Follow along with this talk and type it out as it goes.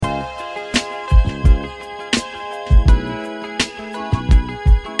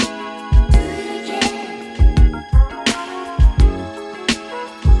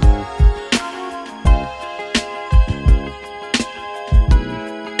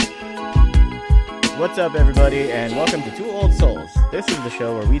What's up, everybody, and welcome to Two Old Souls. This is the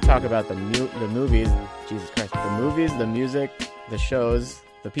show where we talk about the movies, Jesus Christ, the movies, the music, the shows,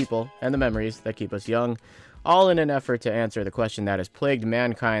 the people, and the memories that keep us young, all in an effort to answer the question that has plagued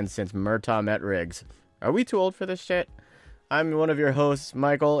mankind since Murtaugh met Riggs. Are we too old for this shit? I'm one of your hosts,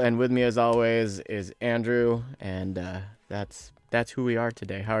 Michael, and with me, as always, is Andrew, and that's who we are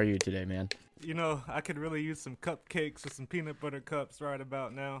today. How are you today, man? You know, I could really use some cupcakes or some peanut butter cups right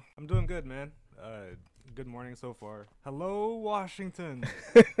about now. I'm doing good, man. Good morning so far. Hello, Washington.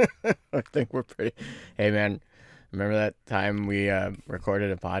 I think we're pretty... Hey, man, remember that time we recorded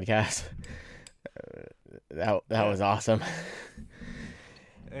a podcast? That was awesome.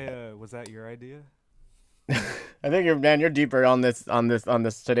 Hey, was that your idea? I think you're deeper on this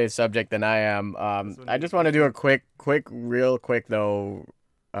today's subject than I am. I just want to do a real quick though.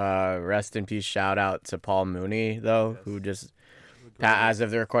 Rest in peace shout out to Paul Mooney though, yes. Who just, as of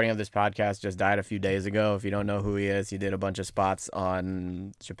the recording of this podcast, just died a few days ago. If you don't know who he is, he did a bunch of spots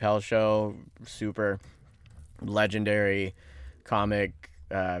on Chappelle Show. Super legendary comic.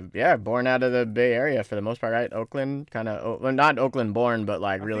 Born out of the Bay Area for the most part, right? Oakland, kind of, well, not Oakland born, but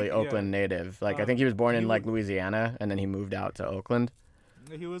like really Oakland native. Like I think he was born in like Louisiana, and then he moved out to Oakland.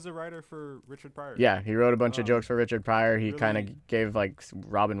 He was a writer for Richard Pryor. Yeah, he wrote a bunch of jokes for Richard Pryor. He really, kind of gave like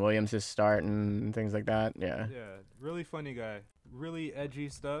Robin Williams his start and things like that. Yeah, really funny guy. Really edgy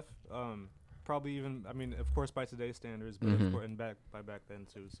stuff. Probably even, I mean, of course by today's standards, but of course, and back then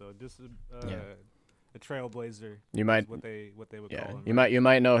too. So just a trailblazer. You might is what they would call him. You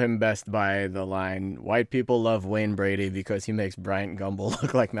might know him best by the line, "White people love Wayne Brady because he makes Bryant Gumbel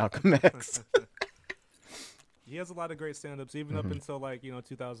look like Malcolm X." He has a lot of great stand-ups, even up until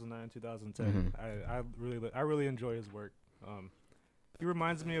 2009, 2010. I really enjoy his work. He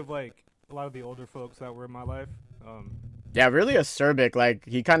reminds me of like a lot of the older folks that were in my life. Really acerbic. Like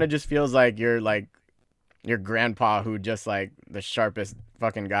he kind of just feels like you're like your grandpa who just like the sharpest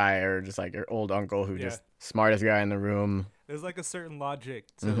fucking guy, or just like your old uncle who just smartest guy in the room. There's like a certain logic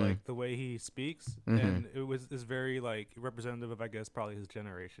to like the way he speaks, and is very like representative of, I guess, probably his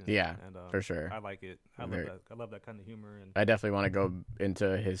generation. Yeah, and, for sure. I like it. I love that kind of humor. And I definitely want to go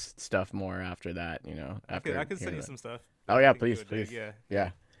into his stuff more after that. After I can send you some stuff. Oh yeah, please.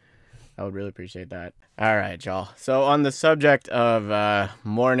 Yeah. I would really appreciate that. All right, y'all. So on the subject of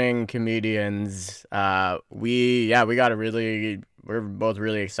morning comedians, we're both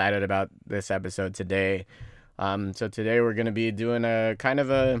really excited about this episode today. So today we're going to be doing a kind of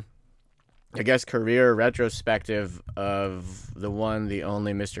a, I guess, career retrospective of the one, the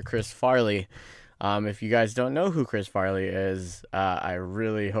only Mr. Chris Farley. If you guys don't know who Chris Farley is, I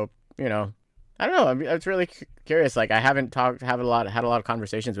really hope, I don't know. I mean, it's really curious. Like I haven't had a lot of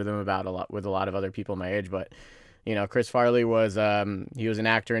conversations with him with a lot of other people my age, but Chris Farley was he was an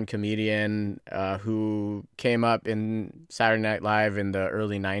actor and comedian who came up in Saturday Night Live in the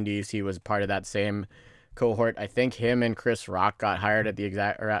early 90s. He was part of that same cohort. I think him and Chris Rock got hired at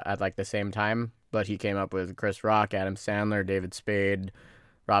the same time, but he came up with Chris Rock, Adam Sandler, David Spade,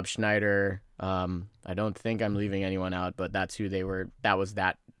 Rob Schneider. I don't think I'm leaving anyone out, but that's who they were. That was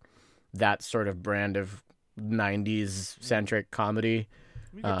that sort of brand of 90s centric comedy.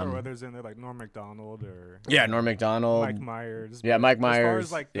 We can throw others in there like Norm Macdonald or Norm Macdonald, Mike Myers. Yeah, Mike Myers. As far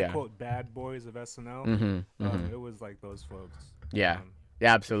as like the quote bad boys of SNL, it was like those folks. Yeah,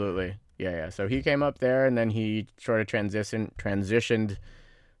 absolutely. Yeah. So he came up there, and then he sort of transitioned.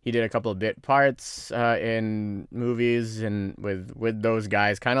 He did a couple of bit parts in movies and with those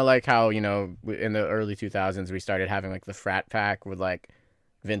guys, kind of like how in the early 2000s we started having like the frat pack with like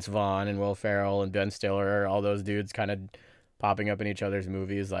Vince Vaughn and Will Ferrell and Ben Stiller, all those dudes kind of popping up in each other's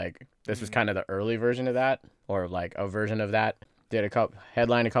movies. Like this was kind of the early version of that, or like a version of that.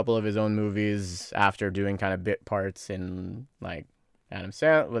 Headlined a couple of his own movies after doing kind of bit parts in like Adam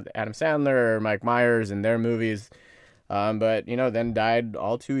Sandler or Mike Myers and their movies. But then died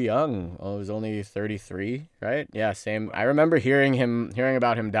all too young. He was only 33, right? Yeah, same. I remember hearing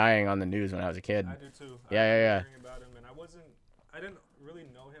about him dying on the news when I was a kid. I do too. Yeah. Hearing about him, and I didn't really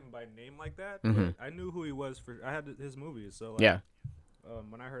know him by name like that, but I knew who he was I had his movies, so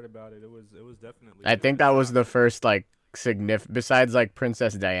when I heard about it, it was definitely. I think that was the first like significant, besides like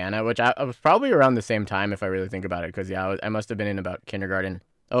Princess Diana, which I was probably around the same time if I really think about it, because I must have been in about kindergarten.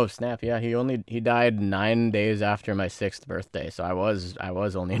 Oh snap! Yeah, he died 9 days after my 6th birthday, so I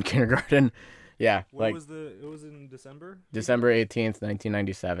was only in kindergarten. Yeah, it was in December. December 18th,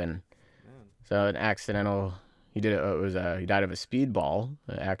 1997. Man. So an accidental. He died of a speedball,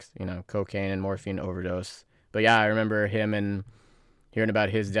 cocaine and morphine overdose. But yeah, I remember him and hearing about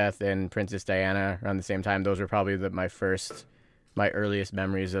his death and Princess Diana around the same time. Those were probably my earliest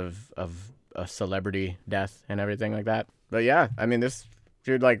memories of a celebrity death and everything like that. But yeah, I mean, this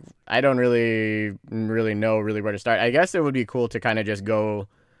dude, like, I don't really know really where to start. I guess it would be cool to kind of just go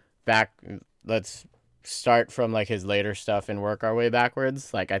back. Let's start from like his later stuff and work our way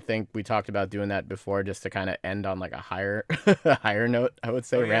backwards. Like, I think we talked about doing that before, just to kind of end on like a higher higher note, I would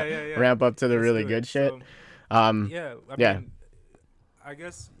say. Ramp up to the really good shit. Yeah, I yeah. mean, I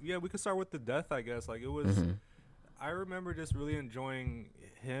guess we could start with the death. I guess like it was. I remember just really enjoying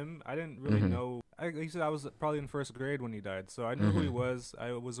him. I didn't really know. Like you said, I was probably in first grade when he died, so I knew who he was.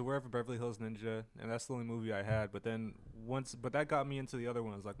 I was aware of Beverly Hills Ninja, and that's the only movie I had. But then but that got me into the other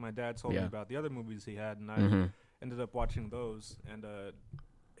ones. Like my dad told me about the other movies he had, and I ended up watching those. And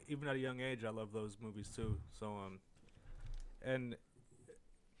even at a young age, I love those movies too. So and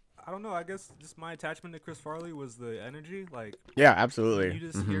I don't know. I guess just my attachment to Chris Farley was the energy. Like, yeah, absolutely. You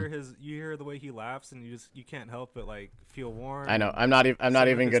just hear you hear the way he laughs, and you can't help but like feel warm. I know. I'm not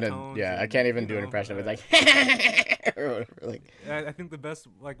even gonna. Yeah, I can't even do an impression of it. Like, I think the best,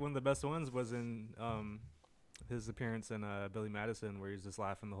 like one of the best ones, was in his appearance in Billy Madison, where he's just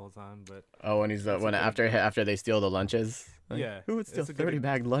laughing the whole time. But when after they steal the lunches. Like, yeah, who would steal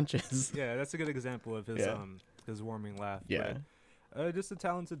 30-bag lunches? Yeah, that's a good example of his warming laugh. Yeah. But, just a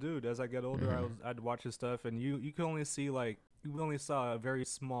talented dude. As I get older, I'd watch his stuff, and you can only see you only saw a very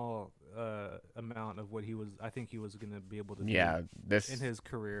small amount of what I think he was gonna be able to do. In his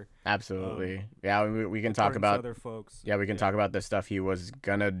career. Absolutely. We can talk about other folks. Yeah, we can talk about the stuff he was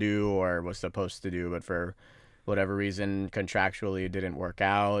gonna do or was supposed to do, but for whatever reason contractually it didn't work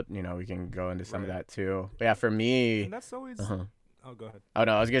out. We can go into some of that too. But yeah, for me. And that's always. Oh, go ahead. Oh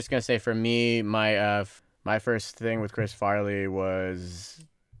no, I was just gonna say for me, my first thing with Chris Farley was,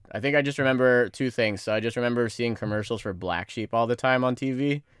 I think I just remember two things. So I just remember seeing commercials for Black Sheep all the time on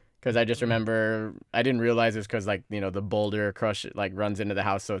TV, because I just remember, I didn't realize it's because like, the boulder crush like runs into the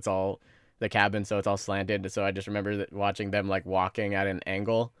house, so it's all the cabin, so it's all slanted. So I just remember watching them like walking at an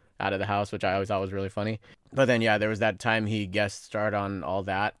angle out of the house, which I always thought was really funny. But then there was that time he guest starred on All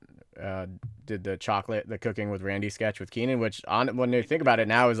That, did the Cooking with Randy sketch with Keenan, which when you think about it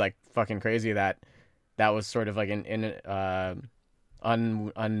now is like fucking crazy that was sort of like an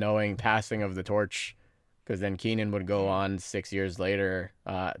unknowing passing of the torch, because then Keenan would go on 6 years later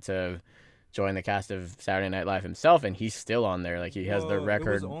to join the cast of Saturday Night Live himself, and he's still on there. Like, he has the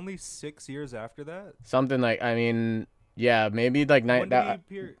record. It was only 6 years after that? Something like, I mean, yeah, maybe like that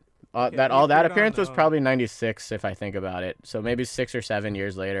appearance was probably 96 if I think about it. So maybe 6 or 7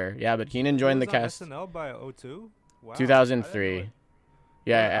 years later. Yeah, but Keenan joined the cast. SNL by 2002? Wow. 2003.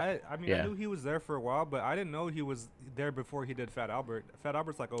 Yeah, I knew he was there for a while, but I didn't know he was there before he did Fat Albert. Fat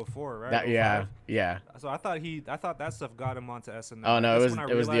Albert's like 04, right? Yeah. So I thought that stuff got him onto SNL. Oh no,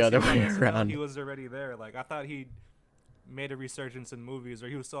 it was the other way around. He was already there. Like, I thought he made a resurgence in movies, or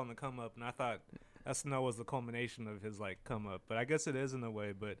he was still on the come up, and I thought SNL was the culmination of his like come up. But I guess it is in a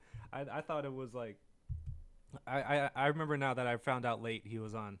way. But I thought it was like I remember now that I found out late he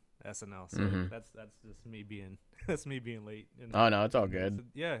was on SNL. So that's just me being. That's me being late. Oh no, it's all good.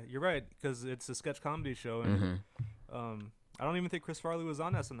 Yeah, you're right, because it's a sketch comedy show, and I don't even think Chris Farley was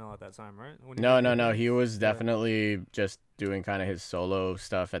on SNL at that time, right? No. He was definitely just doing kind of his solo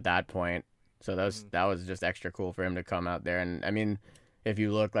stuff at that point. So that was just extra cool for him to come out there. And I mean, if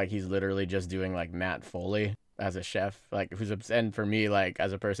you look, like, he's literally just doing like Matt Foley as a chef, like, and for me, like,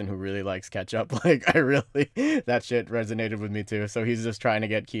 as a person who really likes ketchup, like, that shit resonated with me too. So he's just trying to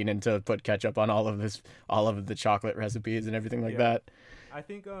get Keenan to put ketchup on all of the chocolate recipes and everything like that. I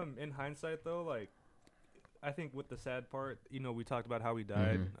think in hindsight though, like, I think with the sad part, we talked about how he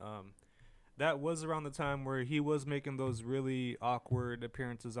died. That was around the time where he was making those really awkward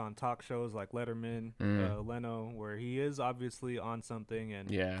appearances on talk shows like Letterman, Leno, where he is obviously on something.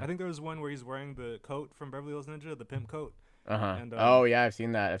 And I think there was one where he's wearing the coat from Beverly Hills Ninja, the pimp coat. And, oh yeah, I've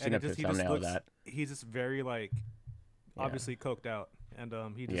seen that. I've seen a thumbnail of that. He's just very like obviously coked out, and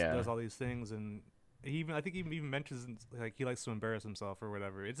he just does all these things, and I think he even mentions like he likes to embarrass himself or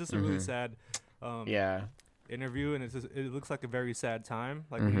whatever. It's just a really sad. Interview, and it looks like a very sad time,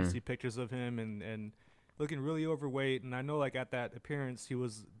 like when you see pictures of him and looking really overweight. And I know, like, at that appearance he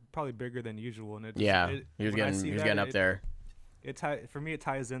was probably bigger than usual, and he was getting up there. For me, it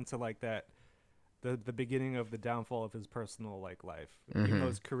ties into like that the beginning of the downfall of his personal like life, even though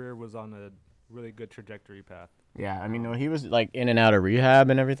his career was on a really good trajectory path. Yeah, I mean, he was like in and out of rehab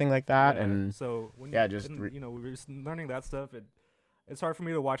and everything like that, and so when we were just learning that stuff, it's hard for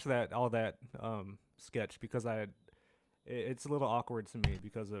me to watch all that sketch, because it's a little awkward to me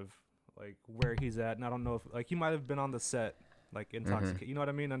because of like where he's at, and I don't know if like he might have been on the set like intoxicated, you know what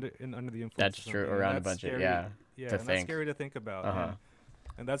I mean, under the influence. That's true, around a bunch of and that's scary to think about.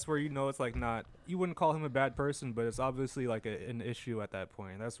 And that's where it's like not you wouldn't call him a bad person, but it's obviously like an issue at that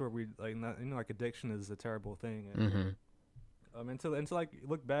point. That's where we like not, like addiction is a terrible thing. And, until like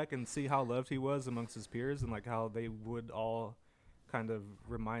look back and see how loved he was amongst his peers and like how they would all kind of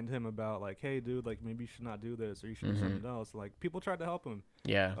remind him about like, hey dude, like maybe you should not do this or you should do something else. Like people tried to help him.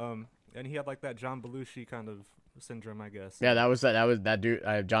 Yeah. And he had like that John Belushi kind of syndrome, I guess. Yeah, that was that dude.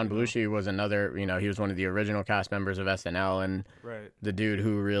 John Belushi was another. He was one of the original cast members of SNL, and the dude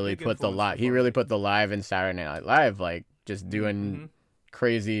who really put the live in Saturday Night Live, like just doing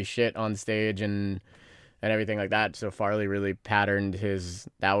crazy shit on stage and everything like that. So Farley really patterned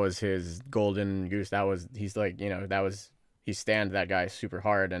that was his golden goose. He stand that guy super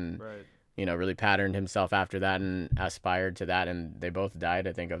hard and really patterned himself after that and aspired to that, and they both died,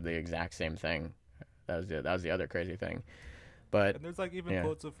 I think, of the exact same thing. That was the other crazy thing. But and there's like even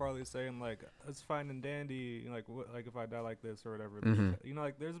quotes of Farley saying like it's fine and dandy, like like if I die like this or whatever.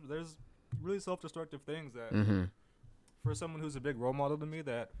 Like there's really self-destructive things that for someone who's a big role model to me,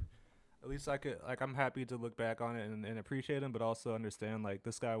 that at least I'm happy to look back on it and appreciate him, but also understand like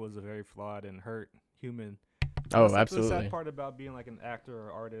this guy was a very flawed and hurt human. Oh, that's absolutely. The sad part about being like an actor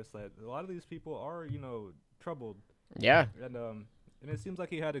or artist, that a lot of these people are troubled. Yeah. And it seems like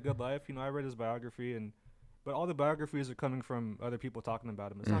he had a good life. I read his biography, but all the biographies are coming from other people talking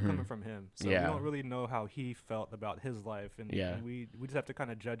about him. It's not coming from him. So we don't really know how he felt about his life. And we just have to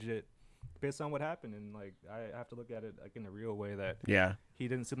kind of judge it based on what happened. And like I have to look at it like in a real way that he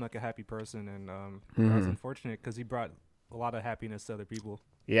didn't seem like a happy person. And that was unfortunate because he brought a lot of happiness to other people.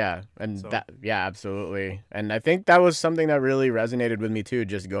 Yeah, and absolutely. And I think that was something that really resonated with me too,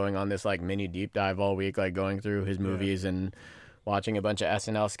 just going on this like mini deep dive all week, like going through his movies and watching a bunch of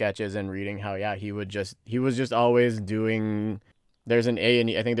SNL sketches and reading how he was just always doing. There's an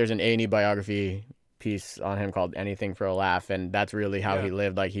A&E biography piece on him called Anything for a Laugh, and that's really how he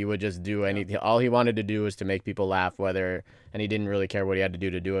lived. Like he would just do anything. All he wanted to do was to make people laugh, and he didn't really care what he had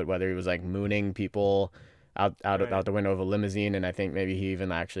to do it, whether he was like mooning people out the window of a limousine, and I think maybe he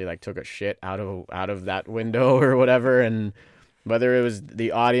even actually like took a shit out of that window or whatever. And whether it was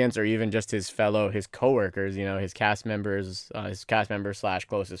the audience or even just his coworkers, his cast members /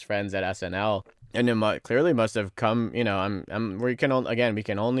 closest friends at SNL, and it clearly must have come. We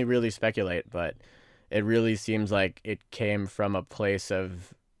can only really speculate, but it really seems like it came from a place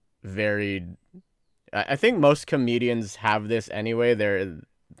of I think most comedians have this anyway.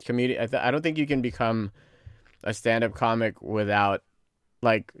 I don't think you can become a stand-up comic without,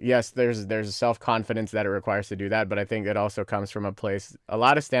 like, yes, there's a self-confidence that it requires to do that, but I think it also comes from a place. A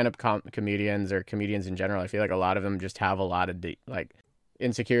lot of stand-up comedians or comedians in general, I feel like a lot of them just have a lot of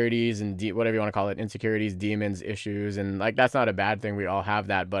insecurities and whatever you want to call it, insecurities, demons, issues, and like that's not a bad thing. We all have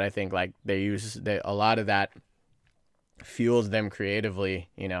that, but I think like a lot of that fuels them creatively,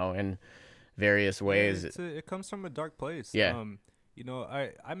 in various ways. It comes from a dark place. Yeah.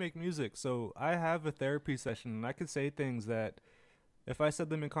 I make music, so I have a therapy session, and I could say things that if I said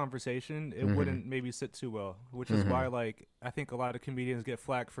them in conversation, it wouldn't maybe sit too well, which is why, like, I think a lot of comedians get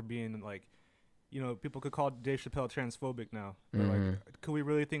flack for being, like, people could call Dave Chappelle transphobic now. But, like, could we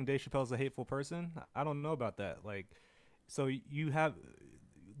really think Dave Chappelle's a hateful person? I don't know about that. Like, so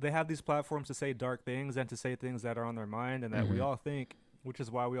they have these platforms to say dark things and to say things that are on their mind and that we all think, which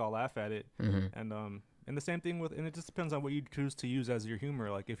is why we all laugh at it. And the same thing and it just depends on what you choose to use as your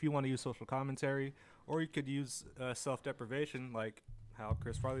humor. Like if you want to use social commentary, or you could use self-deprivation, like how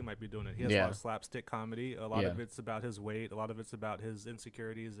Chris Farley might be doing it. He has a lot of slapstick comedy. A lot of it's about his weight. A lot of it's about his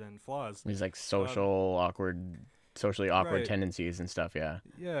insecurities and flaws. He's like socially awkward tendencies and stuff. Yeah.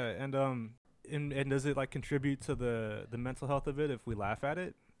 Yeah, and does it like contribute to the mental health of it if we laugh at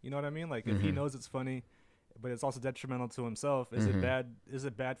it? You know what I mean? Like if he knows it's funny, but it's also detrimental to himself. Is it bad? Is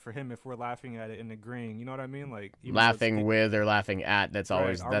it bad for him if we're laughing at it and agreeing? You know what I mean? Like laughing with or laughing at. That's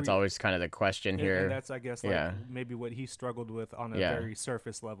always always kind of the question here. And that's, I guess, like maybe what he struggled with on a very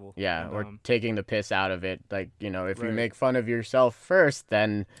surface level. Yeah, and, or taking the piss out of it. Like if you make fun of yourself first,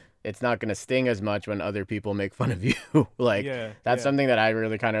 then it's not gonna sting as much when other people make fun of you. That's something that I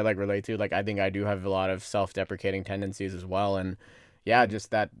really kind of like relate to. Like I think I do have a lot of self-deprecating tendencies as well, and. Yeah, just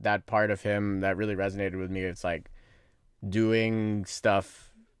that part of him that really resonated with me. It's like doing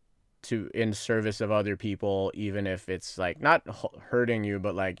stuff in service of other people, even if it's like not hurting you,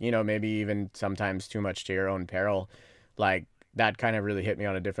 but like, maybe even sometimes too much to your own peril. Like that kind of really hit me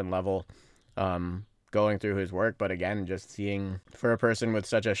on a different level going through his work. But again, just seeing for a person with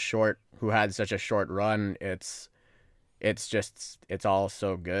who had such a short run, it's all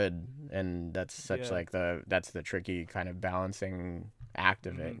so good, and that's such that's the tricky kind of balancing act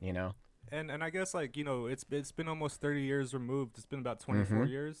of it, And I guess like it's been almost 30 years removed. It's been about 24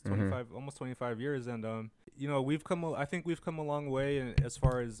 years, 25 almost 25 years, and I think we've come a long way as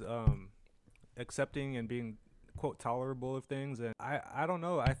far as accepting and being quote tolerable of things. And I don't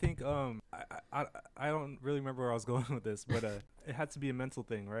know, I think I don't really remember where I was going with this, but it had to be a mental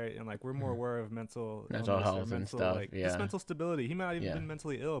thing, right? And like we're more aware of mental illness health or and stuff, like just mental stability. He might not even been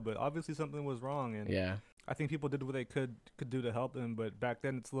mentally ill, but obviously something was wrong, and I think people did what they could do to help him, but back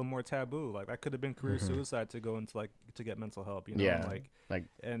then it's a little more taboo. Like that could have been career suicide to go into to get mental help, and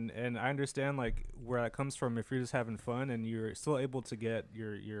I understand like where that comes from. If you're just having fun and you're still able to get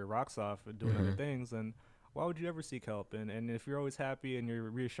your rocks off and doing other things, then why would you ever seek help? And if you're always happy and you're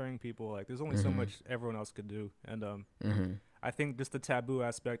reassuring people, like there's only so much everyone else could do. And I think just the taboo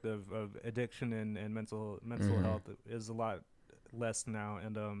aspect of addiction and mental health is a lot less now,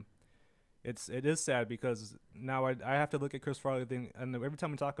 and it is sad because now I have to look at Chris Farley thing, and every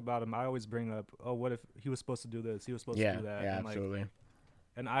time we talk about him, I always bring up, oh, what if he was supposed to do this? He was supposed to do that. Yeah, and absolutely.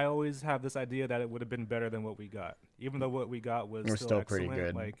 And I always have this idea that it would have been better than what we got, even though what we got was still pretty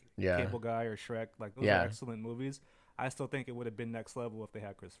good. Like Cable Guy or Shrek, like those are excellent movies. I still think it would have been next level if they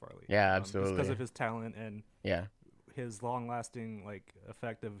had Chris Farley. Yeah, absolutely. Because of his talent and his long-lasting like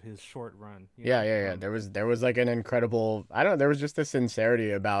effect of his short run. There was like an incredible. I don't know. There was just a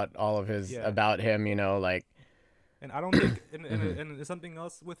sincerity about all of his about him. Like. And I don't think, and there's something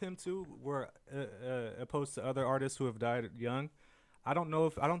else with him too, where opposed to other artists who have died young, I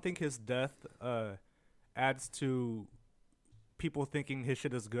don't think his death adds to people thinking his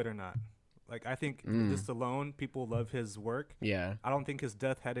shit is good or not. Like I think just alone, people love his work. Yeah. I don't think his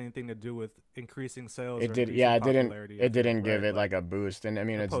death had anything to do with increasing sales. It did. Yeah, it didn't give it like a boost, and I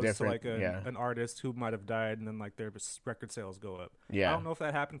mean it's different. To like an artist who might have died and then like their record sales go up. Yeah. I don't know if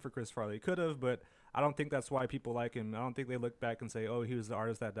that happened for Chris Farley. It could have, but I don't think that's why people like him. I don't think they look back and say, "Oh, he was the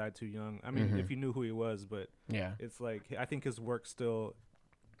artist that died too young." I mean, if you knew who he was, but it's like I think his work still.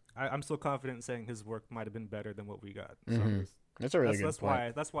 I'm still confident in saying his work might have been better than what we got. So that's a really good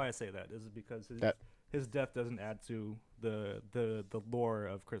point. That's why I say that is because his death doesn't add to the lore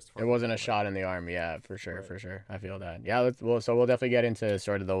of Chris Farley. It wasn't a shot in the arm, for sure, right. For sure. I feel that. Yeah, so we'll definitely get into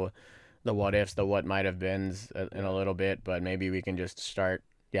sort of the what ifs, the what might have beens in a little bit, but maybe we can just start.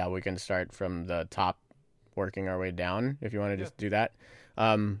 Yeah, we can start from the top, working our way down. If you want to just do that.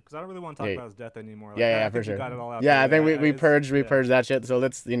 Because I don't really want to talk about his death anymore. Like, I for sure. Got it all out I think we purged that shit. So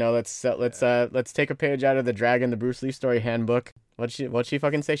let's take a page out of the Dragon, the Bruce Lee story handbook. What'd she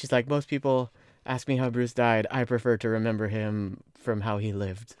fucking say? She's like, most people ask me how Bruce died. I prefer to remember him from how he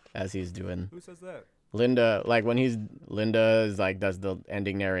lived, as he's doing. Who says that? Linda, like when Linda is like does the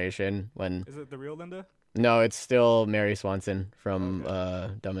ending narration when. Is it the real Linda? No, it's still Mary Swanson from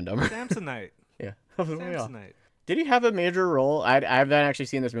Dumb and Dumber. Samsonite. Yeah. Samsonite. Did he have a major role? I haven't actually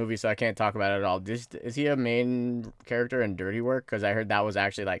seen this movie, so I can't talk about it at all. Is he a main character in Dirty Work? Because I heard that was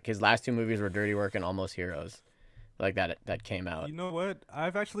actually like his last two movies were Dirty Work and Almost Heroes, like that came out. You know what?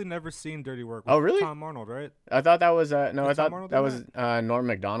 I've actually never seen Dirty Work. Oh, really? Tom Arnold, right? I thought that was no. I thought that was Norm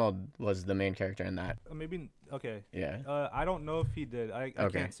Macdonald was the main character in that. Maybe okay. Yeah. I don't know if he did. I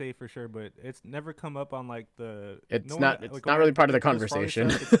can't say for sure, but it's never come up on like the. It's not really part of the conversation.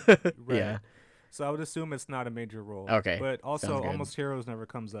 Right. Yeah. So I would assume it's not a major role. Okay. But also, Almost Heroes never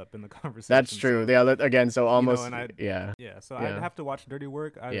comes up in the conversation. That's true. So, yeah. Again, so almost. Yeah. So I'd have to watch Dirty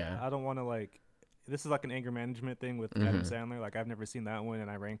Work. I don't want to like. This is like an anger management thing with Adam Sandler. Like I've never seen that one, and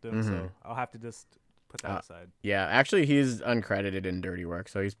I ranked him, so I'll have to just put that aside. Yeah, actually, he's uncredited in Dirty Work,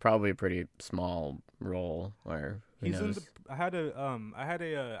 so he's probably a pretty small role. Or he's in the. I had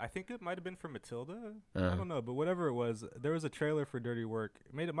a. I think it might have been for Matilda. I don't know, but whatever it was, there was a trailer for Dirty Work.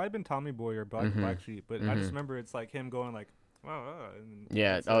 It might have been Tommy Boy or Black Sheep, but I just remember it's like him going like.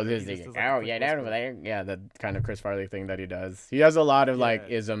 Yeah. Oh, this thing. Oh, yeah, down over there. Yeah, the kind of Chris Farley thing that he does. He has a lot of like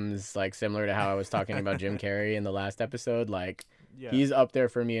isms, like similar to how I was talking about Jim Carrey in the last episode. Like, he's up there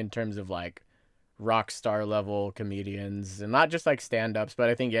for me in terms of like rock star level comedians, and not just like stand ups, but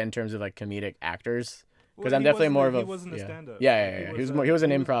I think in terms of like comedic actors. Because I'm definitely more of a. He wasn't a stand up. Yeah. He was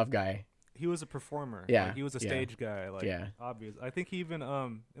an improv guy. He was a performer. Yeah, like, he was a stage guy. Like, obvious. I think he even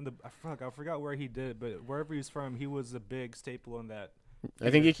I forgot where he did, but wherever he's from, he was a big staple in that. I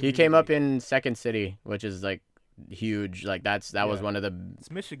think he came up in Second City, which is like huge. Like that was one of the.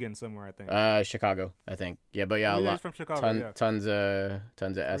 It's Michigan somewhere, I think. Chicago, I think. Yeah, but yeah, a lot. He's from Chicago. Tons of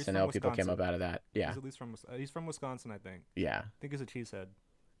SNL people came up out of that. Yeah. He's at least he's from Wisconsin, I think. Yeah. I think he's a cheesehead.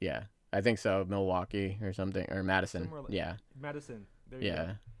 Yeah, I think so. Milwaukee or something, or Madison. Madison. There you go.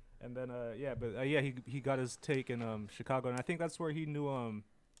 And then he got his take in Chicago, and I think that's where he knew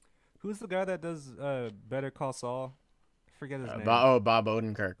who's the guy that does Better Call Saul? forget his name. Bob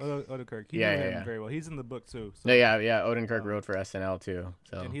Odenkirk. Odenkirk. He Yeah, knew yeah, him yeah. very well. He's in the book too. So, No, yeah. Odenkirk wrote for SNL too.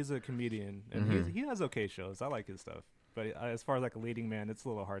 So and he's a comedian, and he has okay shows. I like his stuff. But as far as like a leading man, it's a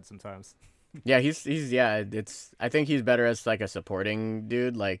little hard sometimes. yeah, he's yeah. I think he's better as like a supporting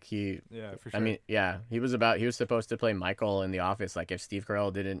dude. Like Yeah, for sure. I mean, yeah, he was supposed to play Michael in The Office. Like if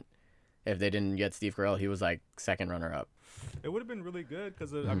they didn't get Steve Carell, he was like second runner up. It would have been really good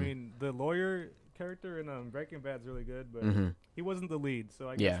because I mean the lawyer character in Breaking Bad's really good, but he wasn't the lead, so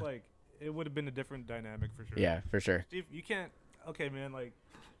I guess like it would have been a different dynamic for sure. Yeah, for sure. Steve, you can't. Okay, man, like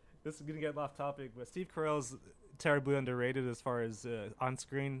this is gonna get off topic, but Steve Carell's terribly underrated as far as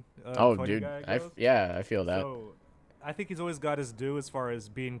on-screen. Dude, guy goes. I feel that. So I think he's always got his due as far as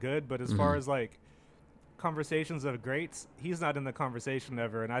being good, but as far as like conversations of greats, he's not in the conversation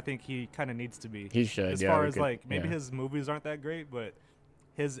ever, and I think he kind of needs to be. He should. As far as like maybe his movies aren't that great, but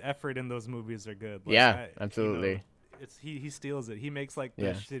his effort in those movies are good. Like, absolutely. You know, he steals it. He makes like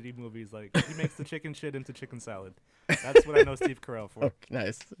the shitty movies. Like he makes the chicken shit into chicken salad. That's what I know Steve Carell for. Oh,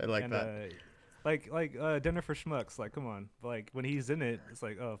 nice. I like that. Like Dinner for Schmucks. Like come on. Like when he's in it, it's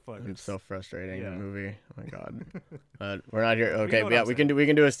like oh fuck. It's so frustrating that movie. Oh my god. We're not here. Okay, yeah, we can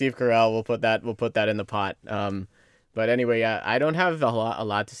do a Steve Carell. We'll put that in the pot. But anyway, yeah, I don't have a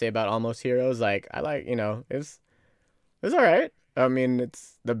lot to say about Almost Heroes. Like I like, it's all right. I mean,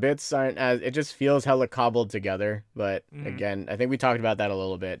 the bits aren't as, it just feels hella cobbled together. But again, I think we talked about that a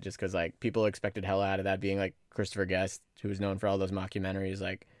little bit, just because like people expected hella out of that, being like Christopher Guest, who's known for all those mockumentaries,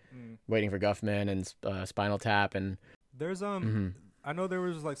 like Waiting for Guffman and Spinal Tap, and there's I know there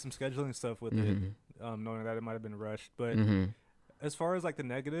was like some scheduling stuff with it, knowing that it might have been rushed, but as far as like the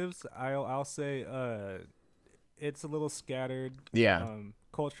negatives, I'll say it's a little scattered. Yeah.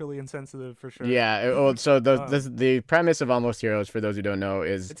 Culturally insensitive for sure. Yeah. Well, so the premise of Almost Heroes, for those who don't know,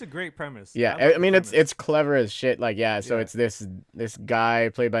 is it's a great premise. Yeah, I mean it's clever as shit. Like so it's this guy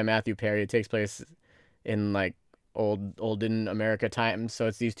played by Matthew Perry. It takes place in like olden America times. So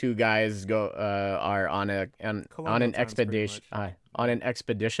it's these two guys are on an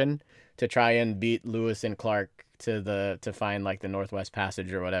expedition to try and beat Lewis and Clark to find like the Northwest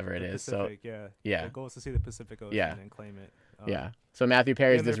Passage or whatever it is. Pacific, so the goal is to see the Pacific Ocean and claim it. So Matthew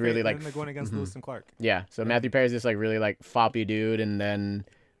Perry's this really like they're going against Lewis and Clark. Yeah. So Matthew Perry's this like really like foppy dude,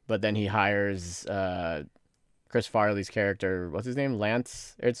 but then he hires Chris Farley's character. What's his name?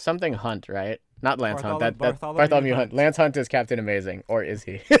 Lance. It's something Hunt, right? Not Lance Hunt. Bartholomew Hunt. Lance Hunt is Captain Amazing, or is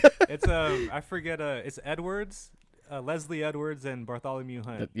he? It's I forget. It's Edwards. Leslie Edwards and Bartholomew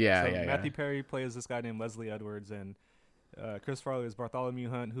Hunt. Matthew Perry plays this guy named Leslie Edwards, and Chris Farley is Bartholomew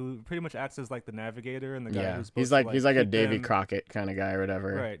Hunt, who pretty much acts as like the navigator and the guy who's supposed to, he's like a Davy Crockett kind of guy or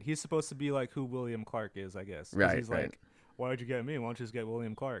whatever. Right. He's supposed to be like who William Clark is, I guess. Right. He's like, why'd you get me? Why don't you just get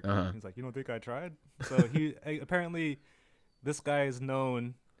William Clark? He's like, you don't think I tried? So he apparently this guy is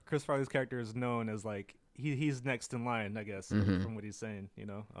known. Chris Farley's character is known as like he's next in line, I guess, from what he's saying.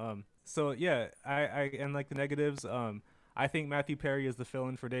 So yeah, I and like the negatives. I think Matthew Perry is the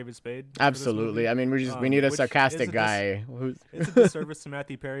villain for David Spade. Absolutely. I mean, we need a sarcastic guy. It's a disservice to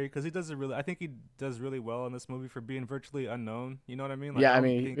Matthew Perry because I think he does really well in this movie for being virtually unknown. You know what I mean? Like, I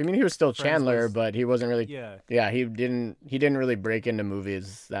mean, he was still Chandler, but he wasn't really. He didn't really break into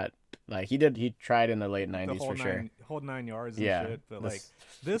movies that like he did. He tried in the late '90s for sure. Whole 9 yards and shit. But like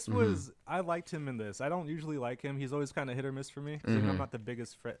this was, I liked him in this. I don't usually like him. He's always kind of hit or miss for me. So I'm not the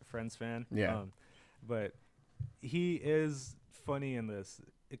biggest Friends fan. Yeah. But he is funny in this,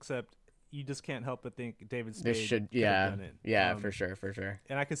 except you just can't help but think David Spade could have done it. Yeah, for sure.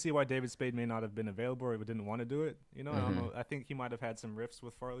 And I can see why David Spade may not have been available or didn't want to do it. I don't know. I think he might have had some riffs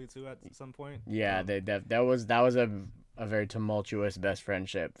with Farley too at some point. Yeah, that was a very tumultuous best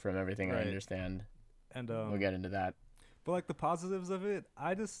friendship from everything I understand. And we'll get into that. But like the positives of it,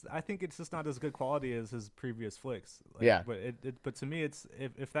 I think it's just not as good quality as his previous flicks. Like, but to me, it's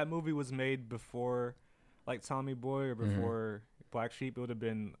if that movie was made before like Tommy Boy or before Black Sheep, it would have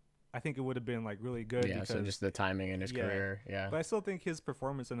been. I think it would have been like really good. Yeah, so just the timing in his career. Yeah, but I still think his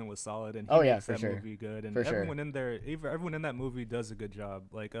performance in it was solid, and he makes that sure. movie good. And everyone in there, everyone in that movie does a good job.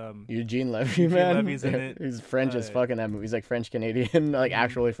 Like Eugene Levy, man, Levy's in it. He's French as fuck in that movie. He's like French Canadian, like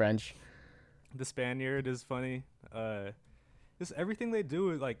actually French. The Spaniard is funny. Just everything they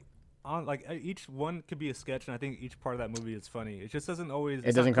do is like. Each one could be a sketch, and I think each part of that movie is funny. It just doesn't always.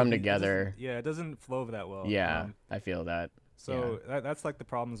 It doesn't come together. It doesn't flow that well. Yeah, I feel that. So that's like the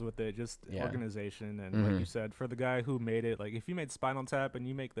problems with it, just organization and like you said, for the guy who made it, like if you made Spinal Tap and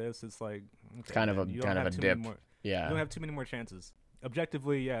you make this, it's like okay, kind of a dip. You don't have too many more chances.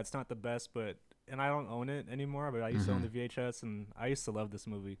 Objectively, it's not the best, and I don't own it anymore. But I used to own the VHS, and I used to love this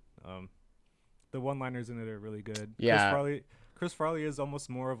movie. the one-liners in it are really good. Yeah. Chris Farley is almost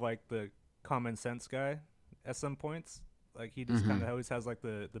more of like the common sense guy at some points. Like he just kind Mm-hmm. of always has like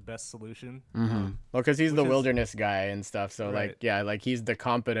the best solution. Mm-hmm. Well, because he's the Which is wilderness guy and stuff, so like, right. yeah, like he's the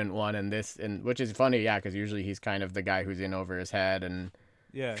competent one in this, and which is funny, yeah, because usually he's kind of the guy who's in over his head and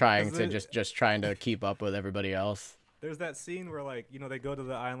Yeah, trying because to just trying to keep up with everybody else. there's that scene where like they go to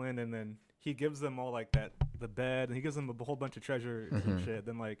the island and then he gives them all like the bed and he gives them a whole bunch of treasure and shit.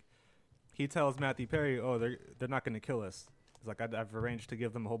 Then like he tells Matthew Perry, oh they're not gonna kill us. He's like I've arranged to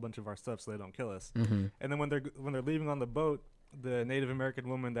give them a whole bunch of our stuff so they don't kill us. Mm-hmm. And then when they're leaving on the boat, the Native American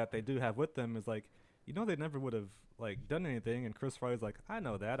woman that they do have with them is like, they never would have like done anything. And Chris Farley's like, I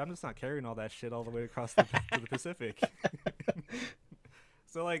know that. I'm just not carrying all that shit all the way across to the Pacific.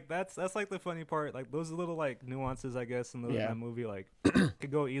 So like that's like the funny part. Like those little like nuances, I guess, in that movie like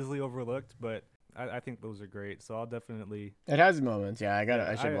could go easily overlooked, but I think those are great. So I'll definitely. It has moments, yeah.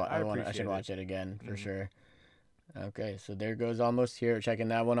 I should appreciate watch it again for Mhm. sure. Okay, so there goes Almost Here, checking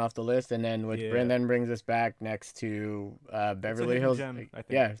that one off the list, and then Yeah. then brings us back next to It's a Beverly hidden Hills. gem, I think.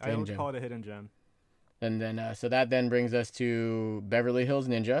 Yeah, it's a I hidden would gem. call it a hidden gem. And then so that then brings us to Beverly Hills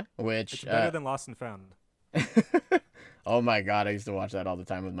Ninja, which It's better than Lost and Found. oh my god, I used to watch that all the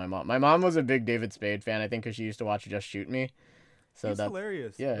time with my mom. My mom was a big David Spade fan, I think, because she used to watch Just Shoot Me. So He's that's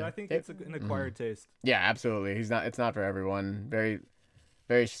hilarious. yeah. But I think it's an acquired taste. Yeah, absolutely. It's not for everyone. Very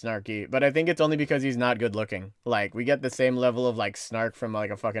very snarky, but I think it's only because he's not good looking. Like we get the same level of like snark from like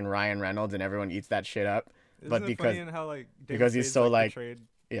a fucking Ryan Reynolds, and everyone eats that shit up. Isn't it funny in how like David because he's Spade's, so like portrayed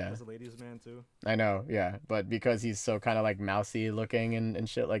yeah, as a ladies' man too? I know, yeah, but because he's so kind of like mousy looking and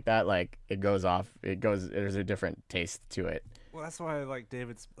shit like that, like it goes off. There's a different taste to it. Well, that's why I like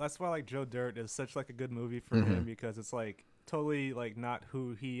That's why like Joe Dirt is such like a good movie for Mm-hmm. him because it's like totally like not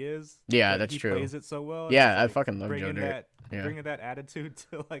who he is. Yeah, but that's he true. plays it so well. Yeah, It's, I like, fucking love Joe Dirt. Bringing that attitude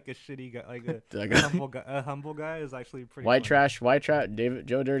to like a shitty guy, like Like a humble guy is actually pretty. white funny. trash.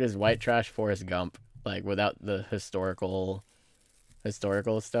 Joe Dirt is white trash Forrest Gump, like without the historical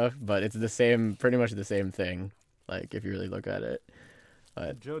stuff, but it's the same, pretty much the same thing. Like if you really look at it.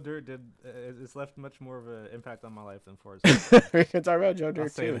 But Joe Dirt it's left much more of an impact on my life than Forrest Gump. we can talk about Joe I'll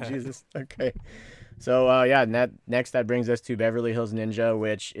Dirt say too. that. Jesus. Okay. So next that brings us to Beverly Hills Ninja,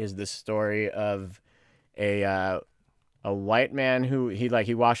 which is the story of a white man who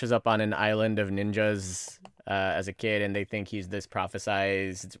he washes up on an island of ninjas as a kid, and they think he's this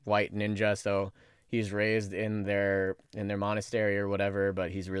prophesized white ninja. So he's raised in their monastery or whatever,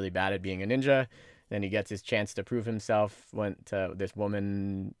 but he's really bad at being a ninja. Then he gets his chance to prove himself when this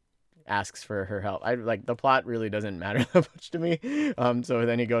woman asks for her help. I like the plot really doesn't matter that much to me. So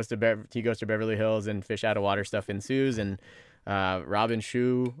then he goes to Beverly Hills, and fish out of water stuff ensues, and Robin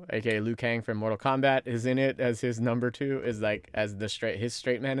Shu, aka Liu Kang from Mortal Kombat, is in it as his number 2, is like as his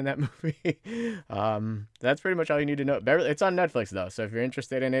straight man in that movie. That's pretty much all you need to know. It's on Netflix though, so if you're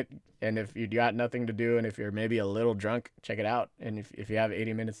interested in it, and if you got nothing to do, and if you're maybe a little drunk, check it out. And if you have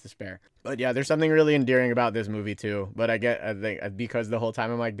 80 minutes to spare. But yeah, there's something really endearing about this movie too. But I think because the whole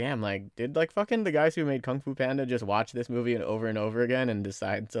time I'm like, damn, like did like fucking the guys who made Kung Fu Panda just watch this movie and over again and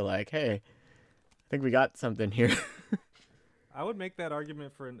decide to like, hey, I think we got something here. I would make that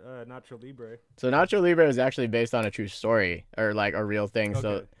argument for Nacho Libre. So Nacho Libre is actually based on a true story or like a real thing. Okay.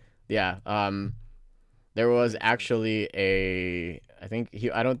 So yeah, there was actually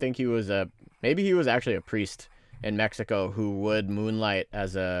maybe he was actually a priest in Mexico who would moonlight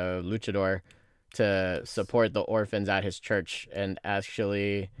as a luchador to support the orphans at his church, and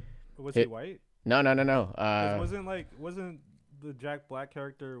actually Was he white? No. Wasn't the Jack Black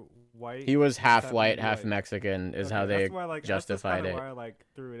character white? He was half That white, movie, half like- Mexican is Okay, how they that's why, like, justified that's it. why I like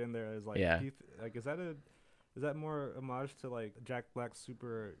threw it in there. Is like, Yeah. is that more homage to like Jack Black's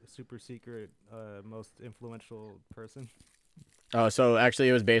super secret most influential person? Oh, so actually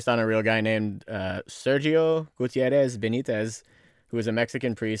it was based on a real guy named Sergio Gutierrez Benitez, who was a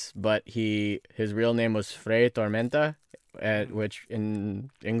Mexican priest, but his real name was Fray Tormenta, which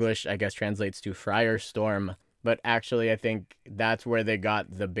in English I guess translates to Friar Storm. But actually I think that's where they got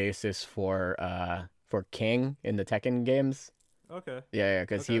the basis for King in the Tekken games. Okay. Yeah,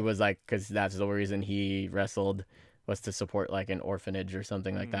 because Okay. he was like, because that's the reason he wrestled, was to support like an orphanage or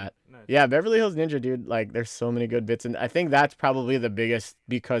something like that. Nice. Yeah, Beverly Hills Ninja, dude, like there's so many good bits, and I think that's probably the biggest,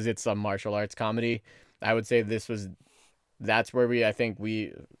 because it's a martial arts comedy. I would say that's where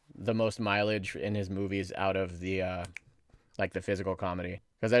the most mileage in his movies out of the like the physical comedy.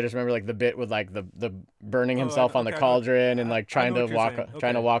 Because I just remember like the bit with like the burning himself on the okay, cauldron and like I trying know to what you're saying.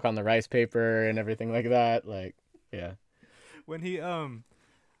 trying to Okay. walk on the rice paper and everything like that. Like, yeah, When he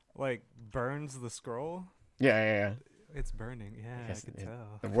like burns the scroll. yeah. It's burning. Yeah, I Yes, could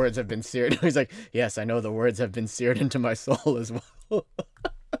tell. the words have been seared. He's like, yes, I know the words have been seared into my soul as well.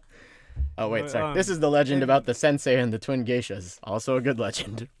 Oh, wait, But, sorry. This is the legend about and the sensei and the twin geishas. Also a good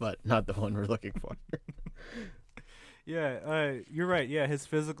legend, but not the one we're looking for. yeah, you're right. Yeah, the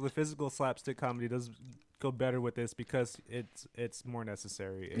physical slapstick comedy does go better with this because it's more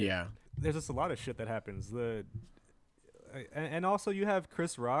necessary. Yeah. There's just a lot of shit that happens. And also you have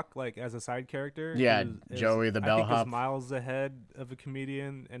Chris Rock like as a side character. Yeah, who Joey the I think bellhop. is miles ahead of a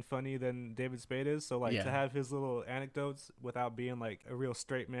comedian and funny than David Spade is. So like Yeah. to have his little anecdotes without being like a real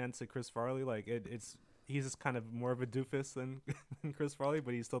straight man to Chris Farley, like it's he's just kind of more of a doofus than, than Chris Farley,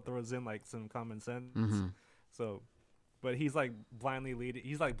 but he still throws in like some common sense. Mm-hmm. So, but he's like blindly leading.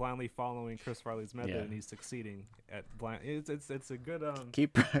 He's like blindly following Chris Farley's method, Yeah. and he's succeeding at blind. It's a good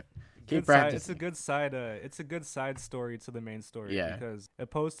Keep good practicing. it's a good side story to the main story. Yeah. Because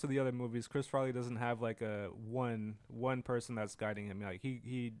opposed to the other movies, Chris Farley doesn't have like a one person that's guiding him. Like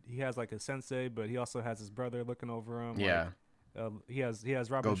he has like a sensei, but he also has his brother looking over him. Yeah. Like, he has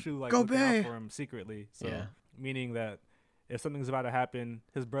Robin Shue like go looking Bay. out for him secretly. So Yeah. meaning that if something's about to happen,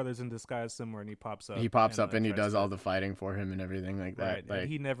 his brother's in disguise somewhere and he pops up. He pops up and he tries does to- all the fighting for him and everything like that. right. Like, And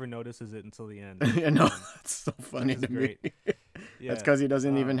he never notices it until the end. you know, that's so funny It's to me. great. Yeah. That's because he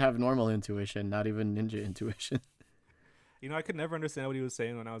doesn't even Um, have normal intuition, not even ninja intuition. You know, I could never understand what he was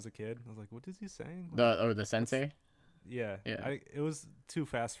saying when I was a kid. I was like, "What is he saying?" Like, The sensei. yeah, Yeah. it was too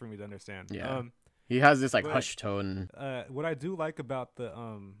fast for me to understand. Yeah. He has this like But- hush tone. What I do like about the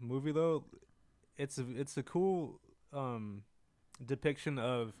movie though, it's a cool depiction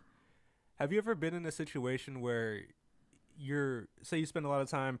of. Have you ever been in a situation where say you spend a lot of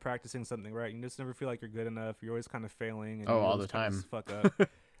time practicing something, right? You just never feel like you're good enough. You're always kind of failing. And Oh, you all always the kinda time. fuck up.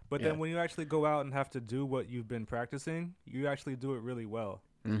 But Yeah. then when you actually go out and have to do what you've been practicing, you actually do it really well.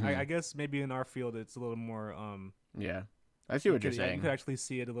 Mhm. I guess maybe in our field it's a little more. Yeah, I see what you're You saying. could actually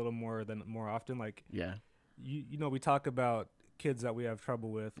see it a little more often. Like Yeah, you know, we talk about kids that we have trouble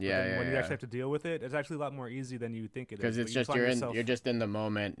with. But Yeah, then yeah, when you yeah. actually have to deal with it, it's actually a lot more easy than you think it is. because it's But you just find yourself- you're just in the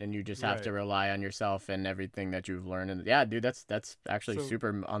moment and you just have to Right. rely on yourself and everything that you've learned. And yeah, dude, that's actually So-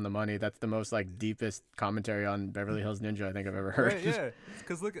 super on the money. That's the most like deepest commentary on Beverly Hills Ninja I think I've ever heard. Right, yeah,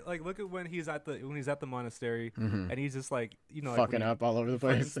 because look at when he's at the monastery Mhm. and he's just like like when Fucking he up all over the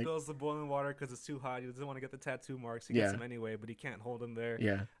fucking place. Like, spills the boiling water because it's too hot. He doesn't want to get the tattoo marks. He gets Yeah. them anyway, but he can't hold them there.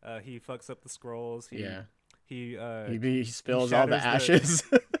 yeah, He fucks up the scrolls. yeah. He He spills all the shatters ashes.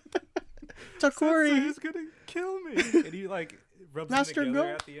 Takuri. Sensei's gonna kill me. And he like rubs Master them together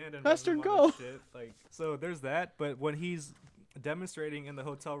Go. at the end and Master rubs them on his Go. shit. Like so, there's that. But when he's demonstrating in the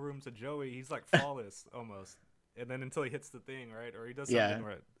hotel room to Joey, he's like flawless almost. And then until he hits the thing, right? Or he does something Yeah.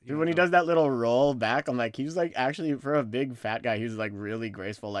 where Dude, when he does that little roll back, I'm like, he's like actually for a big fat guy, he's like really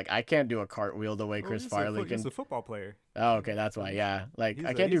graceful. Like I can't do a cartwheel the way Chris Farley can. He's a football player. Oh, okay, that's why. Yeah, like He's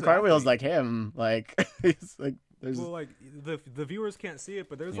I a- can't do he's an cartwheels athlete. like him. Like he's like there's Well, like the viewers can't see it,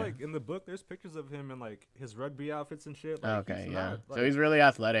 but there's Yeah. like in the book, there's pictures of him in like his rugby outfits and shit. Like, okay, he's yeah. not, So like- he's really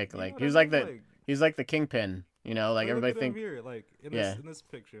athletic. you know Like what he's I like mean? he's like the kingpin. You know, like look everybody at him think. here, like in Yeah. this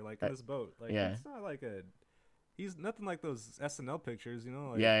picture, like in this boat, like yeah. it's not like a. He's nothing like those SNL pictures, you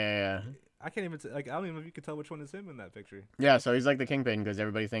know. Like, Yeah. I can't even like I don't even know if you could tell which one is him in that picture. Yeah, so he's like the kingpin because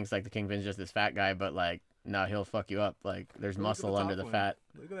everybody thinks like the kingpin's just this fat guy, but like no, he'll fuck you up. Like there's Look at muscle the under top the one. fat.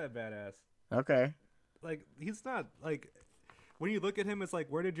 Look at that badass. Okay. Like he's not like when you look at him, it's like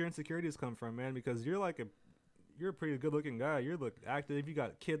where did your insecurities come from, man? Because you're a pretty good looking guy. You look active. You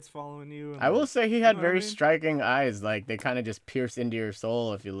got kids following you. And I will like, say he had know what I very mean? striking eyes. Like they kind of just pierce into your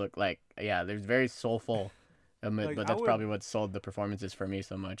soul if you look like yeah. There's very soulful, Like, but I that's would- probably what sold the performances for me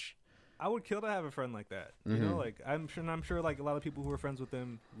so much. I would kill to have a friend like that. You Mhm. know, like I'm sure like a lot of people who were friends with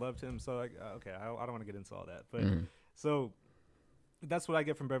him loved him. So like okay, I don't want to get into all that, but Mhm. so that's what I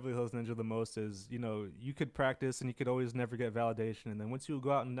get from Beverly Hills Ninja the most is you could practice and you could always never get validation, and then once you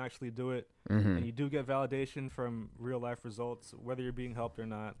go out and actually do it, Mhm. and you do get validation from real life results, whether you're being helped or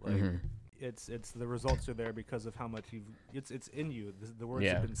not, like. Mhm. It's the results are there because of how much it's in you. The words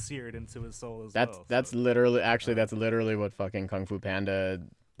Yeah. have been seared into his soul as That's well. that's so. literally actually that's literally what fucking Kung Fu Panda.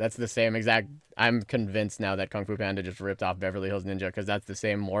 That's the same exact. I'm convinced now that Kung Fu Panda just ripped off Beverly Hills Ninja because that's the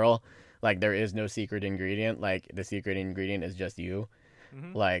same moral. Like there is no secret ingredient. Like the secret ingredient is just you.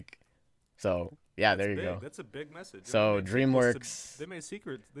 Mhm. Like, so yeah, That's there you big. go. That's a big message. So They made DreamWorks.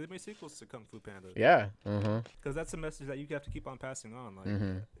 sequels to- They made sequels to Kung Fu Panda. Yeah. Mm-hmm. Because that's a message that you have to keep on passing on. Like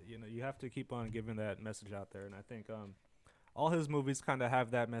Mhm. you have to keep on giving that message out there. And I think all his movies kind of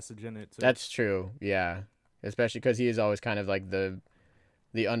have that message in it. Too. That's true. Yeah, especially because he is always kind of like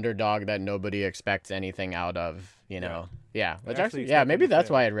the underdog that nobody expects anything out of. You know. Yeah. Which actually actually, expect yeah, him maybe to that's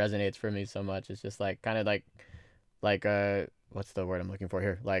fail. why it resonates for me so much. It's just like kind of like like what's the word I'm looking for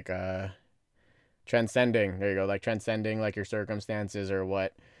here? Like transcending. There you go. Like transcending like your circumstances or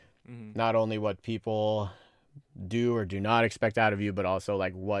what not only what people do or do not expect out of you, but also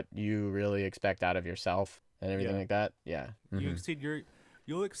like what you really expect out of yourself and everything like that. Yeah.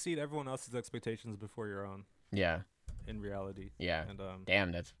 You'll exceed everyone else's expectations before your own. Yeah. In reality. Yeah. And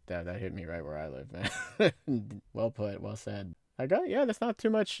damn, that hit me right where I live, man. Well put, well said. That's not too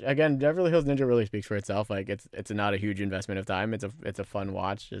much. Again, Beverly Hills Ninja really speaks for itself. Like it's not a huge investment of time. It's a fun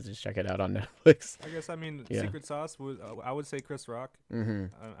watch. Just check it out on Netflix. I guess secret sauce I would say Chris Rock. I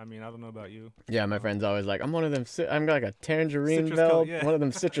mean, I don't know about you. Yeah, my friend's always like, I'm one of them. I'm like a tangerine belt, one of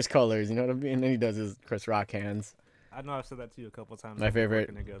them citrus colors. You know what I mean? And then he does his Chris Rock hands. I know I've said that to you a couple of times. My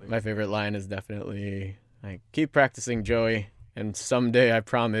favorite line is definitely like, keep practicing, Joey, and someday I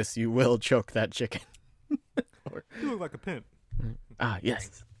promise you will choke that chicken. You look like a pimp. Ah,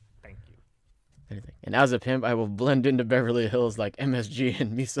 yes. Thank you. Anything. And as a pimp, I will blend into Beverly Hills like MSG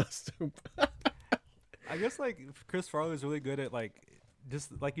and miso soup. I guess like Chris Farley is really good at like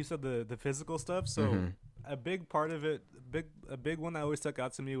just like you said the physical stuff. So a big part of it, a big one that always stuck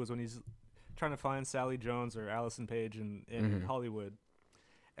out to me was when he's trying to find Sally Jones or Allison Page in Hollywood,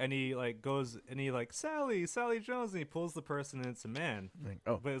 and he like goes and he like Sally Jones, and he pulls the purse and it's a man.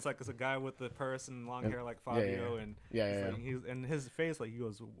 But it's a guy with the purse and long hair like Fabio, and he's and his face like he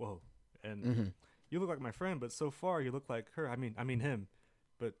goes whoa, and you look like my friend, but so far you look like her. I mean him,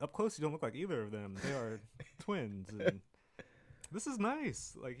 but up close you don't look like either of them. They are twins, and this is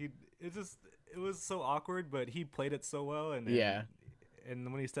nice. Like it was so awkward, but he played it so well, and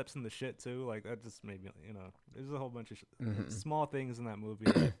and when he steps in the shit too, like that just made me, there's a whole bunch of small things in that movie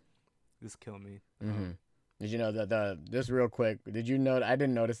that just kill me. Did you know that just real quick? Did you know? I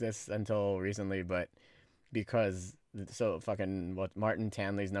didn't notice this until recently, but because fucking Martin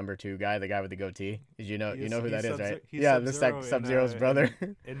Tanley's number 2 guy, the guy with the goatee. Did you know? You know who that is, right? Yeah, this like Sub-Zero's brother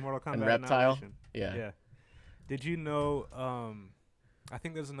in Mortal Kombat and Reptile. Yeah. Did you know? I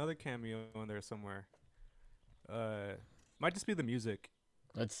think there's another cameo in there somewhere. Might just be the music.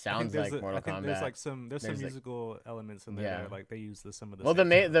 It sounds like Mortal Kombat. I think there's some musical elements in there that, like they use some of the. Well,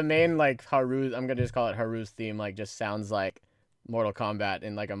 the main like Haru's, I'm gonna just call it Haru's theme, like just sounds like Mortal Kombat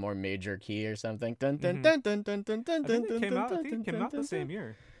in like a more major key or something. Dun dun dun dun dun dun dun dun. I think it came out the same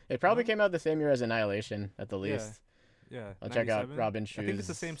year. It probably came out the same year as Annihilation at the least. Yeah. I'll check out Robin Shoes. I think it's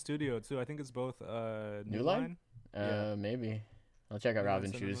the same studio too. I think it's both New Line. Maybe. I'll check out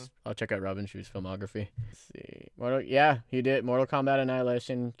Robin Shoes. I'll check out Robin Shoes' filmography. Let's see. He did. Mortal Kombat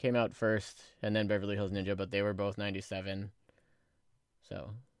Annihilation came out first, and then Beverly Hills Ninja, but they were both 97.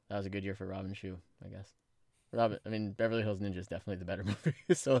 So that was a good year for Robin Shoe, I guess. Beverly Hills Ninja is definitely the better movie.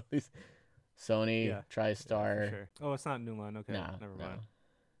 So at least Sony, TriStar. Yeah, sure. Oh, it's not New Line. Okay, never mind.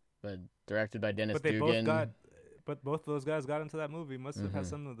 But directed by Dennis Dugan. But both those guys got into that movie. Must have had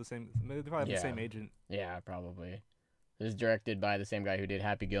some of the same. They probably have the same agent. Yeah, probably. It was directed by the same guy who did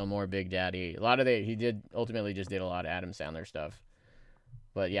Happy Gilmore, Big Daddy. He ultimately just did a lot of Adam Sandler stuff.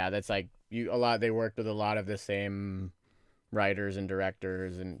 But yeah, that's like they worked with a lot of the same writers and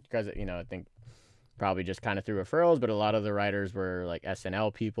directors, and because I think probably just kind of through referrals, but a lot of the writers were like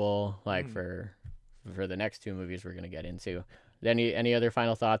SNL people, like for the next 2 movies we're gonna get into. Any other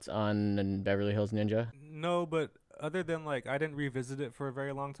final thoughts on Beverly Hills Ninja? No, but other than like I didn't revisit it for a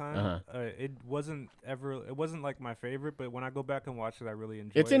very long time. It wasn't like my favorite, but when I go back and watch it, I really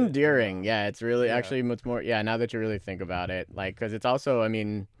enjoy it. It's endearing. It's really actually much more. Yeah, now that you really think about it, like because it's also,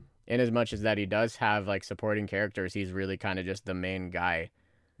 in as much as that he does have like supporting characters, he's really kind of just the main guy.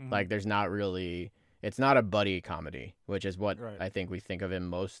 Like there's not really. It's not a buddy comedy, which is what I think we think of him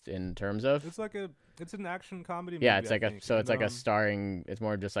most in terms of. It's an action comedy movie. Yeah, it's like a starring. It's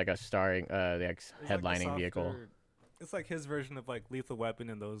more just like a starring, headlining vehicle. It's like his version of like Lethal Weapon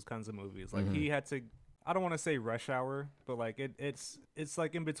and those kinds of movies. Like he had to. I don't want to say Rush Hour, but like it's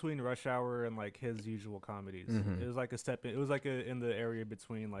like in between Rush Hour and like his usual comedies. It was like a step. It was like in the area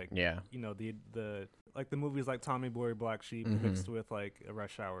between like the like the movies like Tommy Boy, Black Sheep mixed with like a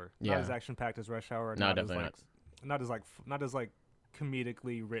Rush Hour. Not as action packed as Rush Hour. No, definitely not as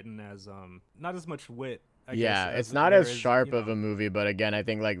comedically written as not as much wit. I guess, as it's not as sharp of a movie, but again, I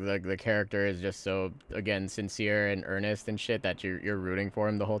think like the character is just so sincere and earnest and shit that you're rooting for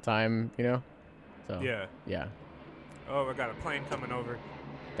him the whole time, So yeah. Oh, I got a plane coming over.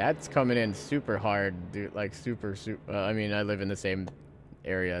 That's coming in super hard, dude. Like super. I live in the same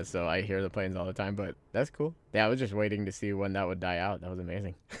area, so I hear the planes all the time. But that's cool. Yeah, I was just waiting to see when that would die out. That was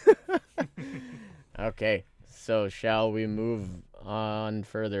amazing. Okay, so shall we move on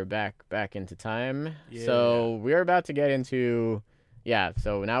further back into time? Yeah. So we're about to get into Yeah,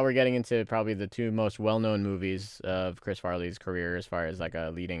 so now we're getting into probably the two most well-known movies of Chris Farley's career as far as like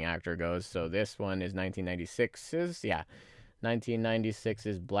a leading actor goes. So this one is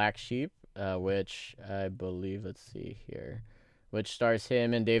 1996's Black Sheep, which I believe, let's see here, which stars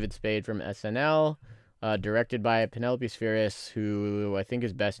him and David Spade from SNL, directed by Penelope Spheris, who I think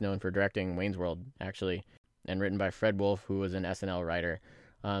is best known for directing Wayne's World, actually, and written by Fred Wolf, who was an SNL writer.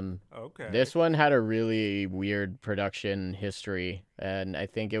 Okay. This one had a really weird production history, and I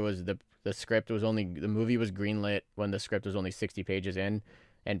think it was the movie was greenlit when the script was only 60 pages in,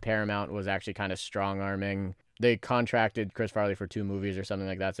 and Paramount was actually kind of strong arming. They contracted Chris Farley for 2 movies or something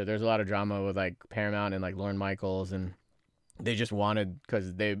like that. So there's a lot of drama with like Paramount and like Lorne Michaels, and they just wanted,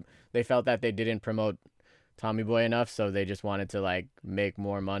 because they felt that they didn't promote Tommy Boy enough, so they just wanted to like make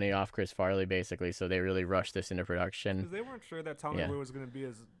more money off Chris Farley basically. So they really rushed this into production. Because they weren't sure that Tommy Boy was going to be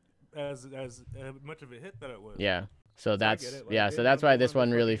as much of a hit that it was. Yeah. So that's Like, so that's why this one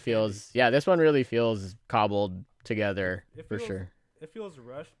really feels this one really feels cobbled together for sure. It feels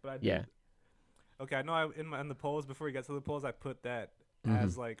rushed, but I do. Okay, I know in the polls, before we get to the polls, I put that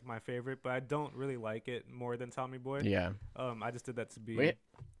as like my favorite, but I don't really like it more than Tommy Boy. Yeah. I just did that to be.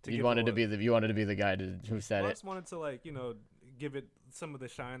 You wanted to be the guy who said I it. just wanted to like give it some of the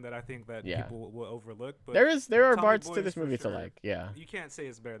shine that I think that people will overlook. But there are Tommy parts Boy to this for movie sure. to like. Yeah. You can't say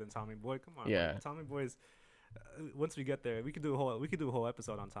it's better than Tommy Boy. Come on. Yeah. Like, Tommy Boy's. Once we get there, we could do a whole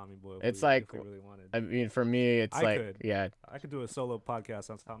episode on Tommy Boy. It's if we really wanted. I mean, for me, it's I like could. I could do a solo podcast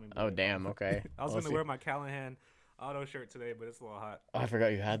on Tommy Boy. Oh damn! Okay. I was gonna wear my Callahan auto shirt today, but it's a little hot. Oh, I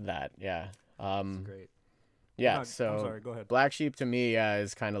forgot you had that. Yeah. It's great. Yeah. I'm So sorry. Go ahead. Black Sheep to me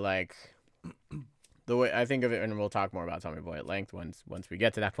is kind of like the way I think of it, and we'll talk more about Tommy Boy at length once we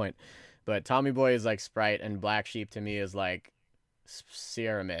get to that point. But Tommy Boy is like Sprite, and Black Sheep to me is like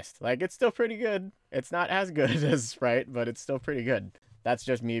Sierra Mist. Like, it's still pretty good. It's not as good as Sprite, but it's still pretty good. That's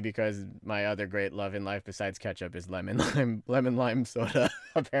just me because my other great love in life besides ketchup is lemon lime soda,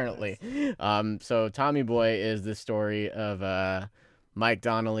 apparently. So Tommy Boy is the story of Mike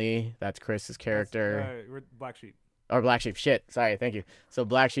Donnelly. That's Chris's character. Black Sheep. Or Black Sheep. Shit. Sorry. Thank you. So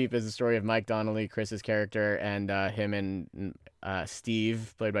Black Sheep is the story of Mike Donnelly, Chris's character, and him and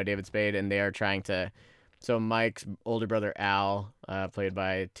Steve, played by David Spade, and they are trying to. So Mike's older brother Al, played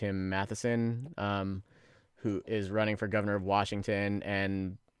by Tim Matheson, who is running for governor of Washington,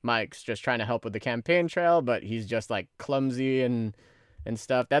 and Mike's just trying to help with the campaign trail, but he's just like clumsy and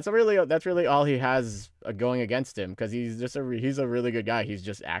stuff. That's really all he has going against him, because he's a really good guy. He's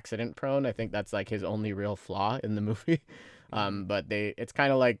just accident prone. I think that's like his only real flaw in the movie. But it's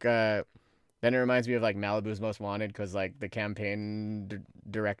kind of like then it reminds me of like Malibu's Most Wanted, because like the campaign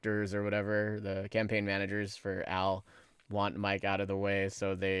directors or whatever, the campaign managers for Al want Mike out of the way,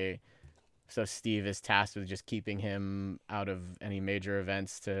 so Steve is tasked with just keeping him out of any major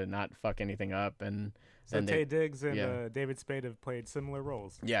events to not fuck anything up. And so Taye Diggs and David Spade have played similar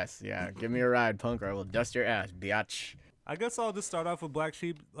roles. Yes, yeah. Give me a ride, punk, or I will dust your ass, biatch. I guess I'll just start off with Black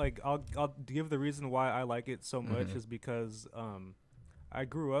Sheep. Like, I'll give the reason why I like it so much is because I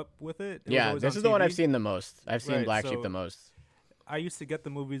grew up with it. Yeah, this is the one I've seen the most. I've seen Black Sheep the most. I used to get the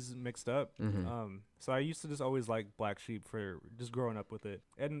movies mixed up. So I used to just always like Black Sheep for just growing up with it.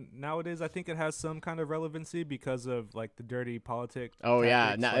 And nowadays I think it has some kind of relevancy because of like the dirty politic. Oh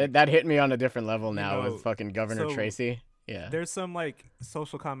tactics. Yeah, like, that hit me on a different level now with fucking Governor Tracy. Yeah. There's some like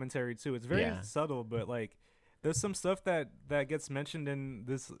social commentary too. It's very subtle, but like there's some stuff that gets mentioned in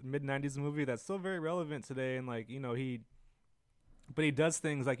this mid-90s movie that's still very relevant today, and like, but he does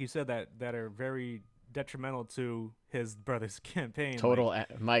things like you said that are very detrimental to his brother's campaign.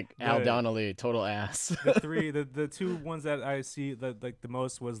 Al Donnelly, total ass. the two ones that I see that like the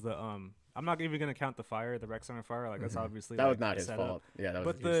most was the I'm not even gonna count the Rec Center fire. Like that's obviously that was not his fault. Yeah, that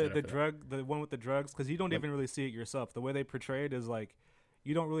was. But the one with the drugs, because you don't even really see it yourself. The way they portray it is like,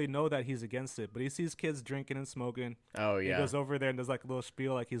 you don't really know that he's against it, but he sees kids drinking and smoking. Oh yeah. He goes over there and does like a little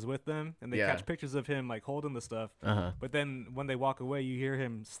spiel like he's with them, and they catch pictures of him like holding the stuff. But then when they walk away, you hear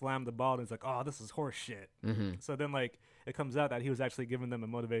him slam the ball, and it's like, oh, this is horse shit. So then like it comes out that he was actually giving them a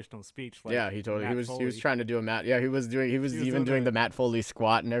motivational speech. Like, yeah, he was trying to do a Matt. Yeah, he was even doing the Matt Foley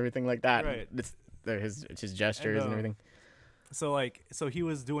squat and everything like that. Right. His gestures and everything. So he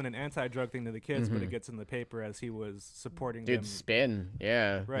was doing an anti-drug thing to the kids, but it gets in the paper as he was supporting them. Dude, Spin,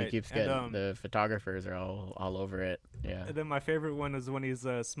 yeah. Right. He keeps getting, the photographers are all over it, yeah. And then my favorite one is when he's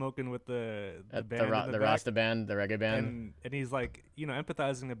smoking with the band the Rasta band, the reggae band. And he's like,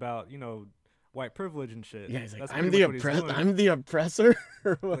 empathizing about, white privilege and shit. Yeah, he's like, That's I'm the oppressor.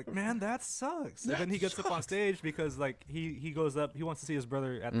 Like, man, that sucks. And then he gets up on stage because like he goes up, he wants to see his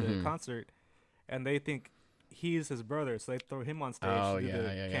brother at the concert, and they think he's his brother, so they throw him on stage to do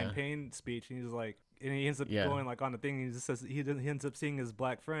the campaign speech, and he's like, and he ends up going like on the thing. And he just says he ends up seeing his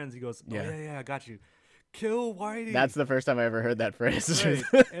black friends. He goes, "Oh yeah, I got you. Kill Whitey." That's the first time I ever heard that phrase.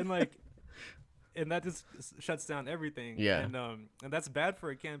 Right. And like, and that just shuts down everything. Yeah. And that's bad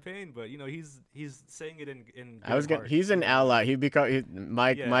for a campaign, but you know he's saying it in. He's an ally.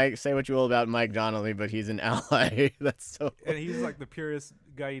 Mike. Say what you will about Mike Donnelly, but he's an ally. That's so. And he's like the purest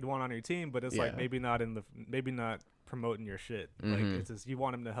guy you'd want on your team, but it's like maybe not promoting your shit. Like it's just you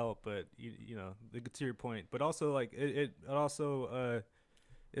want him to help, but you know to your point. But also like it also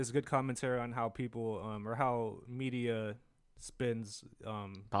is good commentary on how people or how media spins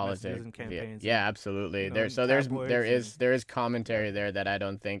politics and campaigns. Yeah, absolutely. You know, there is commentary there that I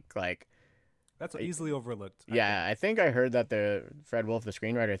don't think like that's easily overlooked. I think I heard that the Fred Wolf, the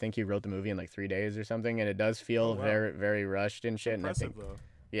screenwriter, I think he wrote the movie in like 3 days or something, and it does feel very, very rushed and shit. Impressive, and I think, though.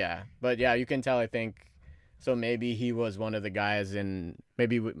 Yeah, but yeah, you can tell. I think so. Maybe he was one of the guys in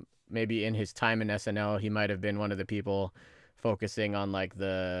maybe in his time in SNL, he might have been one of the people focusing on like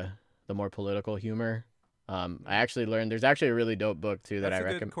the more political humor. I actually learned there's actually a really dope book too that I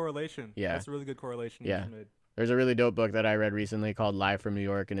recommend. That's a good correlation. Yeah, that's a really good correlation. Yeah. You just made. There's a really dope book that I read recently called Live from New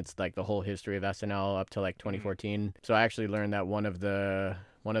York, and it's like the whole history of SNL up to like 2014. So I actually learned that one of the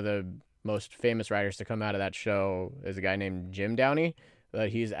most famous writers to come out of that show is a guy named Jim Downey.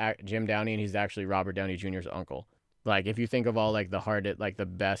 He's Jim Downey, and he's actually Robert Downey Jr.'s uncle. Like if you think of all like the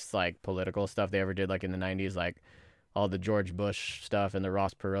best like political stuff they ever did, like in the 90s, like all the George Bush stuff and the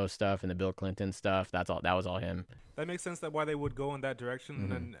Ross Perot stuff and the Bill Clinton stuff, that was all him. That makes sense that why they would go in that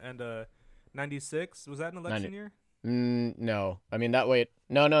direction. And 96, was that an election year? No. I mean, no.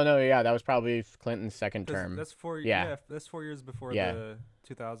 Yeah, that was probably Clinton's second term. That's 4 years before the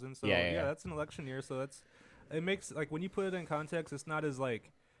 2000s. So yeah, that's an election year. So it makes, like, when you put it in context, it's not as,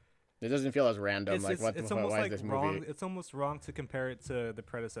 like... It doesn't feel as random. Why is this wrong. movie? It's almost wrong to compare it to the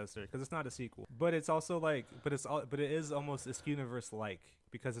predecessor because it's not a sequel. But it's also like, but it is almost this universe-like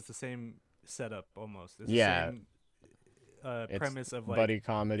because it's the same setup almost. It's the same premise of like buddy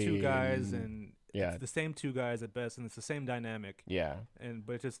comedy, two guys and it's the same two guys at best, and it's the same dynamic. Yeah.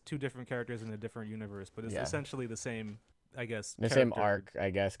 But it's just two different characters in a different universe, but it's essentially the same. I guess the same arc,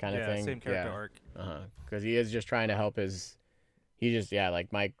 I guess, kind of thing. Yeah, same character arc. Because he is just trying to help his. He just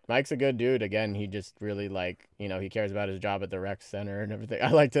like Mike's a good dude. Again, he just really like he cares about his job at the rec center and everything. I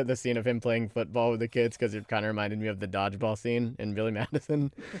liked the scene of him playing football with the kids because it kind of reminded me of the dodgeball scene in Billy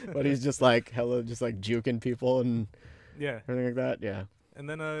Madison, but he's just like just like juking people and everything like that. Yeah. And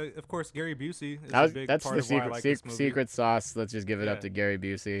then of course Gary Busey is a big that's part the of why I like this movie. Secret sauce. Let's just give it up to Gary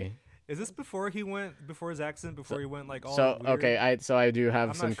Busey. Is this before his accident? Before he went like all weird? Okay, I do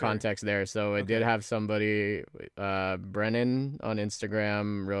have some context there. So I did have somebody, Brennan on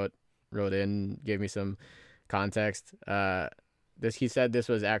Instagram wrote in, gave me some context. He said this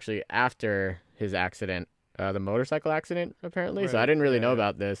was actually after his accident, the motorcycle accident apparently. Right. So I didn't really know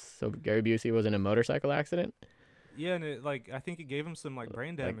about this. So Gary Busey was in a motorcycle accident. Yeah, and I think it gave him some like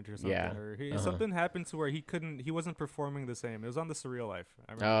brain damage or something. Yeah. Or something happened to where he wasn't performing the same. It was on The Surreal Life.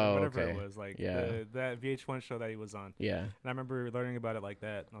 I remember whatever it was, like that VH1 show that he was on. Yeah. And I remember learning about it like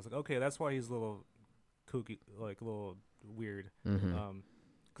that. And I was like, okay, that's why he's a little kooky, like a little weird. Because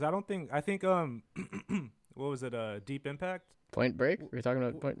I think what was it? Deep Impact? Point Break? We're talking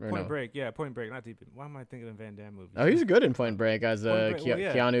about Point Break. Yeah, Point Break, not Deep. Why am I thinking of Van Damme movies? Oh, he's good in Point Break as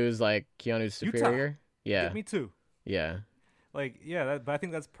Keanu's superior. Utah. Yeah. Get me too. Yeah. Like, but I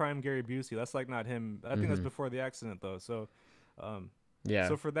think that's prime Gary Busey. That's like not him. I think that's before the accident though. So,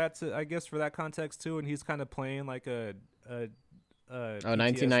 So for that context too, and he's kind of playing like a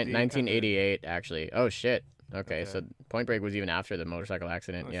 1988 actually. Oh shit. Okay, so Point Break was even after the motorcycle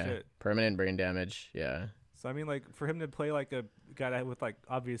accident. Oh, shit. Permanent brain damage. Yeah. So I mean, like for him to play like a guy with like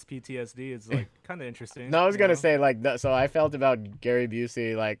obvious PTSD is like kind of interesting. No, I was gonna say like so I felt about Gary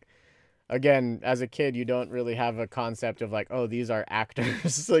Busey like. Again, as a kid, you don't really have a concept of like, oh, these are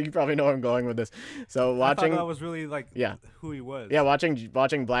actors. So you probably know where I'm going with this. So watching, I thought that was really like who he was. Yeah, watching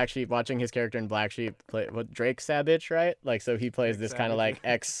Black Sheep, watching his character in Black Sheep play Drake Savage, right? Like, so he plays this kind of like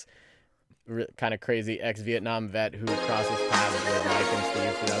kind of crazy ex-Vietnam vet who crosses paths with Mike and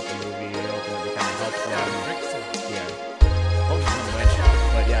Steve throughout the movie. He ultimately kind of helps them. Yeah.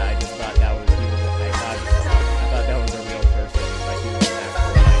 But yeah, I just thought that was I thought that was a real person. Like he was an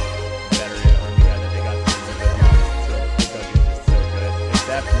actual veteran army guy that they got to use because he was just so good.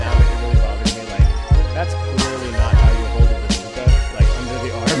 Except now it really bothers me. Like that's clearly not how you hold a bazooka, like under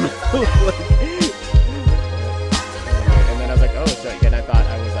the arm. And then I was like, oh, so again, I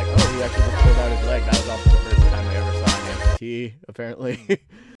was like, oh, he actually just pulled out his leg. That was also the first time I ever saw an amputee, apparently.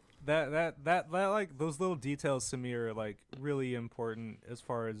 that like those little details to me are like really important as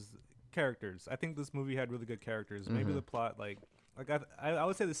far as characters. I think this movie had really good characters. Maybe the plot I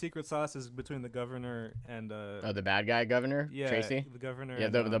would say the secret sauce is between the governor and Oh, the bad guy governor, yeah, Tracy. the governor, Yeah,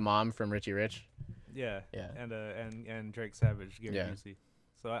 and, the mom from Richie Rich. yeah, Yeah. and Drake Savage, Gary Yeah. Busey.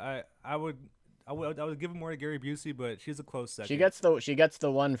 So I would give it more to Gary Busey, but she's a close second. She gets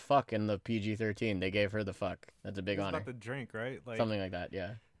the one fuck in the PG-13. They gave her the fuck. That's a big It's honor. about the drink, right? Like Something like that.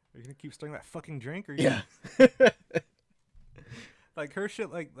 Yeah. Are you gonna keep stirring that fucking drink? Or Yeah. like her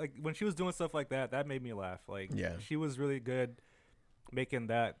shit, like when she was doing stuff like that, that made me laugh. Like Yeah. she was really good making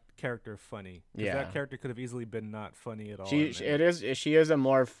that character funny. 'Cause Yeah. that character could have easily been not funny at all. She and then- she is a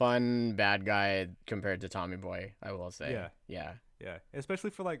more fun bad guy compared to Tommy Boy, I will say. Yeah. Yeah. Yeah,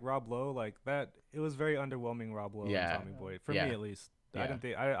 especially for like Rob Lowe, like that. It was very underwhelming, Rob Lowe Yeah. and Tommy Boy, for Yeah. me at least. Yeah. I didn't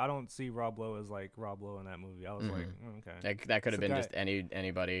think I don't see Rob Lowe as like Rob Lowe in that movie. I was like, okay, That could have It's a been guy- just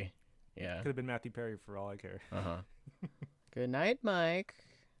anybody. Yeah. could have been Matthew Perry for all I care. Uh-huh. Good night, Mike.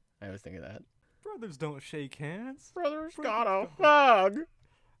 I always think of that. Brothers don't shake hands. Brothers got a hug.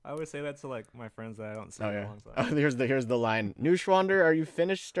 I always say that to like my friends that I don't see Oh in a yeah. long time. Oh, here's the line. Neuschwander, are you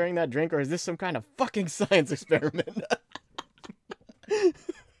finished stirring that drink, or is this some kind of fucking science experiment?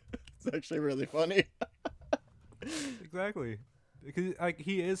 It's actually really funny. Exactly, because like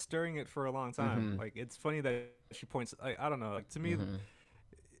he is stirring it for a long time. Mhm. Like it's funny that she points. I don't know. Like to me, Mhm.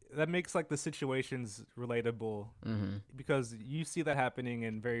 that makes like the situations relatable Mm-hmm. because you see that happening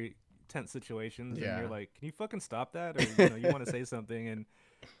in very tense situations, Yeah. and you're like, can you fucking stop that? Or you want to say something, and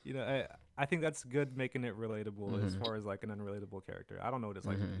I think that's good making it relatable as Mhm. far as like an unrelatable character. I don't know what it's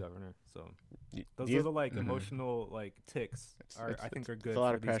like with the governor, so those Do you- little like mhm. emotional like ticks I think are good It's a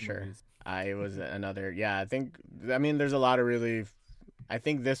lot for of these pressure. movies. I was another. Yeah, I mean, there's a lot of really. I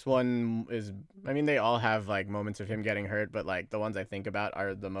think this one is. I mean, they all have like moments of him getting hurt, but like the ones I think about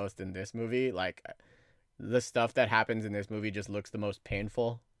are the most in this movie. Like the stuff that happens in this movie just looks the most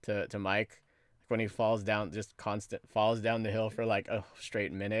painful to Mike. Like when he falls down, falls down the hill for like a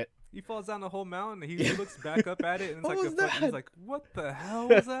straight minute. He falls down the whole mountain. He looks back up at it, and it's What like was he's that? like, "What the hell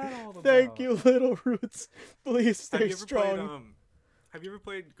was that all about?" Thank you, Little Roots. Please Have stay you ever strong. played? Have you ever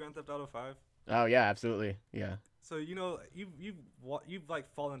played Grand Theft Auto 5? Oh yeah, absolutely. Yeah. So you've like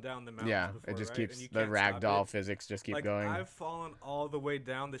fallen down the mountain. Yeah, before, it just right? keeps And you the can't stop ragdoll it. physics just keep Like going. I've fallen all the way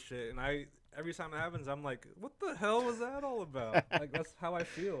down the shit, and every time it happens, I'm like, "What the hell was that all about?" Like that's how I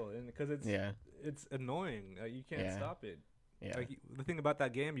feel, and because Yeah. it's annoying. You can't Yeah. stop it. Yeah. Like the thing about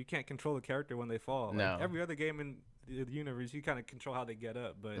that game, you can't control the character when they fall. Like, No. every other game in the universe, you kind of control how they get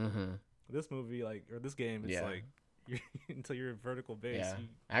up, but Mm-hmm. this movie, or this game, it's Yeah. like until you're vertical base, Yeah. you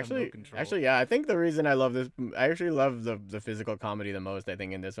have no control. Actually, yeah. I think the reason I love this, I actually love the physical comedy the most. I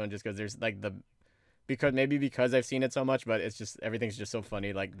think in this one, just because there's like because I've seen it so much, but it's just everything's just so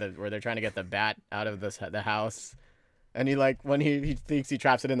funny. Like where they're trying to get the bat out of the house, and he like when he thinks he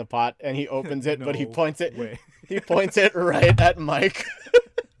traps it in the pot, and he opens it, but he No points it. way. He points it right at Mike.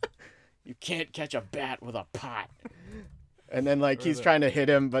 You can't catch a bat with a pot. And then like he's trying to hit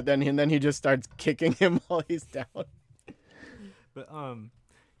him, but then he just starts kicking him while he's down. But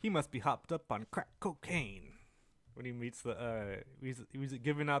he must be hopped up on crack cocaine. When he meets he was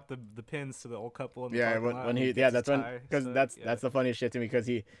giving out the pins to the old couple in the Yeah, parking lot, when and he gets that's his when tie because stuck. that's Yeah. the funniest shit to me because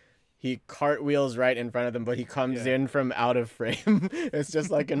he cartwheels right in front of them, but he comes Yeah. in from out of frame. It's just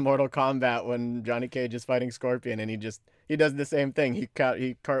like in Mortal Kombat when Johnny Cage is fighting Scorpion, and he does the same thing. He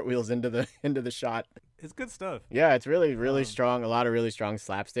cartwheels into the shot. It's good stuff. Yeah, it's really strong. A lot of really strong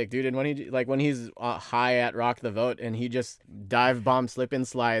slapstick, dude. And when he's high at Rock the Vote, and he just dive bomb slip and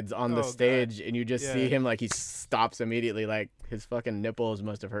slides on the Oh, God. stage, and you just see Yeah. him like he stops immediately. Like his fucking nipples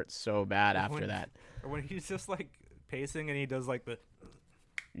must have hurt so bad after When- that. Or when he's just like pacing and he does like the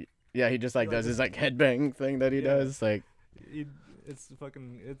Yeah, he just like Like does his this- like headbang thing that he Yeah. does. Like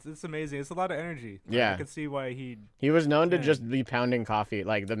it's amazing. It's a lot of energy. Like, Yeah. I can see why he he was known to Yeah. just be pounding coffee.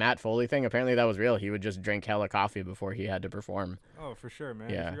 Like the Matt Foley thing, apparently that was real. He would just drink hella coffee before he had to perform. Oh, for sure, man.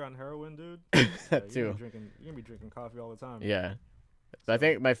 Yeah. If you're on heroin, dude, That you're too. gonna be drinking coffee all the time. Yeah. So I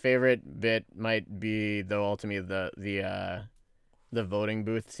think my favorite bit might be though ultimately the voting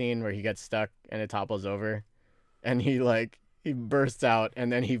booth scene where he gets stuck and it topples over, and he bursts out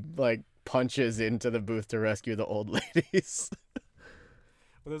and then he like punches into the booth to rescue the old ladies.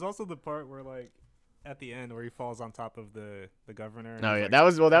 But there's also the part where like at the end where he falls on top of the governor. And Oh he's, yeah, like, that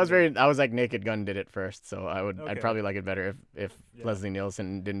was under- I was like Naked Gun did it first, so I'd Okay. probably like it better if Yeah. Leslie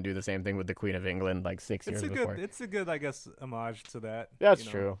Nielsen didn't do the same thing with the Queen of England like 6 years before. It's a good I guess homage to that. That's you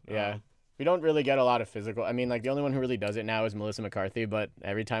know? true. Yeah. We don't really get a lot of physical. I mean, like the only one who really does it now is Melissa McCarthy, but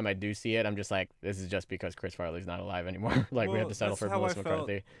every time I do see it, I'm just like, this is just because Chris Farley's not alive anymore. Like we have Well, to settle that's for how I Melissa felt.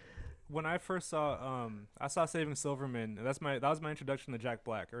 McCarthy. when I first saw I saw Saving Silverman. And that was my introduction to Jack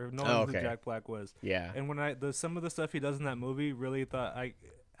Black, or knowing Oh, who okay. Jack Black was. Yeah. And when some of the stuff he does in that movie, really thought I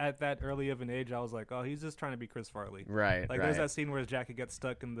at that early of an age, I was like, oh, he's just trying to be Chris Farley. Right. Like right. there's that scene where Jackie gets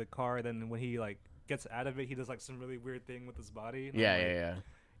stuck in the car, then when he like gets out of it, he does like some really weird thing with his body. And Yeah. I'm like, Yeah.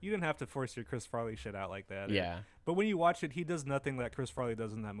 you didn't have to force your Chris Farley shit out like that. Yeah. But when you watch it, he does nothing that Chris Farley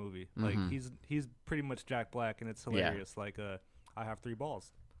does in that movie. Like Mhm. he's pretty much Jack Black, and it's Yeah. hilarious. Like I have 3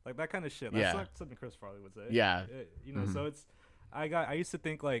 balls, like that kind of shit. Yeah. That's like something Chris Farley would say. Yeah. You know. Mhm. So it's I used to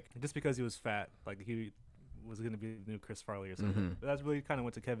think like just because he was fat, like he was gonna be the new Chris Farley or something. Mhm. But that's really kind of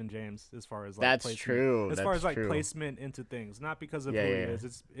went to Kevin James as far as like That's placement. true. As That's far as like true. placement into things, not because of Yeah, who yeah, he yeah. is.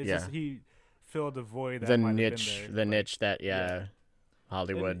 It's Yeah. just he filled a void that The might have niche, been there. the Like, niche that yeah.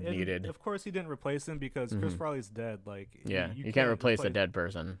 Hollywood and needed. Of course, he didn't replace him because Chris Mhm. Farley's dead. Like Yeah, you can't replace a dead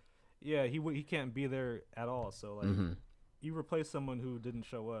person. Yeah, he can't be there at all. So like, Mhm. you replace someone who didn't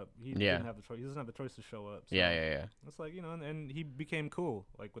show up. He Yeah. didn't have the choice. He doesn't have the choice to show up. So Yeah, yeah, It's like, you know, and he became cool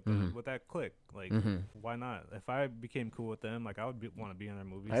like with Mhm. with that clique. Like, yeah. Mhm. why not? If I became cool with them, like I would want to be in their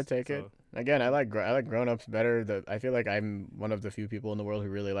movies. I'd take it. So, Again, I like Grown Ups better. I feel like I'm one of the few people in the world who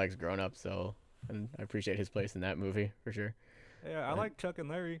really likes Grown Ups. So, and I appreciate his place in that movie for sure. Yeah, I like Chuck and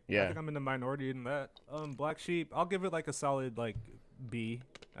Larry. I Yeah. think I'm in the minority in that. Black Sheep, I'll give it like a solid like B,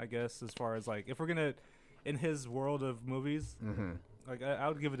 I guess, as far as like if we're gonna in his world of movies, Mm-hmm. like I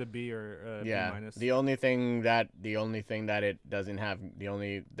would give it a B or a B Yeah. minus. The only thing that it doesn't have,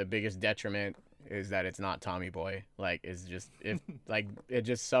 the biggest detriment is that it's not Tommy Boy. Like, it's just like it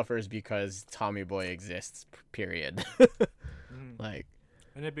just suffers because Tommy Boy exists. Period. Mhm. Like.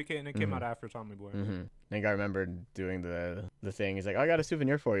 And it came Mhm. out after Tommy Boy. Mm-hmm. I think I remember doing the thing. He's like, "Oh, I got a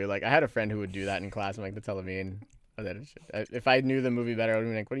souvenir for you." Like, I had a friend who would do that in class. I'm like, "That's hella mean." And then if I knew the movie better, I would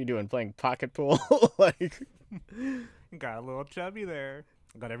be like, "What are you doing? Playing pocket pool?" Like, Got a little chubby there.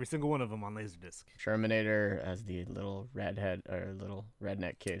 Got every single one of them on Laserdisc. Terminator as the little redhead or little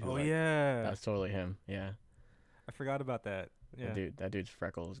redneck kid. Who, Oh like, yeah, that's totally him. Yeah, I forgot about that. Yeah, that dude's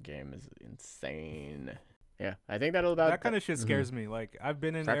freckles game is insane. Yeah, I think that'll about that kind of shit mhm. scares me. Like I've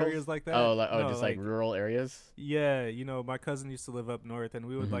been in Freckles? areas like that. Oh, No, just like rural areas. Yeah, you know, my cousin used to live up north, and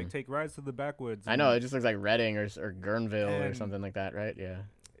we would like Mhm. take rides to the backwoods. I know and it just looks like Reading or Guerneville or And- something like that, right? Yeah.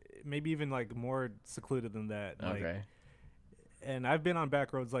 maybe even like more secluded than that. Like, Okay. and I've been on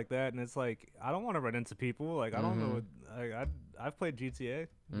back roads like that, and it's like I don't want to run into people. Like I don't know. What, I've played GTA.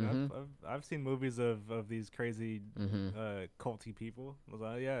 You know, Mhm. I've seen movies of these crazy Mhm. culty people. I was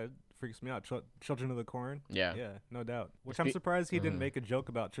like, yeah, it freaks me out. Children of the Corn. Yeah. Yeah, no doubt. Which I'm surprised he didn't make a joke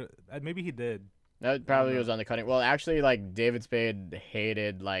about. Maybe he did. That probably know. was on the cutting. Well, actually, like David Spade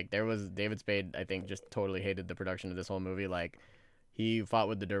hated. Like David Spade, I think, just totally hated the production of this whole movie. Like, he fought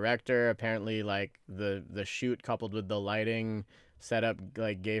with the director. Apparently, like the shoot coupled with the lighting setup,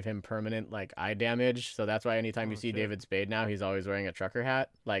 like gave him permanent like eye damage. So that's why anytime you Oh, see shit. David Spade now, he's always wearing a trucker hat.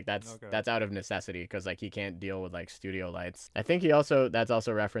 Like that's Okay. that's out of necessity because like he can't deal with like studio lights. I think that's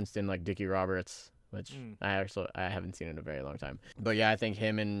also referenced in like Dickie Roberts, which I haven't seen in a very long time. But yeah, I think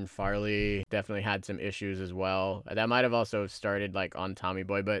him and Farley definitely had some issues as well. That might have also started like on Tommy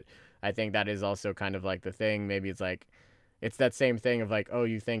Boy, but I think that is also kind of like the thing. Maybe it's like it's that same thing of like, oh,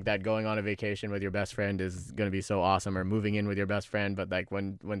 you think that going on a vacation with your best friend is going to be so awesome, or moving in with your best friend, but like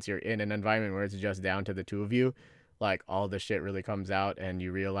once you're in an environment where it's just down to the two of you, like all the shit really comes out and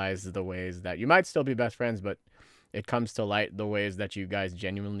you realize the ways that you might still be best friends, but it comes to light the ways that you guys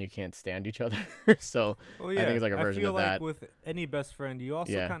genuinely can't stand each other. So Well, yeah, I think it's like a version feel of like that. with any best friend, you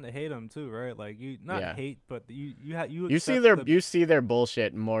also Yeah. kind of hate them too, right? Like you not Yeah. hate, but you You see their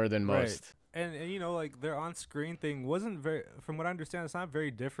bullshit more than Right. most. and you know, like their on-screen thing wasn't very, from what I understand, it's not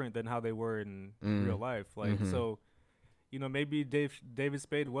very different than how they were in real life. Like Mhm. so, you know, maybe David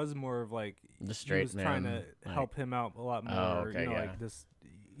Spade was more of like The straight he was trying man, to like- help him out a lot more. Oh, okay, you know, yeah. like this,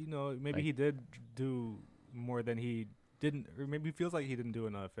 you know, maybe Like- he did do more than he didn't, or maybe he feels like he didn't do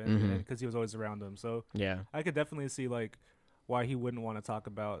enough, and Mhm. because he was always around him. So Yeah. I could definitely see like why he wouldn't want to talk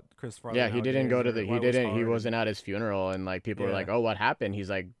about Chris Farley. Yeah, he didn't go to nowadays, the or why it was he hard wasn't at his funeral, and like people were Yeah. like, "Oh, what happened?" He's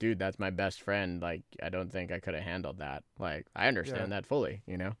like, "Dude, that's my best friend. Like, I don't think I could have handled that. Like, I understand Yeah. that fully,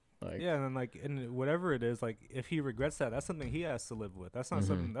 you know." Like, Yeah, and then like, and whatever it is, like, if he regrets that, that's something he has to live with. That's not Mhm.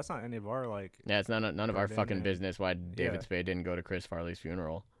 something. That's not any of our like. yeah, it's none of our Goddamn fucking it. business why David Yeah. Spade didn't go to Chris Farley's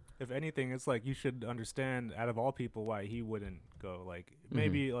funeral. If anything, it's like you should understand, out of all people, why he wouldn't go. Like Mm-hmm.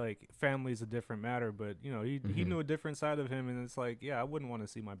 maybe like family's a different matter, but you know he Mhm. knew a different side of him, and it's like, yeah, I wouldn't want to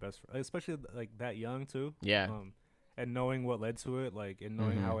see my best friend, especially like that young too. Yeah. And knowing what led to it, like, and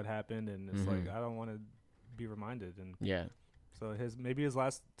knowing Mhm. how it happened, and it's Mhm. like I don't want to be reminded. And Yeah. so his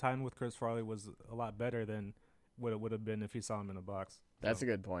last time with Chris Farley was a lot better than what it would have been if he saw him in a box. That's So, a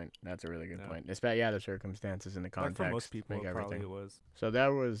good point. That's a really good yeah. point. Especially, the circumstances and the Like context for most people, make probably everything. it was. So that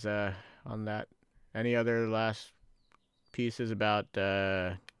was on that. Any other last pieces about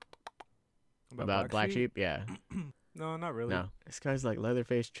Black Sheep? Yeah. No, not really. No. This guy's like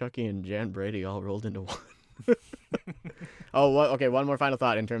Leatherface, Chucky, and Jan Brady all rolled into one. Okay. One more final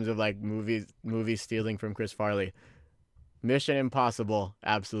thought in terms of like movies stealing from Chris Farley. Mission Impossible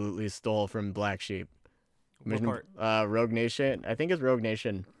absolutely stole from Black Sheep. What part? Rogue Nation. I think it's Rogue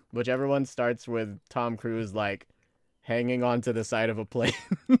Nation. Whichever one starts with Tom Cruise like hanging onto the side of a plane,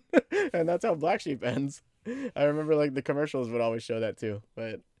 and that's how Black Sheep ends. I remember like the commercials would always show that too.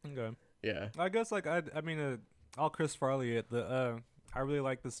 But Okay. yeah. I guess like I mean, all Chris Farley. I really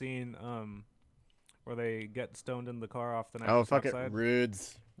like the scene where they get stoned in the car off the night. Oh fuck it,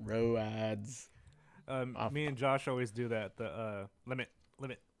 Rudes, Roads. Me and Josh always do that. The limit.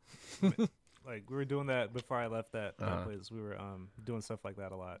 Like we were doing that before I left that place. We were doing stuff like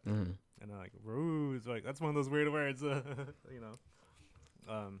that a lot, and like rudes, like that's one of those weird words, you know.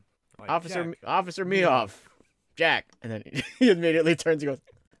 Like Officer Meoff, Jack, and then he immediately turns and goes,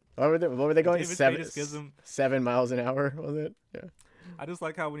 What were they going? David Spade just gives him 7 miles an hour, was it? Yeah. I just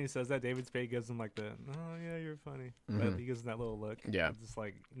like how when he says that, David Spade gives him like the, oh yeah, you're funny. But he gives him that little look. Yeah. I'm just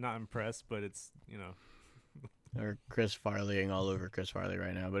like not impressed, but it's, you know. Or Chris Farleying all over Chris Farley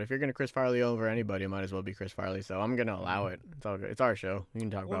right now. But if you're gonna Chris Farley over anybody, it might as well be Chris Farley. So I'm gonna allow it. It's all good. It's our show. We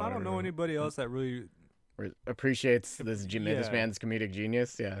can talk about. Well, I don't know anybody else that really appreciates this man's comedic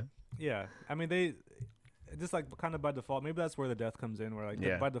genius. Yeah. Yeah, I mean they just like kind of by default. Maybe that's where the death comes in. Where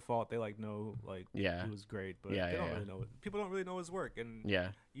like by default they like know like he was great, but they don't really know it. People don't really know his work, and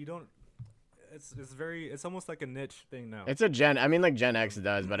you don't. It's almost like a niche thing now. It's a Gen. I mean, like Gen X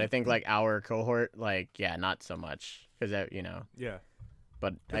does, but I think like our cohort, like not so much because you know. Yeah.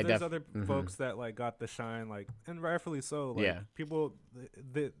 But there's other folks that like got the shine, like, and rightfully so. Like, people,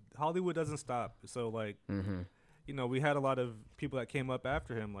 the Hollywood doesn't stop. So like, you know, we had a lot of people that came up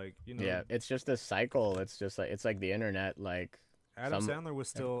after him, like, you know. Yeah, it's just a cycle. It's just like it's like the internet. Like Adam Sandler was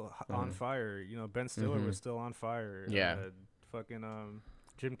still on fire. You know, Ben Stiller was still on fire. Yeah. Fucking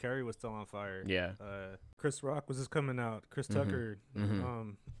Jim Carrey was still on fire. Yeah. Chris Rock was just coming out. Chris Tucker.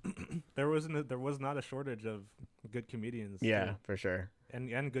 There was not a shortage of good comedians. Yeah, for sure.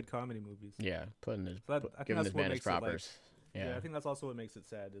 And good comedy movies. Yeah, giving his man his propers. Yeah, I think that's also what makes it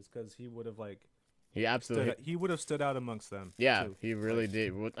sad is because he would have he absolutely he would have stood out amongst them. Yeah, too. He really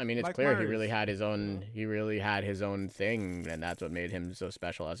did. I mean, it's Mike clear Myers. he really had his own. He really had his own thing, and that's what made him so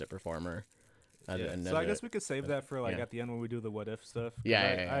special as a performer. So I guess we could save that for at the end when we do the what if stuff.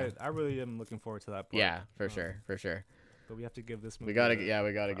 I really am looking forward to that part. Yeah, for sure. But we have to give this movie. We gotta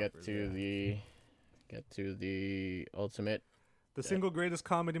get to the ultimate. The single greatest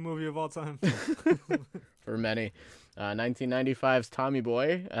comedy movie of all time. For many. 1995's Tommy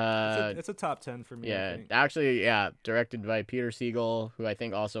Boy. It's a top 10 for me. Yeah, actually, directed by Peter Siegel, who I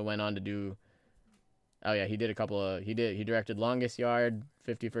think also went on to do. Oh yeah, he did a couple of. He directed Longest Yard,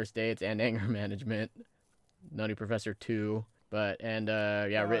 50 First Dates, and Anger Management. Nutty Professor 2. I'll need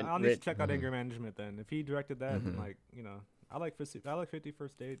to check out Anger Management then. If he directed that, then you know. I like 50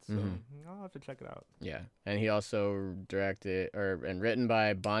 First Dates, so I'll have to check it out. Yeah, and he also directed and written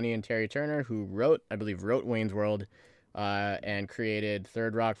by Bonnie and Terry Turner, who wrote Wayne's World, and created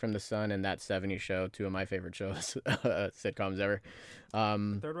Third Rock from the Sun and That 70s Show, two of my favorite shows, sitcoms ever.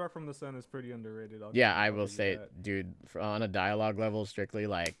 Third Rock from the Sun is pretty underrated. I will say, dude, on a dialogue level, strictly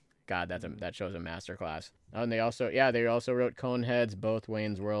like. God, that show's a masterclass. Oh, and they also wrote Coneheads, both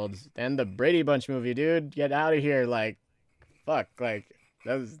Wayne's Worlds, and the Brady Bunch movie, dude. Get out of here, like. Fuck, like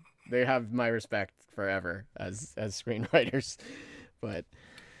they have my respect forever as screenwriters. But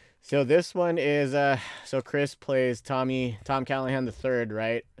so this one is so Chris plays Tom Callahan III,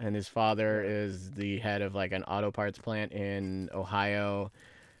 right? And his father is the head of like an auto parts plant in Ohio.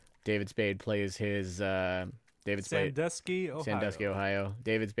 David Spade plays his Sandusky, Ohio.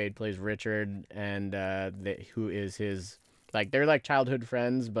 David Spade plays Richard, and who is his they're like childhood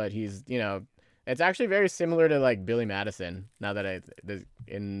friends, but he's, you know, it's actually very similar to like Billy Madison. Now that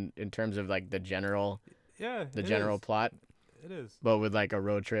in terms of like the general plot, it is. But with like a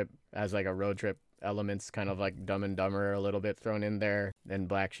road trip elements, kind of like Dumb and Dumber a little bit thrown in there. And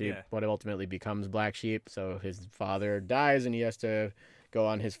Black Sheep, what ultimately becomes Black Sheep. So his father dies, and he has to go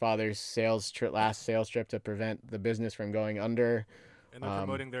on his father's last sales trip to prevent the business from going under. And they're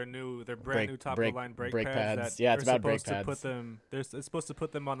promoting their brand new top of line brake pads. It's about brake pads. It's supposed to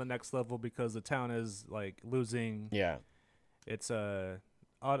put them on the next level because the town is like losing. Yeah. It's labor.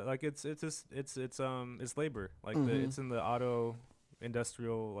 Like it's in the auto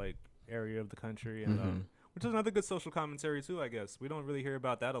industrial like area of the country, and which is another good social commentary too. I guess we don't really hear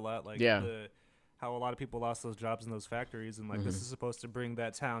about that a lot. Like Yeah. How a lot of people lost those jobs in those factories, and like this is supposed to bring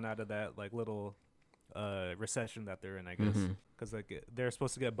that town out of that like little recession that they're in, I guess, because like they're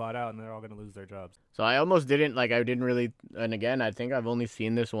supposed to get bought out and they're all gonna lose their jobs. So I almost didn't like. I didn't really. And again, I think I've only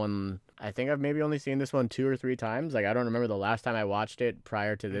seen this one. I think I've maybe only seen this one 2 or 3 times. Like I don't remember the last time I watched it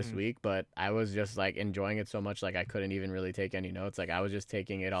prior to this week, but I was just like enjoying it so much. Like I couldn't even really take any notes. Like I was just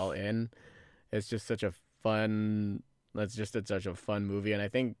taking it all in. It's just such a fun. Such a fun movie,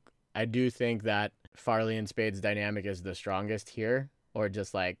 and I do think that Farley and Spade's dynamic is the strongest here, or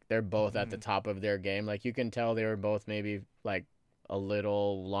just like they're both at the top of their game. Like you can tell they were both maybe like a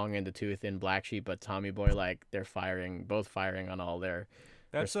little long in the tooth in Black Sheep, but Tommy Boy, like they're both firing on all their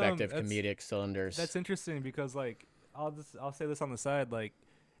respective comedic cylinders. That's interesting because like I'll say this on the side, like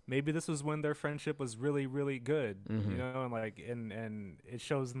maybe this was when their friendship was really really good, you know, and like and it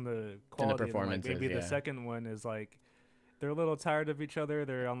shows in the quality. In the performances, and, like, maybe the second one is like they're a little tired of each other.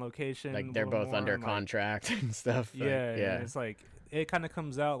 They're on location, like they're both under contract and stuff. Yeah, yeah. And it's like it kind of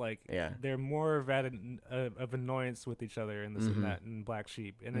comes out like they're more of annoyance with each other in this and that in Black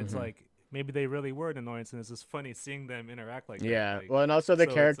Sheep, and it's like maybe they really were an annoyance, and it's just funny seeing them interact like that. Yeah, like, well, and also the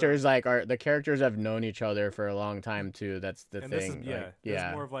characters the characters have known each other for a long time too. That's the thing.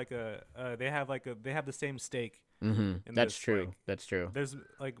 There's more of like they have the same stake. That's true. Like, that's true. There's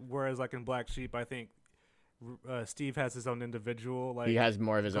like whereas like in Black Sheep, I think Steve has his own individual like he has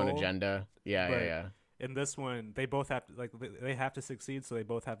more of his goal, own agenda. Yeah. In this one, they both have to they have to succeed, so they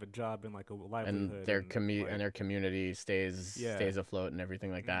both have a job and like a livelihood. And their community stays afloat and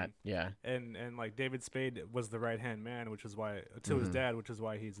everything like that. Yeah. And like David Spade was the right hand man, which is why to his dad, which is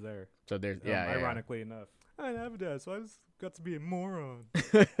why he's there. So there's ironically enough, I didn't have a dad, so I just got to be a moron.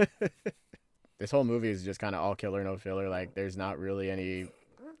 This whole movie is just kind of all killer no filler. Like there's not really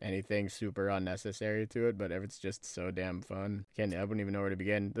anything super unnecessary to it, but it's just so damn fun. I wouldn't even know where to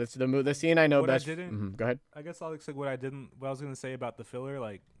begin. That's the scene I know best. Go ahead. I guess I'll explain what I was gonna say about the filler.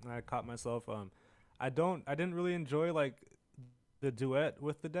 Like I caught myself. I didn't really enjoy like the duet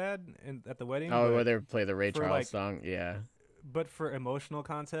with the dad at the wedding. Oh, where they play the Ray Charles song. Yeah. But for emotional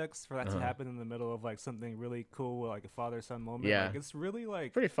context, for that to happen in the middle of like something really cool, like a father-son moment, like it's really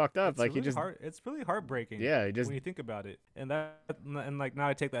like pretty fucked up. Like really it's really heartbreaking. Yeah, when you think about it, and like now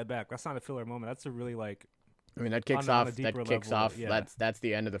I take that back. That's not a filler moment. That's a really like. I mean, that kicks off. That's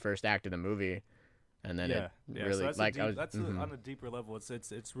the end of the first act of the movie, and then really so like on a deeper level.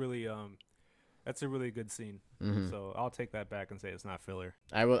 It's really That's a really good scene. So I'll take that back and say it's not filler.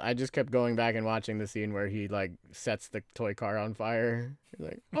 I just kept going back and watching the scene where he like sets the toy car on fire. He's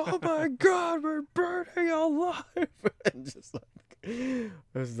like, "Oh my God, we're burning alive!" And just like,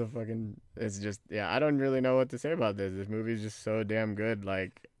 this is the fucking. It's just I don't really know what to say about this. This movie's just so damn good.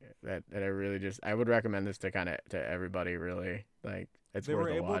 Like that I really I would recommend this to everybody. Really, like it's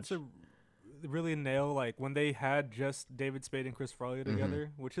worth a watch. To really nail like when they had just David Spade and Chris Farley together,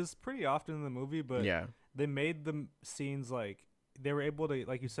 which is pretty often in the movie, but they made the scenes like they were able to,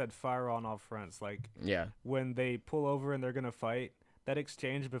 like you said, fire on all fronts. Like when they pull over and they're gonna fight, that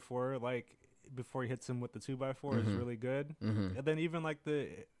exchange before he hits him with the 2x4 is really good. And then even like the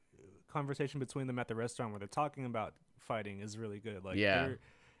conversation between them at the restaurant where they're talking about fighting is really good. Like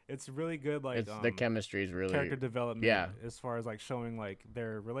it's really good. Like the chemistry is really character development. As far as like showing like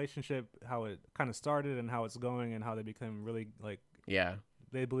their relationship, how it kind of started and how it's going, and how they become really like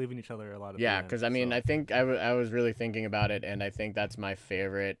they believe in each other a lot. Because I mean, I think I was really thinking about it, and I think that's my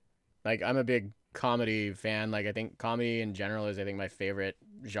favorite. Like I'm a big comedy fan. Like I think comedy in general is my favorite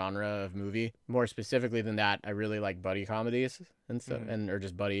genre of movie. More specifically than that, I really like buddy comedies and stuff, or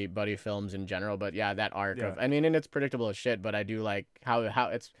just buddy films in general. But that arc of, I mean, and it's predictable as shit, but I do like how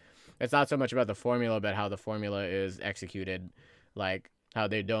it's not so much about the formula, but how the formula is executed. Like how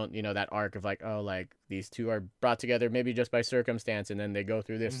they don't, that arc of like, oh, like these two are brought together maybe just by circumstance, and then they go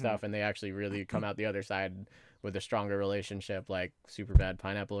through this stuff and they actually really come out the other side with a stronger relationship, like Superbad,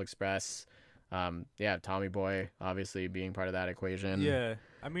 Pineapple Express. Tommy Boy obviously being part of that equation. Yeah,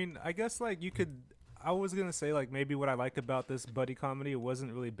 I mean, I guess like I was gonna say like maybe what I like about this buddy comedy, it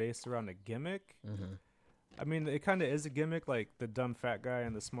wasn't really based around a gimmick. I mean, it kind of is a gimmick, like the dumb fat guy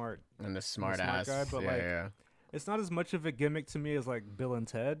and the smart ass guy, but it's not as much of a gimmick to me as like Bill and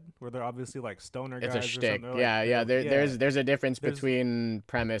Ted, where they're obviously like stoner guys. It's a shtick. There's a difference between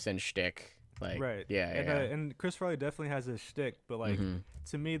premise and shtick. Like, right. And Chris Farley definitely has his shtick, but like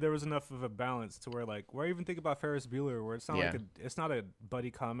to me, there was enough of a balance to where like, where I even think about Ferris Bueller, where it's not it's not a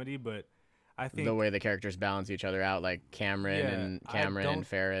buddy comedy, but I think the way the characters balance each other out, like Cameron and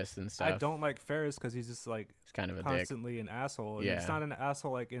Ferris and stuff. I don't like Ferris because he's just like He's kind of a constantly an asshole. And Yeah. it's not an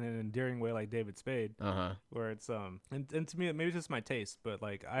asshole like in an endearing way like David Spade, dick. where it's and to me maybe it's just my taste, but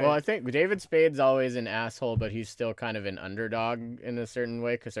like I think David Spade's always an asshole, but he's still kind of an underdog in a certain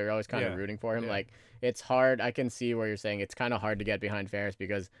way because they're always kind of rooting for him. Yeah. Like, it's hard. I can see where you're saying it's kind of hard to get behind Ferris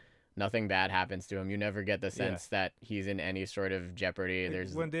because nothing bad happens to him. You never get the sense that he's in any sort of jeopardy. like,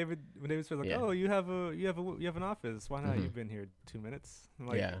 There's when David Spade's like, oh, you have an office. Why not? You've been here 2 minutes. I'm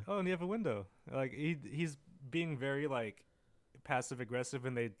like, oh, and you have a window. Like he's being very like passive aggressive,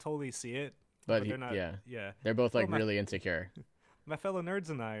 and they totally see it. but they're not. yeah, Yeah. they're both like really insecure. My fellow nerds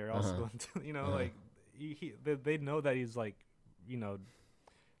and I are also, like they know that he's like,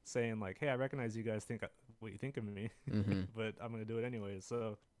 saying like, hey, I recognize you guys think what you think of me, but I'm gonna do it anyways.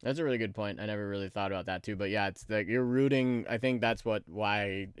 So That's a really good point. I never really thought about that too. But yeah, it's like you're rooting. I think that's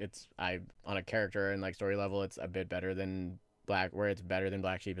why it's on a character and like story level, it's a bit better than where it's better than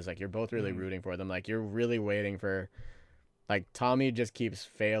Black Sheep is like you're both really rooting for them. Like you're really waiting for, like, Tommy just keeps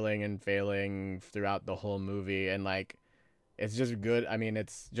failing and failing throughout the whole movie, and like it's just good. I mean,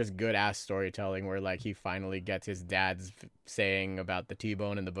 it's just good ass storytelling where like he finally gets his dad's saying about the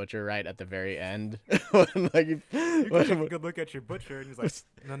T-bone and the butcher right at the very end. Like, you can take a good look at your butcher, and he's like,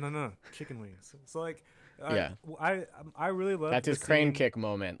 no, chicken wings. So like, I really love that's his the crane scene. kick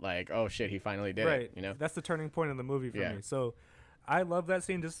moment. Like, oh shit, he finally did Right. it. You know, That's the turning point in the movie for me. So I love that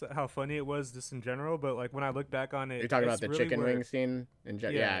scene, just how funny it was, just in general. But like when I look back on it, you're talking about it's the really chicken where- wing scene. when he's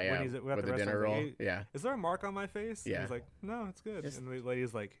at with the restaurant, dinner he's roll. like, hey, Yeah. is there a mark on my face? And Yeah. he's like, no, it's good. Just- and the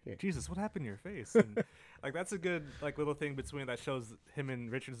lady's like, Yeah. Jesus, what happened to your face? And like that's a good like little thing between that shows him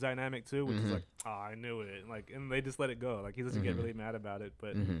and Richard's dynamic too, which is like, oh, I knew it. Like, and they just let it go. Like he doesn't get really mad about it,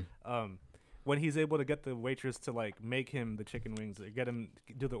 but when he's able to get the waitress to like make him the chicken wings, or get him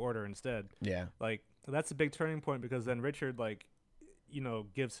do the order instead, Yeah. like that's a big turning point, because then Richard like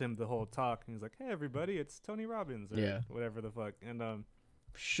gives him the whole talk, and he's like, hey everybody, it's Tony Robbins, or whatever the fuck. And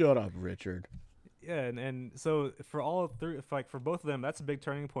Shut up, Richard. yeah, and so for all three, for both of them, that's a big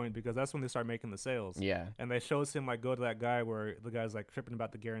turning point, because that's when they start making the sales. Yeah. And they shows him like go to that guy where the guy's like tripping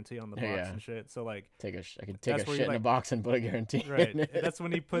about the guarantee on the box Yeah. and shit. So like I could take That's a where shit you, in a like- box and put a guarantee. right, in it. that's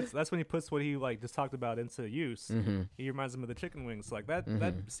when he puts what he like just talked about into use. He reminds him of the chicken wings. So, like that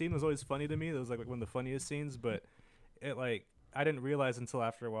scene was always funny to me. It was like one of the funniest scenes, but it like I didn't realize until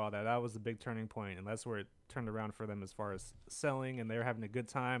after a while that was the big turning point, and that's where it turned around for them as far as selling, and they were having a good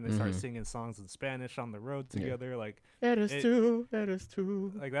time. They started singing songs in Spanish on the road together. Like It is true.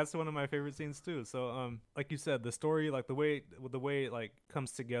 like that's one of my favorite scenes too. So like you said, the story, like the way it like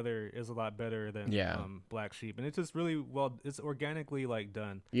comes together is a lot better than Black Sheep, and it's just really it's organically like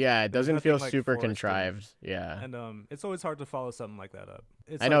done. Yeah, it doesn't nothing, feel like, super forced in it. contrived. Yeah. And it's always hard to follow something like that up.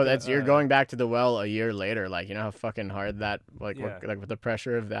 It's I know like you're going back to The Well a year later. Like, you know how fucking hard that, like, Yeah. like with the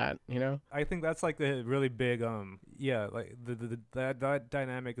pressure of that, you know? I think that's like the really big like that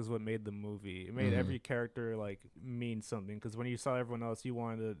dynamic is what made the movie. It made every character like mean something, because when you saw everyone else,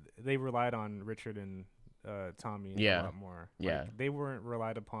 they relied on Richard and Tommy a lot more. Like, they weren't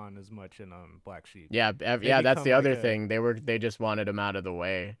relied upon as much in Black Sheep. Yeah, that's become the other like a- thing. They just wanted him out of the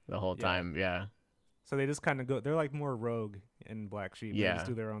way the whole time. Yeah. So they just kind of they're like more rogue in Black Sheep. They just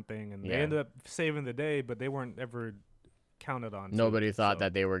do their own thing, and they Yeah. ended up saving the day, but they weren't ever counted on. Nobody thought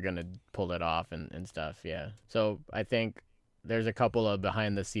that they were going to pull it off and stuff. Yeah. So I think there's a couple of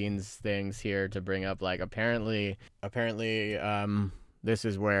behind the scenes things here to bring up. Like apparently, this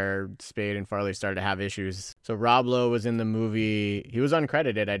is where Spade and Farley started to have issues. So Rob Lowe was in the movie. He was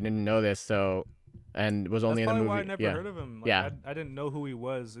uncredited. I didn't know this. So, and was only That's in the probably movie. why I never heard of him. Like, I didn't know who he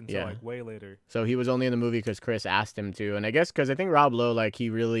was until like way later. So he was only in the movie because Chris asked him to. And I guess because I think Rob Lowe, like, he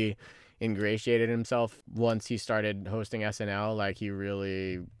really ingratiated himself once he started hosting SNL. Like, he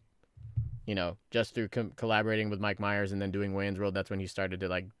really, just through collaborating with Mike Myers and then doing Wayne's World, that's when he started to,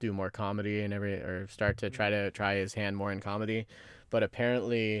 like, do more comedy and start to try his hand more in comedy. But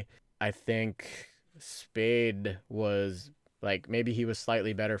apparently, I think Spade was, like, maybe he was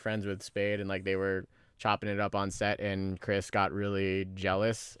slightly better friends with Spade, and, like, they were chopping it up on set, and Chris got really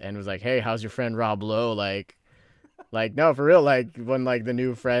jealous and was like, hey, how's your friend Rob Lowe? Like no, for real. Like when like the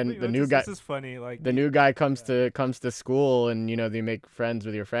new friend, the new guy, This is funny. Like the new guy comes to school, and they make friends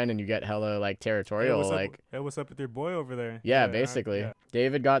with your friend, and you get hella like territorial. Hey, what's up with your boy over there? Yeah, basically.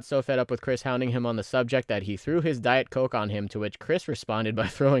 David got so fed up with Chris hounding him on the subject that he threw his Diet Coke on him, to which Chris responded by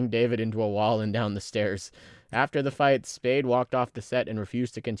throwing David into a wall and down the stairs. After the fight, Spade walked off the set and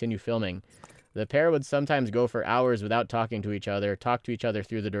refused to continue filming. The pair would sometimes go for hours without talking to each other, talk to each other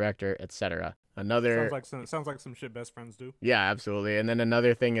through the director, etc. Another sounds like some shit best friends do. Yeah, absolutely. And then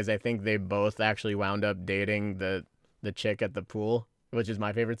another thing is I think they both actually wound up dating the chick at the pool, which is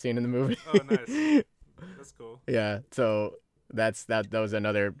my favorite scene in the movie. Oh, nice. That's cool. Yeah, so that was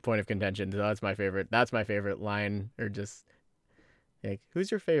another point of contention. So that's my favorite. That's my favorite line, or just like, who's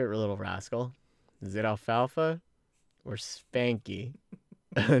your favorite little rascal? Is it Alfalfa or Spanky?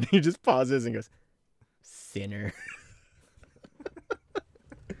 And he just pauses and goes, Sinner.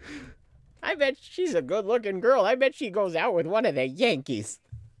 I bet she's a good-looking girl. I bet she goes out with one of the Yankees.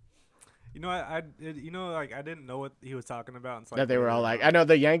 You know, I didn't know what he was talking about. It's like, That they were all like, I know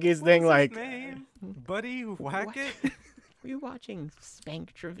the Yankees thing, like, his name? Buddy Wackett. Were you watching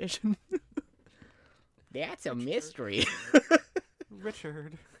Spank Tradition? That's a mystery.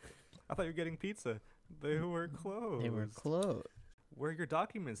 Richard. I thought you were getting pizza. They were closed. They were closed. Where are your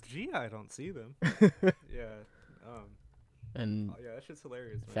documents? Gee, I don't see them. Yeah. And yeah, that shit's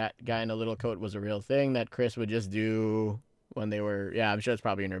hilarious, man. Fat guy in a little coat was a real thing that Chris would just do when they were. Yeah, I'm sure it's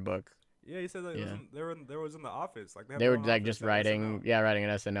probably in her book. Yeah, he said that there was in the office. Like they were like just writing, writing an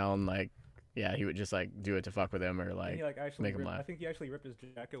SNL, and like, yeah, he would just like do it to fuck with him or like, make him laugh. I think he actually ripped his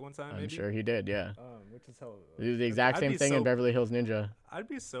jacket one time. I'm sure he did, yeah. Which is hell. It was the exact same thing in Beverly Hills Ninja. I'd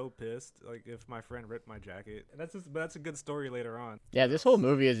be so pissed, like, if my friend ripped my jacket. But that's a good story later on. Yeah, this whole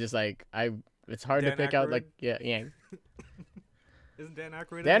movie is just like it's hard to pick out, like, yeah. Isn't Dan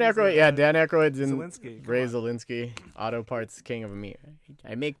Aykroyd? Dan Aykroyd, Dan Aykroyd's in Zelensky. Ray Zelensky, Auto Parts King of America.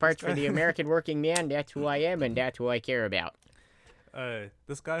 I make parts for the American working man. That's who I am, and that's who I care about.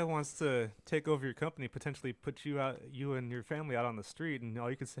 This guy wants to take over your company, potentially put you and your family out on the street, and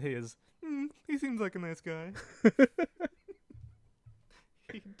all you can say is, he seems like a nice guy.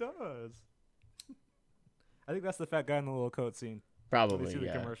 He does. I think that's the fat guy in the little coat scene. Probably, the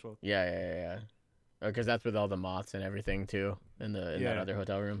yeah. Commercial. Yeah. Because that's with all the moths and everything too in that other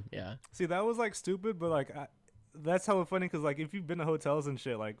hotel room. Yeah. See, that was like stupid, but like that's hella funny because like if you've been to hotels and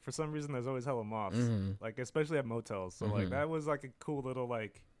shit, like for some reason there's always hella moths, like especially at motels. So like that was like a cool little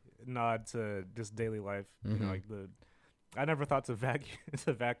like nod to just daily life. You know, like I never thought to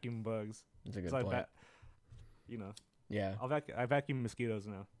vacuum bugs. That's a good point. Yeah. I vacuum mosquitoes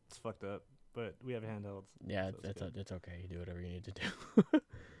now. It's fucked up, but we have handhelds. Yeah, so it's okay. You do whatever you need to do.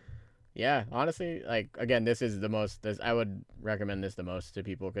 Yeah, honestly, like, again, I would recommend this the most to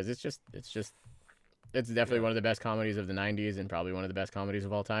people because it's definitely one of the best comedies of the 90s and probably one of the best comedies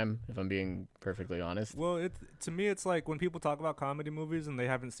of all time, if I'm being perfectly honest. Well, to me, it's like when people talk about comedy movies and they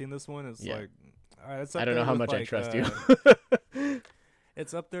haven't seen this one, it's like, I don't know how much I trust you.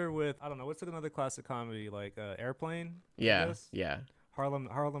 It's up there with, I don't know, what's another classic comedy, like Airplane? Yeah.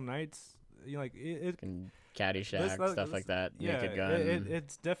 Harlem Nights. You know, like it and Caddyshack, stuff like that. Yeah, Naked Gun.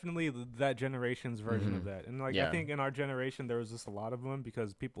 It's definitely that generation's version of that. And like I think in our generation there was just a lot of them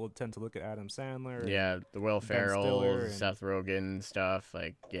because people tend to look at Adam Sandler. Yeah, the Will Ferrell, Seth Rogen stuff.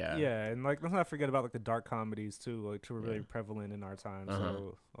 Like, yeah. Yeah, and like let's not forget about like the dark comedies too, like were really prevalent in our time.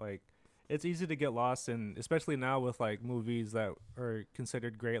 So like it's easy to get lost in, especially now with like movies that are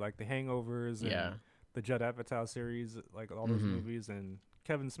considered great, like The Hangovers and the Judd Apatow series, like all those movies, and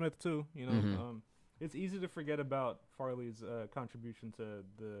Kevin Smith too. You know, it's easy to forget about Farley's contribution to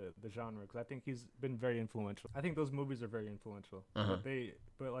the genre because I think he's been very influential. I think those movies are very influential. But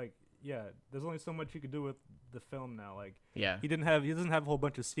there's only so much you could do with the film now. Like, he doesn't have a whole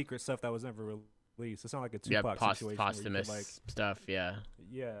bunch of secret stuff that was never released. It's not like a Tupac situation. Posthumous stuff. Yeah.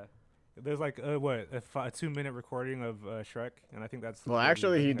 Yeah. There's like a 2-minute recording of Shrek, and I think that's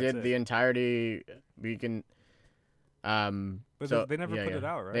actually he did the entirety. We can. But they never put it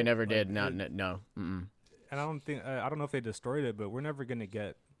out, right? They never did. No. Mm-mm. And I don't know if they destroyed it, but we're never gonna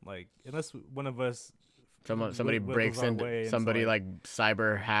get like unless one of us. Somebody breaks into somebody like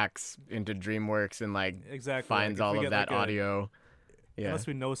cyber hacks into DreamWorks and like finds all of that audio. Unless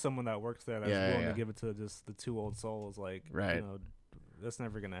we know someone that works there that's willing to give it to just the two old souls, like you know, that's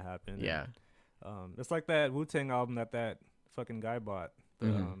never gonna happen. Yeah. And, it's like that Wu-Tang album that fucking guy bought.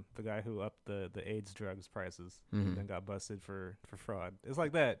 The guy who upped the AIDS drugs prices and then got busted for fraud. It's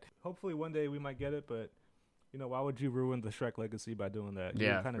like that. Hopefully one day we might get it, but you know, why would you ruin the Shrek legacy by doing that? You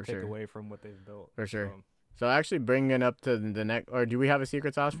kind of take away from what they've built. For sure. So actually bringing up to the next, or do we have a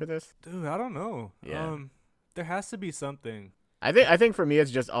secret sauce for this? Dude, I don't know. Yeah. There has to be something. I think for me it's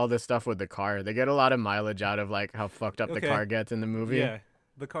just all this stuff with the car. They get a lot of mileage out of like how fucked up the car gets in the movie. Yeah.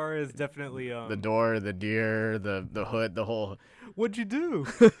 The car is definitely the door, the deer, the hood, the whole. What'd you do?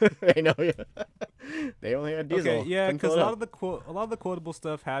 I know. Yeah. They only had diesel. Okay, yeah, because a lot of the quotable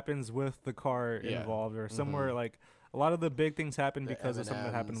stuff happens with the car involved, or somewhere like a lot of the big things happen because of something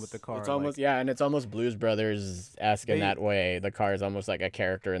that happened with the car. It's almost and it's almost Blues Brothers-esque in that way. The car is almost like a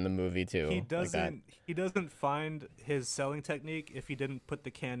character in the movie too. He doesn't find his selling technique if he didn't put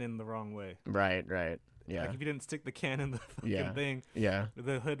the can in the wrong way. Right. Yeah. Like if you didn't stick the can in the fucking thing,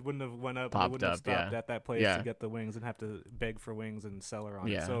 the hood wouldn't have went up. It wouldn't have stopped at that place to get the wings and have to beg for wings and sell her on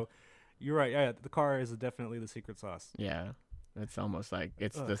it. So you're right. Yeah, the car is definitely the secret sauce. Yeah. It's almost like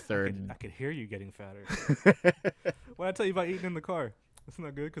it's the third. I could hear you getting fatter. What I tell you about eating in the car? It's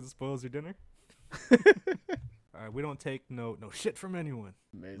not good because it spoils your dinner. All right, we don't take no shit from anyone.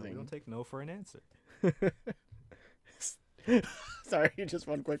 Amazing. No, we don't take no for an answer. Sorry, just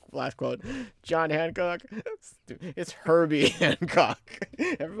one quick last quote. John Hancock. It's Herbie Hancock.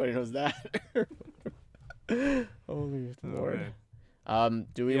 Everybody knows that. Holy Lord. Man.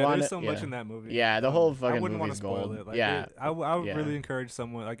 Do we want? There's so much in that movie. Yeah, the whole fucking I wouldn't want to spoil gold. it. Like, I would really encourage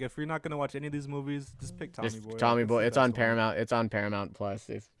someone. Like, if you're not gonna watch any of these movies, just pick Tommy Boy. Tommy Boy. It's on Paramount. It's on Paramount Plus.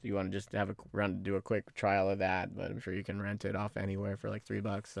 If you want to just have do a quick trial of that, but I'm sure you can rent it off anywhere for like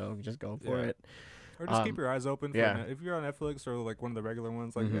 $3. So just go for it. Or just keep your eyes open. If you're on Netflix or like one of the regular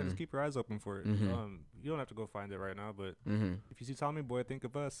ones, like just keep your eyes open for it. You don't have to go find it right now, but if you see Tommy Boy, think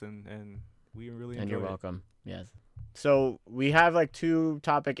of us, and we really enjoy it. And you're welcome. Yes. So we have like 2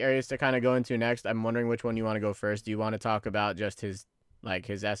 topic areas to kind of go into next. I'm wondering which one you want to go first. Do you want to talk about just his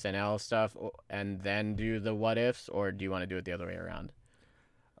SNL stuff and then do the what ifs, or do you want to do it the other way around?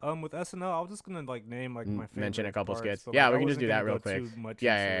 With SNL, I was just gonna like name like my favorite mention a couple parts, skits. So, yeah, like, we can just do that real quick.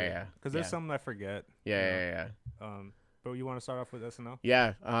 Yeah. Because there's some I forget. Yeah. But you want to start off with SNL?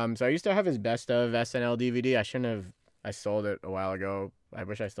 Yeah. So I used to have his best of SNL DVD. I shouldn't have. I sold it a while ago. I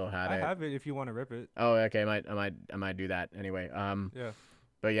wish I still had it. I have it if you want to rip it. Oh, okay. I might do that anyway. Yeah.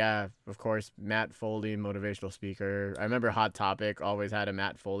 But yeah, of course, Matt Foley, motivational speaker. I remember Hot Topic always had a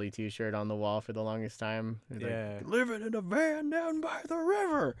Matt Foley T-shirt on the wall for the longest time. Yeah. Like, living in a van down by the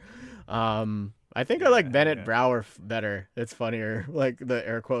river. I think I like Bennett Brower better. It's funnier, like the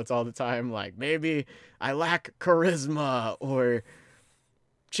air quotes all the time. Like, maybe I lack charisma, or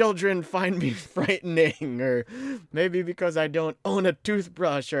children find me frightening, or maybe because I don't own a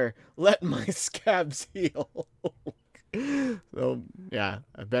toothbrush, or let my scabs heal. So yeah,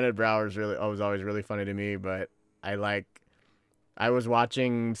 Bennett Brower was always really funny to me, but I was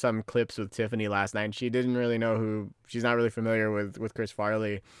watching some clips with Tiffany last night, and she didn't really know she's not really familiar with Chris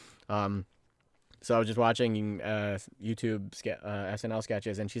Farley. So I was just watching YouTube SNL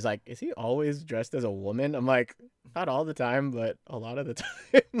sketches, and she's like, "Is he always dressed as a woman?" I'm like, "Not all the time, but a lot of the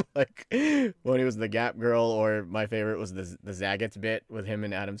time." Like when he was the Gap Girl, or my favorite was the Zagat's bit with him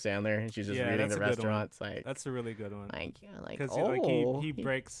and Adam Sandler, and she's just reading the restaurants. Like, that's a really good one. Because he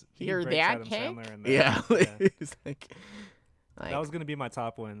breaks. You're breaks that Adam Sandler in yeah. He's like, that was gonna be my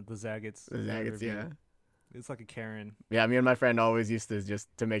top one. The Zagat's. The Zagat's, yeah. It's like a Karen. Yeah, me and my friend always used to, just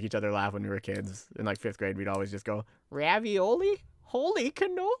to make each other laugh when we were kids. In like 5th grade, we'd always just go, ravioli? Holy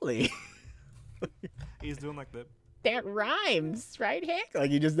cannoli. He's doing like that rhymes, right, Hank?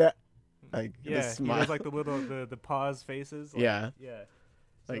 Like, he just that, like, the smile. He does like the little, the pause faces. Like, yeah.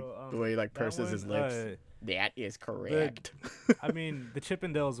 So, like, the way he like purses his lips. That is correct. I mean, the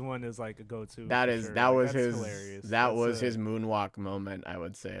Chippendales one is like a go-to. That was his hilarious. That was his moonwalk moment, I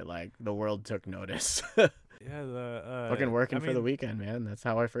would say. Like, the world took notice. Yeah, fucking working for the weekend, man. That's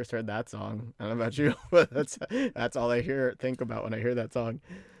how I first heard that song. I don't know about you, but that's all I think about when I hear that song.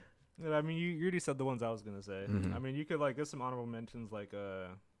 Yeah, I mean, you already said the ones I was gonna say. Mm-hmm. I mean, you could like get some honorable mentions like the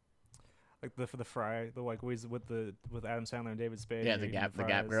Fry, the like with Adam Sandler and David Spade. Yeah, the Gap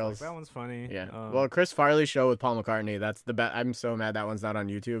Girls. Like, that one's funny. Yeah. Well, Chris Farley's show with Paul McCartney. That's the best. I'm so mad that one's not on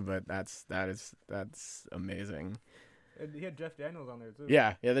YouTube, but that's amazing. And he had Jeff Daniels on there too.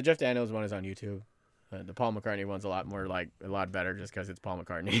 Yeah. The Jeff Daniels one is on YouTube. The Paul McCartney one's a lot better just because it's Paul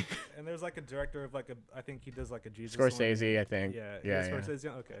McCartney. And there's like a director of I think he does like a Jesus Scorsese, one. I think. Yeah. Scorsese.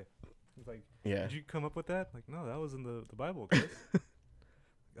 Okay. He's like, did you come up with that? Like, no, that was in the Bible, Chris.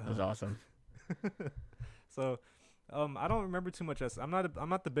 That was awesome. So, I don't remember too much. I'm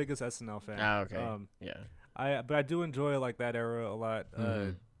not the biggest SNL fan. Oh, okay. Yeah. But I do enjoy like that era a lot.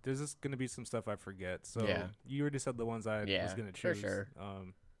 There's just gonna be some stuff I forget. So you already said the ones I was gonna choose. For sure.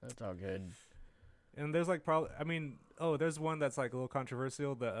 That's all good. And there's like there's one that's like a little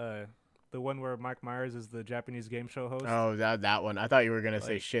controversial. The one where Mike Myers is the Japanese game show host. Oh, that one. I thought you were gonna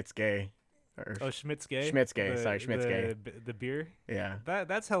say Shit's Gay. Schmidt's Gay. Schmidt's Gay. Schmidt's Gay. The beer. Yeah.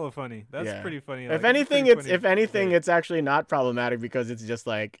 That's hella funny. That's pretty funny. If anything, it's actually not problematic because it's just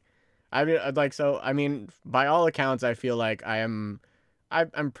like, I mean, by all accounts, I feel like I'm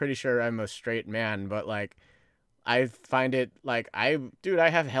pretty sure I'm a straight man, but like, I find it like dude, I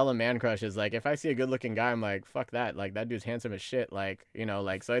have hella man crushes. Like if I see a good looking guy, I'm like, fuck that. Like that dude's handsome as shit. Like, you know,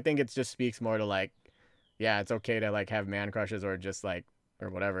 like so I think it just speaks more to like, yeah, it's okay to like have man crushes or just like or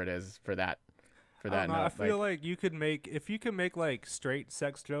whatever it is for I don't that know. I note. feel Like like you could make if you can make like straight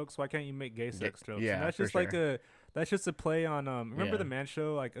sex jokes, why can't you make gay sex jokes? And yeah, that's for just like sure. that's just a play on remember Yeah. the Man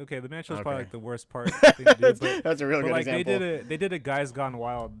Show? Like okay, the Man Show is probably Okay. like the worst part thing to do, That's a real but good like example. they did a Guys Gone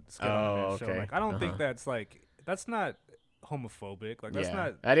Wild skit on the Man Oh, Show. okay. Like I don't think Uh-huh. that's not homophobic. Like that's Yeah.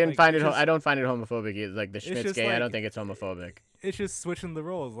 not I didn't like find it I don't find it homophobic either. Like the it's Schmitz just gay, I like don't think it's homophobic. it's just switching the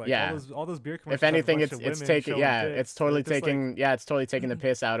roles. Like Yeah. all those beer If commercials have a anything, bunch of women showing it's dicks. totally Just like taking the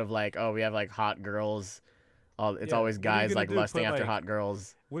piss out of like, oh, we have like hot girls. All it's yeah, always what are you guys gonna like do? lusting Put after like hot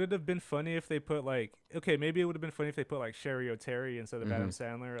girls. would it have been funny if they put like okay, maybe it would have been funny if they put like Sherry O'Terry instead of Adam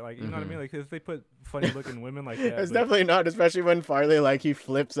Mm-hmm. Sandler, like you know what I mean? Mm-hmm. Like if they put funny looking women like that. It's But definitely not, especially when Farley like he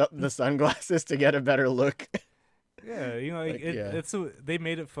flips up the sunglasses to get a better look. yeah, you know, like Like yeah, they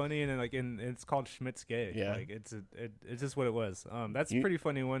made it funny and then like it's called Schmidt's Gay. yeah. Like it's just what it was. That's a You pretty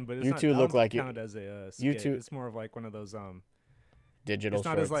funny one, but it's you not. two I look don't like count it as a you skit. two It's more of like one of those digital It's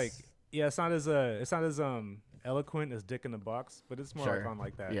not shorts. as like yeah, it's not as eloquent as Dick in the Box, but it's more like Sure. on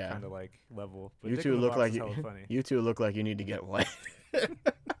like that Yeah. kind of like level. But You Dick two in the look Box like is hella funny. you two look like you need to get wet.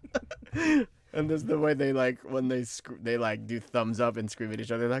 And this is the way they like when they like do thumbs up and scream at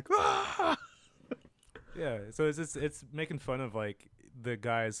each other like ah! Yeah, so it's making fun of like the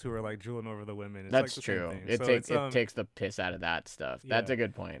guys who are like drooling over the women. It's That's like the same true. thing. It So takes it's, it takes the piss out of that stuff. That's yeah. a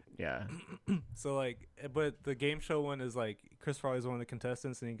good point. Yeah. So like, but the game show one is like Chris Farley's one of the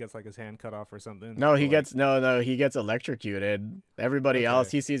contestants, and he gets like his hand cut off or something. No, he But, gets he gets electrocuted. Everybody else,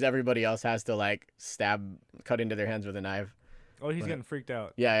 Okay. he sees everybody else has to like cut into their hands with a knife. oh, he's But- getting freaked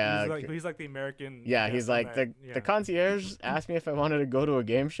out. Yeah, He's like the American. yeah, guest he's on like that. the concierge asked me if I wanted to go to a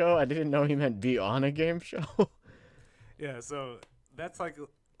game show. I didn't know he meant be on a game show. Yeah, so that's like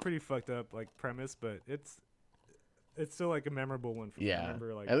pretty fucked up like premise, but it's still like a memorable one for me. I Yeah.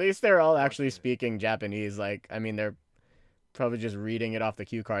 remember, like, At least they're all watching actually it. speaking Japanese. Like, I mean, they're probably just reading it off the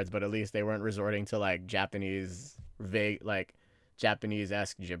cue cards, but at least they weren't resorting to like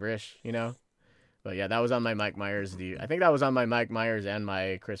Japanese-esque gibberish, you know? But yeah, that was on my Mike Myers I think that was on my Mike Myers and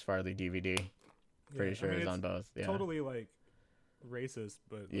my Chris Farley DVD. Pretty Yeah, sure I mean, it was it's on both. Yeah. totally like racist,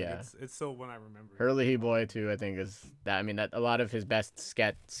 but like, Yeah. it's still one I remember. Hurley He Boy too, I think is that. I mean, that a lot of his best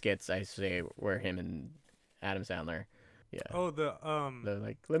skits I say were him and Adam Sandler. Yeah. Oh, the They're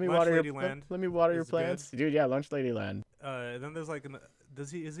like, let me Lunch water Lady your Land let me water your is good. plants, dude. Yeah, Lunch Lady Land. then there's like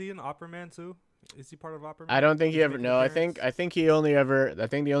is he an Opera Man too? Is he part of Opera Man? I don't think Does he ever. make an No, I appearance? think he only ever. I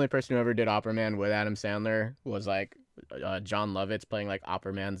think the only person who ever did Opperman with Adam Sandler was like John Lovitz playing like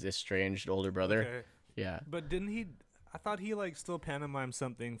Opperman's estranged older brother. Okay. Yeah, But didn't he? I thought he like still pantomimed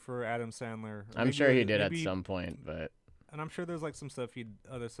something for Adam Sandler. Or I'm maybe sure he did at maybe- some point, but And I'm sure there's like some stuff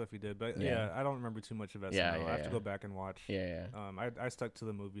other stuff he did, but Yeah. yeah, I don't remember too much of SNL. Yeah, I have yeah. to go back and watch. yeah. I stuck to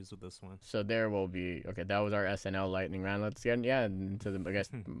the movies with this one. So there will be okay. That was our SNL lightning round. Let's get into the. I guess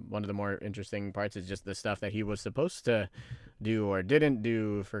one of the more interesting parts is just the stuff that he was supposed to do or didn't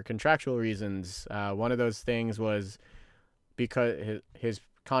do for contractual reasons. One of those things was because his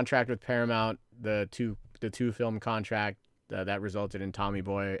contract with Paramount, the two film contract that resulted in Tommy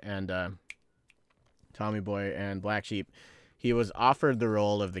Boy and Black Sheep. He was offered the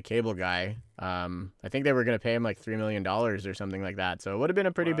role of the cable guy. I think they were going to pay him like $3 million or something like that. So it would have been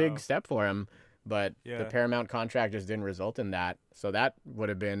a pretty Wow. big step for him. But the Yeah. Paramount contract just didn't result in that. So that would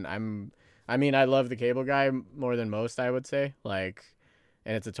have been. I mean, I love the cable guy more than most, I would say. Like,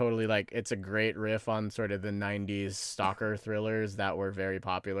 and it's it's a great riff on sort of the 90s stalker thrillers that were very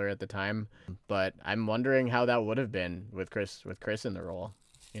popular at the time. But I'm wondering how that would have been with Chris in the role.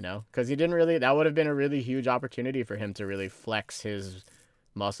 You know, because that would have been a really huge opportunity for him to really flex his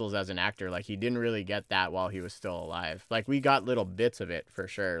muscles as an actor. Like, he didn't really get that while he was still alive. Like, we got little bits of it for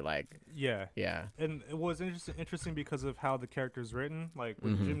sure. Like, Yeah. yeah. And it was interesting because of how the character's written. Like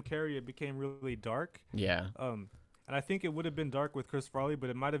with Jim Carrey, it became really dark. Yeah. And I think it would have been dark with Chris Farley, but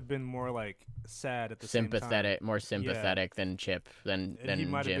it might have been more like sad at the same time. Sympathetic, more sympathetic than Chip, And he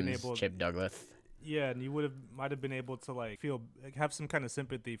might have been Jim's able- Chip Douglas. Yeah, and you might have been able to like have some kind of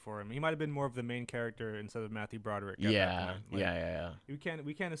sympathy for him. He might have been more of the main character instead of Matthew Broderick. At that Yeah, point. Like, yeah.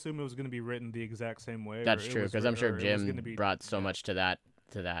 We can't assume it was going to be written the exact same way. That's or it true, was because writ- I'm sure or it was Jim gonna be- brought so yeah. much to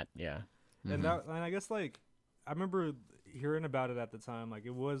that. Yeah. And I guess like I remember hearing about it at the time. Like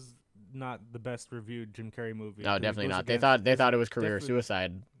it was not the best reviewed Jim Carrey movie. No, It definitely goes not. They against- thought it was career definitely-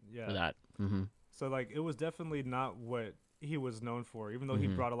 suicide Yeah. for that. Mm-hmm. So like it was definitely not what he was known for. Even though he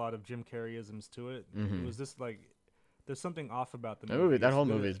brought a lot of Jim Carreyisms to it, it was just like there's something off about the That movie. that It's whole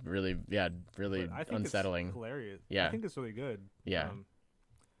good, movie is really really but I think unsettling. It's hilarious. Yeah. I think it's really good. Yeah.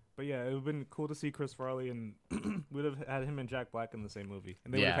 But yeah, it would have been cool to see Chris Farley, and we'd have had him and Jack Black in the same movie,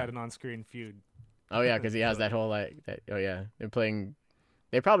 and they would have had an on-screen feud. Oh yeah, because he has that whole like. Oh yeah, they're playing.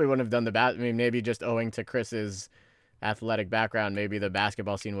 They probably wouldn't have done the I mean, maybe just owing to Chris's athletic background, maybe the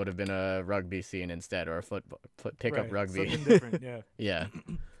basketball scene would have been a rugby scene instead, or a pickup Right, rugby. something different. Yeah. Yeah.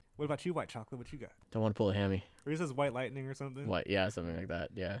 What about you, White Chocolate? What you got? Don't want to pull a hammy. Or he says White Lightning or something. What? Yeah, something like that.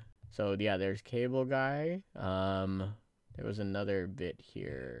 Yeah. So yeah, there's Cable Guy. There was another bit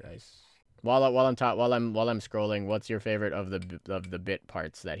here. While I'm scrolling, what's your favorite of the bit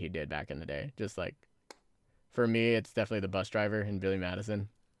parts that he did back in the day? Just like, for me, it's definitely the bus driver and Billy Madison.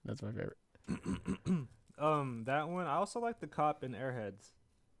 That's my favorite. That one. I also like the cop in Airheads.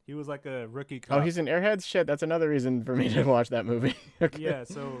 He was like a rookie cop. Oh, he's in Airheads? Shit, that's another reason for me to watch that movie. Okay. Yeah,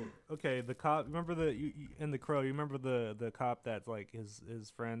 so okay, the cop. Remember in The Crow? You remember the cop that's like his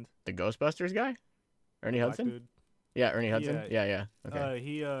friend, The Ghostbusters guy? Ernie black Hudson? dude? Yeah, Ernie Hudson. Yeah. Okay.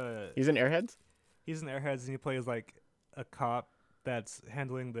 He's in Airheads? He's in Airheads, and he plays like a cop that's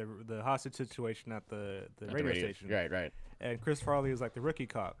handling the hostage situation at the At radio station. Right. And Chris Farley is like the rookie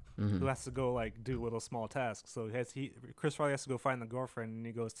cop who has to go like do little small tasks. So Chris Farley has to go find the girlfriend, and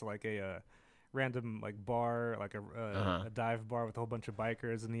he goes to like a random like bar, like a dive bar with a whole bunch of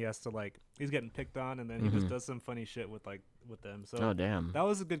bikers, and he has to like he's getting picked on, and then he just does some funny shit with them. So Oh, damn. that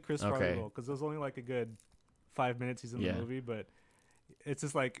was a good Chris Farley Okay. role, because it was only like a good 5 minutes he's in Yeah. the movie, but it's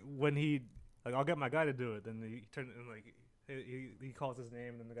just like when he like I'll get my guy to do it, then he turned and like he calls his name,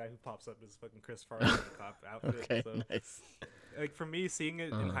 and then the guy who pops up is fucking Chris Farley in the cop outfit. Okay, So nice. like for me, seeing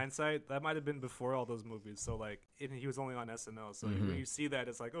it in hindsight, that might have been before all those movies. So like he was only on SNL, so when you see that,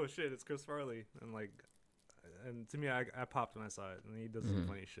 it's like, oh shit, it's Chris Farley, and to me, I popped when I saw it, and he does some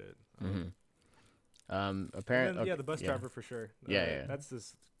funny shit. Apparently, the bus driver for sure. Yeah.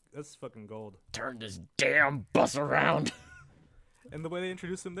 That's fucking gold. Turn this damn bus around. And the way they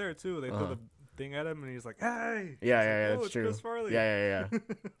introduce him there too, they throw the thing at him, and he's like, "Hey!" Yeah, Oh, that's it's true. Chris Farley. Yeah.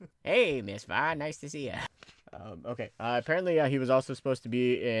 Hey, Miss Vaughn, nice to see you. Okay. Apparently, he was also supposed to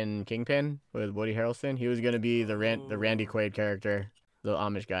be in Kingpin with Woody Harrelson. He was gonna be the Randy Quaid character, the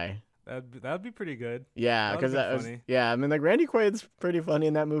Amish guy. That'd be pretty good. Yeah, That because would've that been was funny. yeah. I mean, like Randy Quaid's pretty funny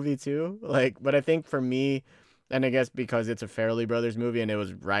in that movie too. Like, but I think for me, and I guess because it's a Farrelly Brothers movie and it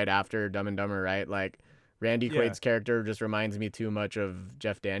was right after Dumb and Dumber, right? Like, Randy Yeah. Quaid's character just reminds me too much of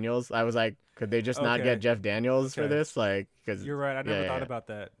Jeff Daniels. I was like, could they just not Okay. get Jeff Daniels for Okay. this? Like, because You're right. I never thought about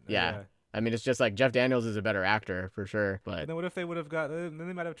that. Yeah. I mean, it's just like Jeff Daniels is a better actor for sure, but And then what if they would have got? Then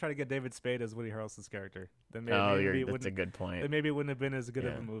they might have tried to get David Spade as Woody Harrelson's character. Then that's a good point. Then maybe it wouldn't have been as good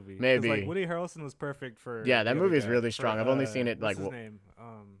of Yeah. a movie. 'Cause, Maybe. like Woody Harrelson was perfect for. Yeah, that the other movie is guy, really for, strong. I've only seen it, what's like, his name?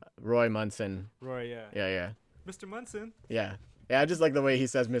 Roy Munson. Roy. Yeah. Yeah. Mr. Munson. Yeah. I just like the way he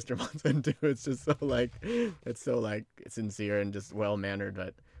says Mr. Munson too. It's just so like, it's so like sincere and just well mannered.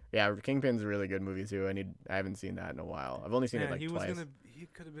 But yeah, Kingpin's a really good movie too. I haven't seen that in a while. I've only seen it like twice. He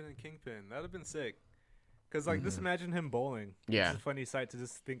could have been in Kingpin. That would have been sick. Cause like just imagine him bowling. Yeah. It's a funny sight to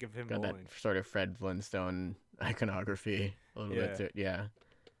just think of him Got bowling. that sort of Fred Flintstone iconography a little bit to it. Yeah.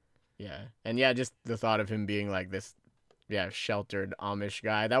 And yeah, just the thought of him being like this, sheltered Amish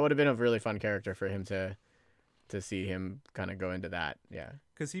guy. That would have been a really fun character for him to see him kind of go into that. Yeah.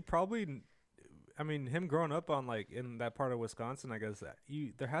 Cause he probably, I mean, him growing up on like in that part of Wisconsin, I guess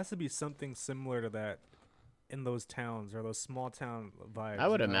there has to be something similar to that in those towns or those small town vibes. I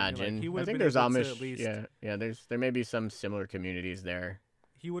would you know? imagine. Like, he I would have think been there's able to Amish. at least, There may be some similar communities there.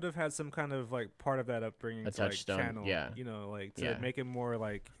 He would have had some kind of like part of that upbringing A to like touchstone, channel, yeah. you know, like to Yeah. make it more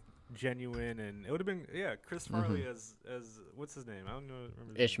like genuine, and it would have been Chris Farley as what's his name? I don't know.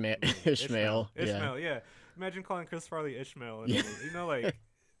 Remember his Ishmael. name. Ishmael. Ishmael, yeah. Imagine calling Chris Farley Ishmael. And, you know, like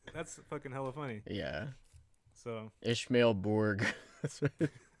that's fucking hella funny. Yeah. So Ishmael Borg. That's right.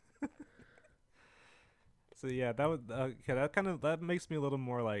 So yeah, that would that makes me a little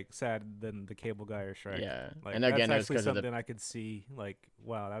more like sad than the Cable Guy or Shrek. Yeah. Like, And again, it was that's actually 'cause of something I could see. Like,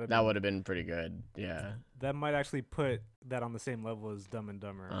 wow, That would have been pretty good. Yeah. that might actually put that on the same level as Dumb and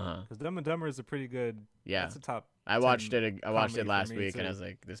Dumber. Uh-huh. Because Dumb and Dumber is a pretty good. Yeah. That's a top. I watched 10 it. I watched comedy it for last me, week, and too. I was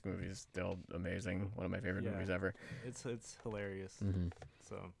like, "This movie is still amazing. One of my favorite Yeah. movies ever." It's hilarious. Mm-hmm.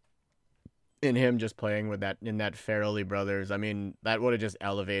 So And him just playing with that in that Farrelly Brothers. I mean, that would have just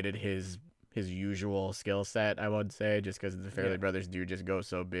elevated his usual skill set. I would say, just because the Farrelly Yeah. Brothers do just go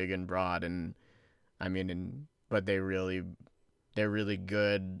so big and broad, and I mean, but they're really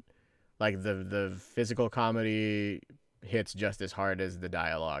good. Like the physical comedy hits just as hard as the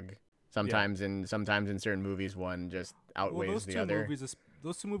dialogue. Sometimes in certain movies, one just Well, outweighs the other.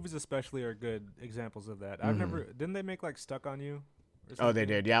 those two movies especially are good examples of that. I've Hmm. never didn't they make like Stuck on You or Oh, they something?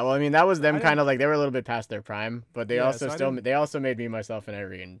 did. Yeah. Well, I mean, that was So I them kind didn't. of like they were a little bit past their prime, but Yeah, so I didn't. they also made Me, Myself, and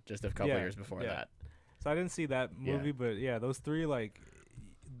Irene just a couple Yeah, years before yeah. that. So I didn't see that Yeah. movie, but yeah, those three like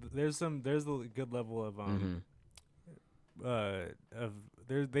there's a good level Hmm. of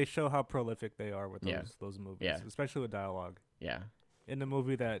they show how prolific they are with Yeah. those movies, Yeah. especially with dialogue. Yeah. In a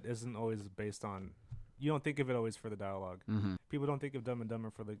movie that isn't always based on, you don't think of it always for the dialogue. Hmm. People don't think of Dumb and Dumber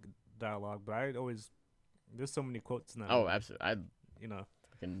for the dialogue, but I always there's so many quotes in that Oh, movie. absolutely. I You know,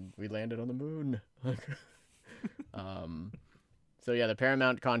 fucking we landed on the moon. um. So yeah, the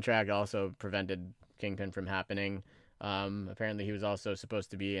Paramount contract also prevented Kingpin from happening. Apparently, he was also supposed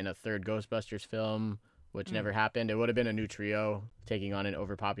to be in a third Ghostbusters film, which mm. never happened. It would have been a new trio taking on an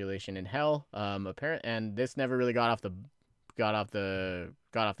overpopulation in hell. And this never really got off the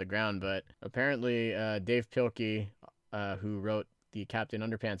ground. But apparently, Dave Pilkey, who wrote the Captain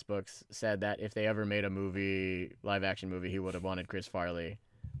Underpants books, said that if they ever made a live action movie, he would have wanted Chris Farley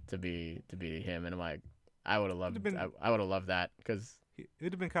to be him. And I'm like, It'd have been I would have loved that because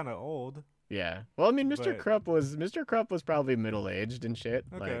it'd have been kind of old, yeah. Well, I mean, but Mr. Krupp was probably middle aged and shit.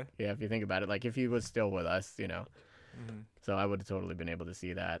 Like, okay. yeah, if you think about it, like if he was still with us, Hmm. so I would have totally been able to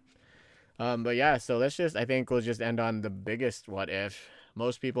see that. But yeah, so I think we'll just end on the biggest what if.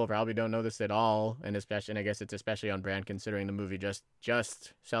 Most people probably don't know this at all, and I guess it's especially on brand considering the movie just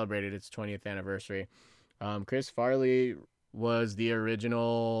celebrated its 20th anniversary. Chris Farley was the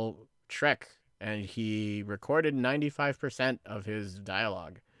original Shrek, and he recorded 95% of his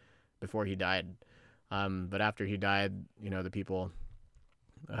dialogue before he died. But after he died, the people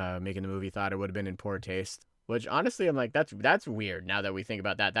making the movie thought it would have been in poor taste. Which honestly, I'm like, that's weird. Now that we think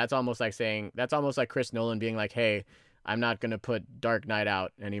about that, that's almost like Chris Nolan being like, "Hey, I'm not gonna put Dark Knight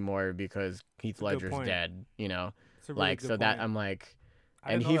out anymore because Heath It's a good Ledger's point. dead." It's a really Like good so that point. I'm like,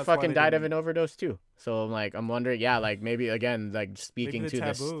 I and didn't know he that's why fucking they died of didn't. an overdose too. So I'm like, I'm wondering, yeah, like maybe again, like Maybe the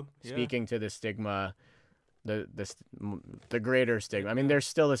taboo. Yeah. speaking to the stigma, the greater stigma. I mean, Yeah. there's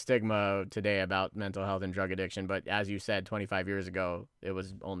still a stigma today about mental health and drug addiction, but as you said, 25 years ago, it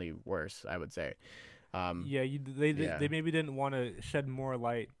was only worse, I would say. Yeah, Yeah. they maybe didn't want to shed more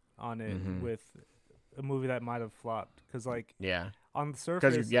light on it Hmm. with a movie that might have flopped because like Yeah. on the Because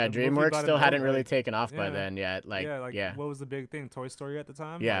surface yeah, a movie DreamWorks about still an hadn't ogre really like taken off by yeah then yet. Like, yeah like yeah, what was the big thing, Toy Story at the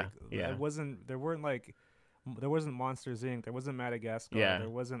time? yeah, Like yeah, it wasn't there wasn't Monsters Inc, there wasn't Madagascar, yeah, there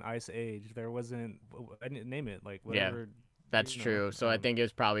wasn't Ice Age, there wasn't I didn't name it like yeah. whatever That's you know true. So I think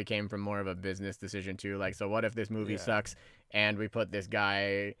it probably came from more of a business decision too. Like, so what if this movie yeah sucks and we put this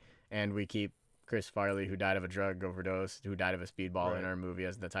guy and we keep Chris Farley, who died of a drug overdose, who died of a speedball in right. our movie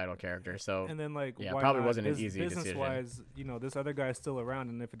as the title character. So And then like yeah, why probably not wasn't an easy business decision. wise, this other guy's still around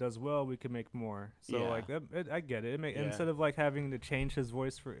and if it does well we can make more. So Yeah, like I get it. yeah. Instead of like having to change his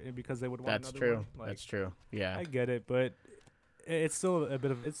voice for because they would want That's another true. one, like That's true. Yeah. I get it, but it's still a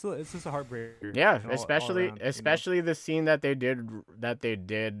bit of it's just a heartbreaker. Yeah, all around, especially the scene that they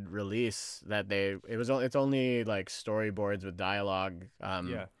did release it's only like storyboards with dialogue.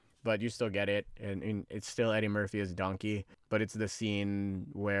 Yeah. But you still get it, and it's still Eddie Murphy as Donkey, but it's the scene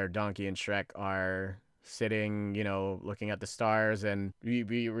where Donkey and Shrek are sitting, looking at the stars, and we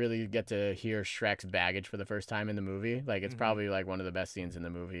really get to hear Shrek's baggage for the first time in the movie. Like, it's Hmm. probably like one of the best scenes in the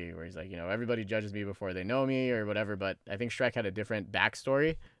movie where he's like, everybody judges me before they know me or whatever, but I think Shrek had a different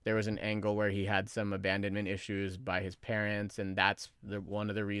backstory. There was an angle where he had some abandonment issues by his parents, and that's one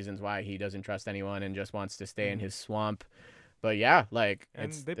of the reasons why he doesn't trust anyone and just wants to stay in Hmm. his swamp. But yeah, like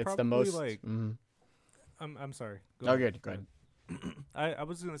And they it's the probably most. like Mhm. I'm sorry. Oh, good, good. I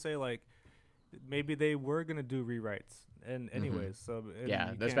was gonna say like maybe they were gonna do rewrites and anyways, so and Yeah,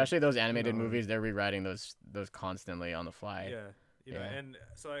 you can't, especially those animated know, movies, they're rewriting those constantly on the fly. yeah, Yeah. and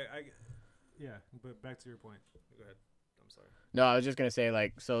so I yeah, but back to your point. Go ahead. I'm sorry. No, I was just gonna say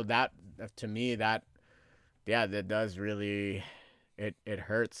like so that to me that yeah that does really it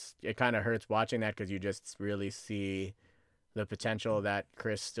hurts. It kind of hurts watching that because you just really see the potential that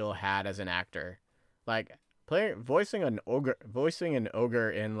Chris still had as an actor, like voicing an ogre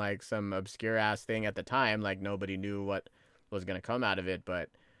in like some obscure ass thing at the time, like nobody knew what was gonna come out of it, but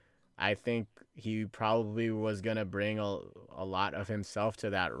I think he probably was gonna bring a lot of himself to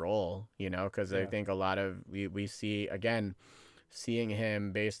that role, because I Yeah. think a lot of we see again, seeing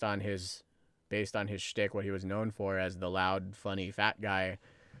him based on his shtick, what he was known for as the loud, funny, fat guy,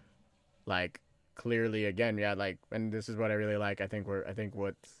 like clearly again, yeah, like, and this is what I really like. I think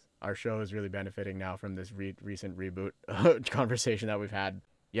what our show is really benefiting now from this recent reboot conversation that we've had.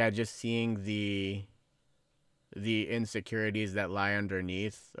 Yeah, just seeing the insecurities that lie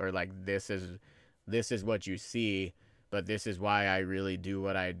underneath, or like this is what you see, but this is why I really do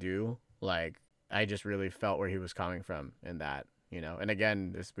what I do. Like I just really felt where he was coming from in that, you know. And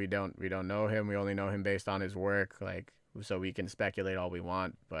again, this we don't know him. We only know him based on his work, like so we can speculate all we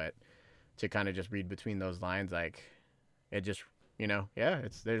want, but to kind of just read between those lines, like it just, you know, yeah,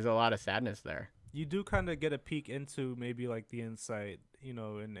 there's a lot of sadness there. You do kind of get a peek into maybe like the insight, you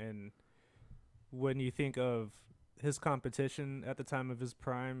know, and when you think of his competition at the time of his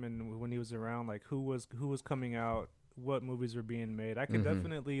prime and when he was around, like who was coming out, what movies were being made. I can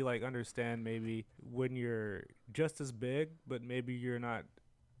definitely like understand maybe when you're just as big, but maybe you're not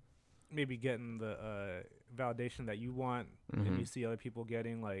maybe getting the validation that you want, and you see other people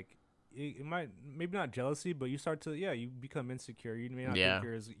getting like it might maybe not jealousy, but you start to you become insecure. You may not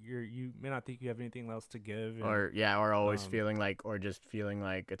think you may not think you have anything else to give, and, or always feeling like, or just feeling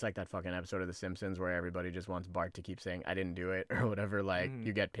like it's like that fucking episode of The Simpsons where everybody just wants Bart to keep saying I didn't do it or whatever. Like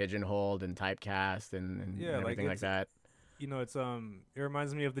you get pigeonholed and typecast and everything like that. You know, it's it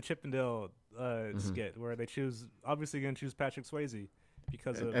reminds me of the Chippendale skit where they obviously gonna choose Patrick Swayze.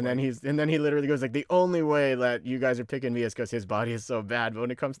 Because of, and then he literally goes like, the only way that you guys are picking me is because his body is so bad, but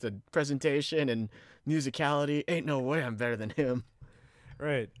when it comes to presentation and musicality, ain't no way I'm better than him.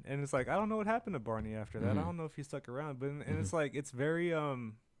 Right. And it's like, I don't know what happened to Barney after that. I don't know if he stuck around, but and it's like it's very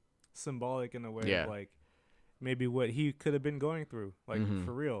symbolic in a way of like maybe what he could have been going through, like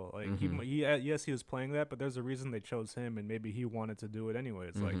for real. Like yes, he was playing that, but there's a reason they chose him, and maybe he wanted to do it anyway.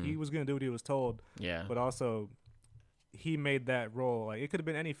 It's like he was gonna do what he was told. Yeah. But also he made that role. Like it could have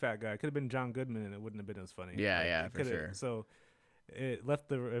been any fat guy. It could have been John Goodman, and it wouldn't have been as funny. Yeah, for sure. So it left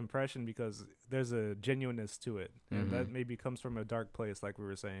the impression because there's a genuineness to it, and that maybe comes from a dark place, like we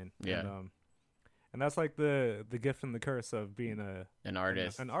were saying. Yeah. And that's like the gift and the curse of being an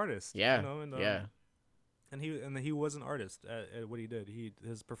artist. An artist. Yeah. You know? And, And he was an artist at what he did.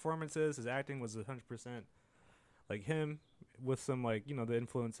 His performances, his acting was 100% like him, with some like the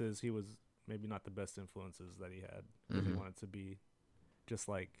influences. He was maybe not the best influences that he had, because he wanted to be just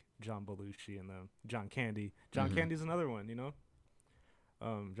like John Belushi and John Candy. John Candy's another one,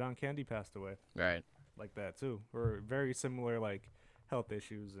 John Candy passed away, right? Like that too, or very similar like health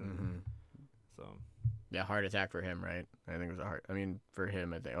issues, and so yeah, heart attack for him, right? I think it was a heart. I mean, for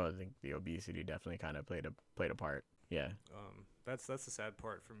him, I think the obesity definitely kind of played a part. Yeah. That's the sad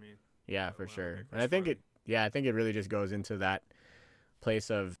part for me. Yeah, for sure. And I think it really just goes into that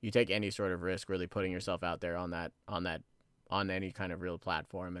place of, you take any sort of risk, really putting yourself out there on any kind of real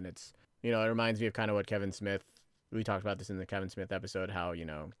platform, and it's it reminds me of kind of what Kevin Smith. We talked about this in the Kevin Smith episode, how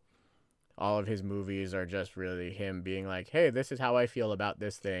all of his movies are just really him being like, hey, this is how I feel about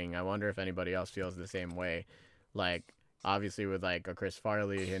this thing. I wonder if anybody else feels the same way. Like, obviously with like a Chris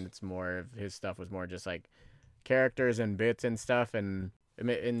Farley, and it's more of his stuff was more just like characters and bits and stuff, and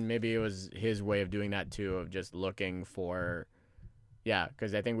maybe it was his way of doing that too, of just looking for,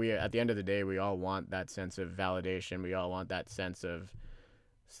 because I think at the end of the day, we all want that sense of validation. We all want that sense of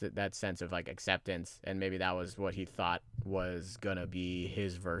like acceptance, and maybe that was what he thought was gonna be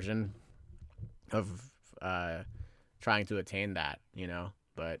his version of trying to attain that,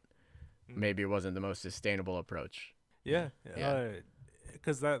 but maybe it wasn't the most sustainable approach.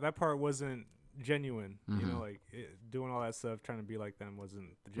 Because that part wasn't genuine. Like doing all that stuff, trying to be like them,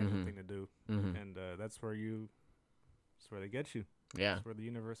 wasn't the genuine thing to do. And that's where they get you. Yeah, that's where the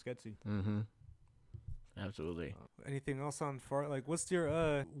universe gets you. Absolutely. Anything else on far? Like, what's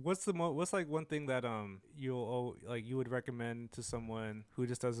your what's like one thing that you would recommend to someone who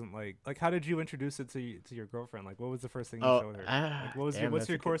just doesn't like how did you introduce it to your girlfriend? Like, what was the first thing you showed her? Like, what's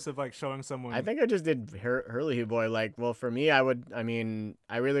your course of like showing someone? I think I just did Hurley Boy. Like, well, for me, I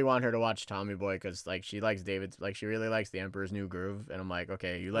really want her to watch Tommy Boy, because like she likes she really likes The Emperor's New Groove, and I'm like,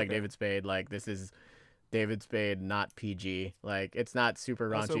 okay, you like David Spade, like this is David Spade, not PG. Like, it's not super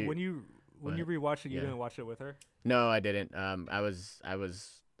raunchy. So when you rewatch it, you didn't watch it with her? No, I didn't.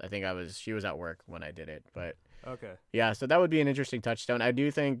 She was at work when I did it, but okay. Yeah, so that would be an interesting touchstone. I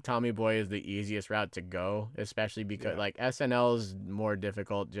do think Tommy Boy is the easiest route to go, especially because like SNL is more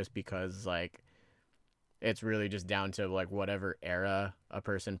difficult, just because like it's really just down to like whatever era a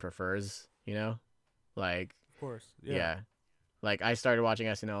person prefers, like, of course. Yeah. Like, I started watching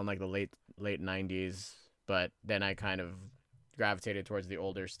SNL in like the late 90s, but then I kind of gravitated towards the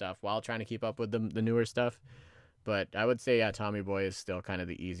older stuff while trying to keep up with the newer stuff. But I would say Tommy Boy is still kind of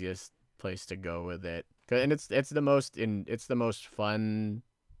the easiest place to go with it, and it's the most fun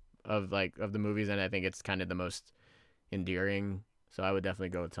of the movies, and I think it's kind of the most endearing So I would definitely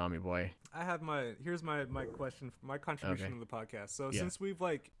go with Tommy Boy. I have here's my question, my contribution Okay. to the podcast. So Yeah. since we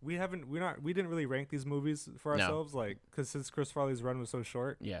didn't really rank these movies for No. ourselves, like, because since Chris Farley's run was so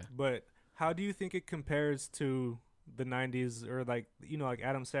short. Yeah. But how do you think it compares to the '90s, or like, like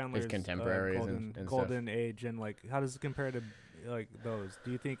Adam Sandler's contemporaries and stuff. golden age, and like how does it compare to like those?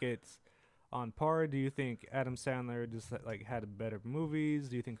 Do you think it's on par? Do you think Adam Sandler just like had better movies?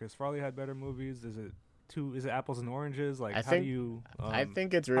 Do you think Chris Farley had better movies? Is it apples and oranges? Like, I how think- do you? I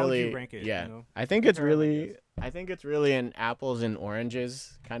think it's how would really you rank it? yeah. You know? I think it's Compare 'em, I really guess. I think it's really an apples and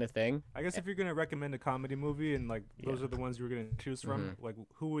oranges kind of thing. I guess if you're gonna recommend a comedy movie, and like those are the ones you were gonna choose from, like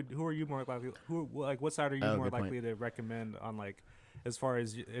who are you more likely? What side are you Oh, more good point. likely to recommend on, like, as far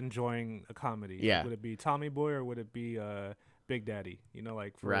as enjoying a comedy? Yeah. Would it be Tommy Boy, or would it be Big Daddy?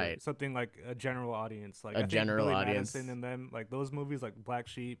 Like, for Right. something like a general audience, like A I think general Billy audience. Madison and them, like those movies, like Black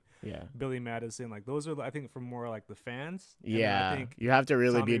Sheep, Yeah. Billy Madison, like those are, I think, for more like the fans. And then Yeah. I think You have to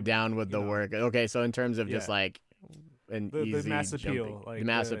really Tommy, be down with the you know, work. Okay, so in terms of just Yeah. like an The easy mass jumping- appeal, like the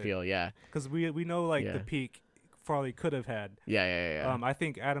mass the- appeal, yeah. because we know like Yeah. the peak Farley could have had. Yeah. I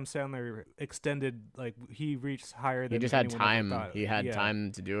think Adam Sandler extended, like, he reached higher than He just had anyone ever time. thought. He had Yeah,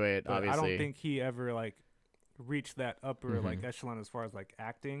 time to do it, but obviously. I don't think he ever like reached that upper like echelon as far as like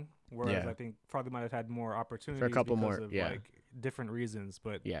acting. Whereas Yeah. I think Farley might have had more opportunities couple because more- of yeah. like different reasons.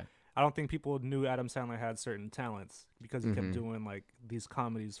 But Yeah. I don't think people knew Adam Sandler had certain talents because he kept doing like these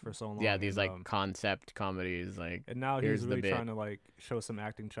comedies for so long. Yeah, these and, like concept comedies, like and now here's he's the really bit. trying to like show some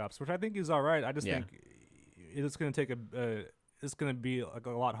acting chops, which I think he's all right. I just Yeah. think it's gonna take it's gonna be like a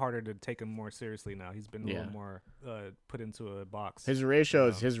lot harder to take him more seriously now. He's been a Yeah. little more put into a box. his ratio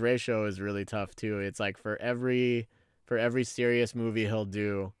is really tough too. It's like for every serious movie he'll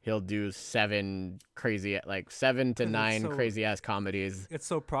do 7 to 9 so- crazy ass comedies. It's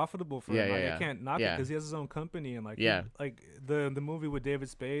so profitable for Yeah, him. Like, yeah. I can't knock it Yeah. because he has his own company, and like Yeah. like the movie with David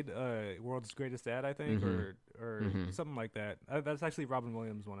Spade, World's Greatest Dad, I think, or something like that. That's actually Robin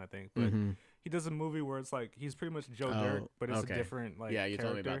Williams one, I think. But he does a movie where it's like he's pretty much Joe Dirt, but it's okay. a different like Yeah, you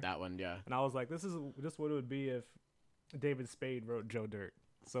told me character. about that one. Yeah. And I was like, this is just what it would be if David Spade wrote Joe Dirt.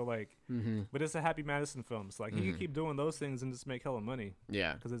 So like, but it's a Happy Madison film. So like, he can keep doing those things and just make hella money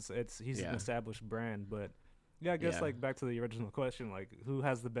Yeah. because he's Yeah. an established brand. But yeah, I guess Yeah. like back to the original question, like who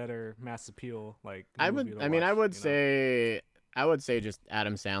has the better mass appeal? Like I movie would to I mean I watch, would you know? say just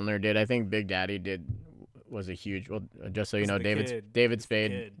Adam Sandler did. I think Big Daddy was a huge, well, just so you It's know, the David kid. David It's the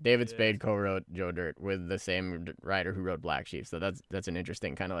Spade kid. David Yeah. Spade co-wrote Joe Dirt with the same writer who wrote Black Sheep. So that's an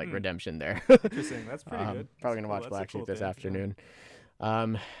interesting kind of like redemption there. Interesting. That's pretty good. Probably That's gonna cool. watch That's a Black cool Sheep this thing, yeah. afternoon.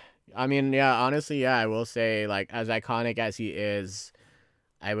 I mean, yeah, honestly, yeah, I will say, like, as iconic as he is,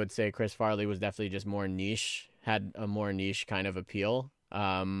 I would say Chris Farley was definitely just more niche, had a more niche kind of appeal.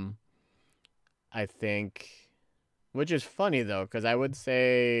 I think, which is funny though, because I would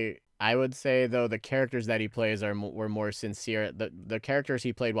say though the characters that he plays were more sincere. The characters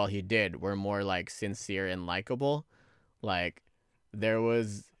he played while he did were more like sincere and likable. Like there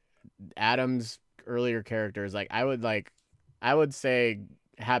was Adam's earlier characters. Like I would say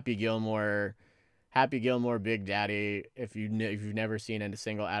Happy Gilmore, Big Daddy. If you've never seen a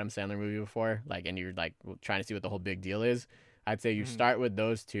single Adam Sandler movie before, like, and you're like trying to see what the whole big deal is, I'd say you start with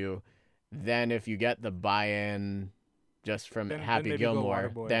those two. Then if you get the buy-in just from Then Happy maybe go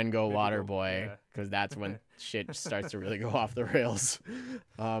Gilmore, Waterboy. then go Maybe Waterboy, yeah. because that's when shit starts to really go off the rails.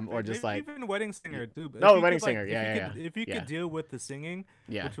 Or just Maybe like, even Wedding Singer too. But No, if you Wedding could, like, Singer, yeah. If you Yeah. could deal with the singing,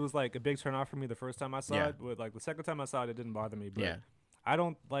 Yeah. which was like a big turn off for me the first time I saw Yeah. it. With like the second time I saw it, it didn't bother me. But Yeah. I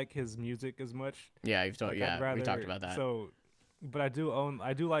don't like his music as much. yeah, you've told, Like, I'd we talked rather- about that. So, but I do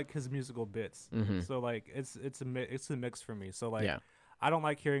like his musical bits. So like it's a mix for me. So like Yeah. I don't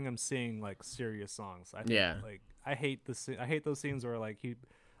like hearing him sing like serious songs. I think, Yeah. like I hate those scenes where like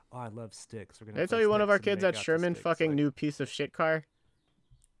I love Sticks. We're gonna Did I tell play you one of our Sticks and kids make at out to Sherman Sticks, fucking like- new piece of shit car?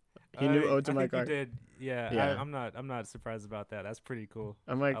 He knew Ode to I My think you Car. did. Yeah, Yeah. I'm not surprised about that. That's pretty cool.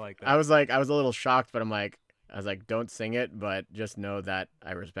 I'm like, I like that. I was a little shocked, but I was like, don't sing it, but just know that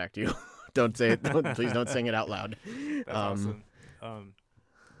I respect you. Don't say it. Please don't sing it out loud. That's awesome.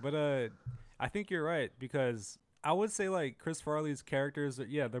 But I think you're right because I would say like Chris Farley's characters,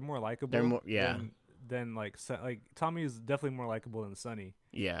 they're more likable. They're more- yeah. Than like Tommy is definitely more likable than Sonny.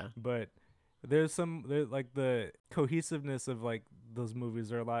 Yeah. But there's like the cohesiveness of like those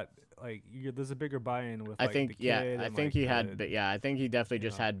movies are a lot like there's a bigger buy-in with. I Like, think, the kid yeah, and, I think like, he had, the- but yeah, I think he definitely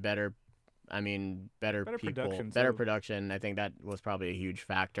just know. had better Better people, production, better too. production. I think that was probably a huge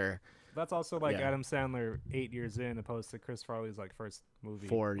factor. That's also like Yeah. Adam Sandler 8 years in, opposed to Chris Farley's like first movie.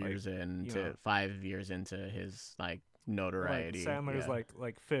 4 like, years into know. 5 years into his like notoriety. Sandler's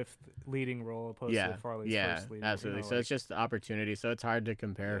like fifth leading role opposed to Farley's first leading. Absolutely. So it's just opportunity. So it's hard to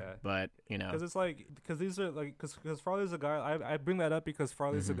compare, but because it's like because these are like because Farley's a guy. I bring that up because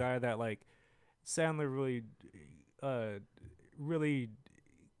Farley's a guy that like Sandler really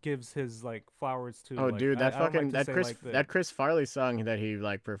gives his like flowers to. Oh, like, dude, that fucking like that Chris Farley song that he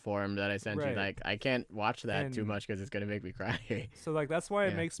like performed that I sent you, Right. like I can't watch that too And- much because it's gonna make me cry. So like that's why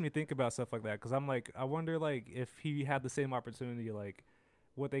it Yeah. makes me think about stuff like that because I'm like I wonder like if he had the same opportunity like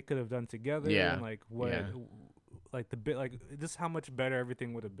what they could have done together Yeah. and like what like the bit like just how much better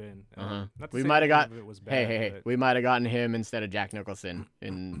everything would have been. Not to We say might have any got of it was hey bad, but- we might have gotten him instead of Jack Nicholson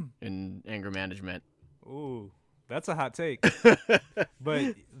in Anger Management. Ooh, that's a hot take.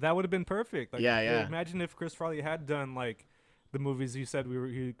 But that would have been perfect. Like, Yeah. Imagine if Chris Farley had done like the movies you said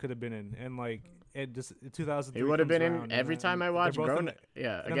he could have been in, and like it just 2003. He would have been comes in around, every and time I they're watch both Grown. in-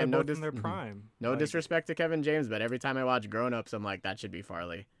 Yeah, and again, they're no both in their prime. no Like, disrespect to Kevin James, but every time I watch Grown Ups, I'm like that should be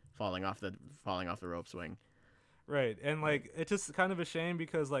Farley falling off the rope swing. Right, and like it's just kind of a shame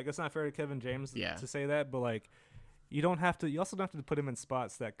because like it's not fair to Kevin James to say that, but like you don't have to. You also don't have to put him in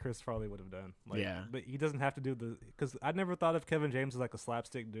spots that Chris Farley would have done. Like, but he doesn't have to do the because I never thought of Kevin James as like a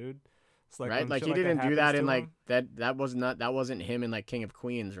slapstick dude. It's like right, like he didn't do that in like that wasn't him in like King of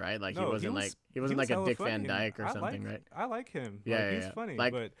Queens, right? Like he wasn't like a Dick Van Dyke or something, right? I like him. Yeah, like, he's funny,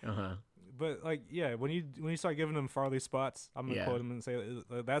 like, but like when you start giving him Farley spots, I'm gonna quote him and say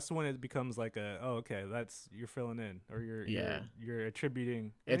that's when it becomes like that's you're filling in or you're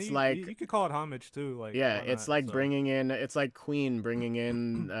attributing. It's you, like you could call it homage too. Like it's like it's like Queen bringing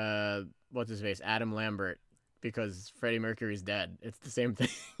in what's his face, Adam Lambert, because Freddie Mercury's dead. It's the same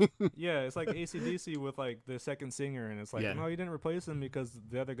thing. Yeah, it's like AC/DC with like the second singer, and it's like no, you didn't replace him because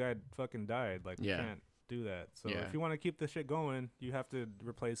the other guy fucking died. Like you can't do that. So if you want to keep the shit going, you have to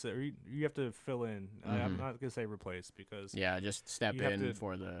replace it, or you have to fill in. I'm not gonna say replace because just step in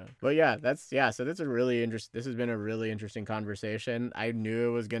for the. But so this has been a really interesting conversation. I knew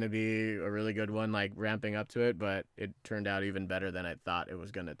it was gonna be a really good one, like ramping up to it, but it turned out even better than I thought it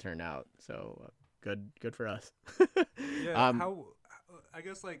was gonna turn out. So good for us. How I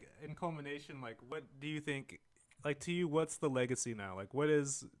guess like in culmination, like what do you think? Like to you, what's the legacy now? Like what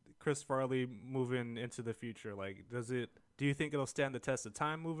is Chris Farley moving into the future? Like do you think it'll stand the test of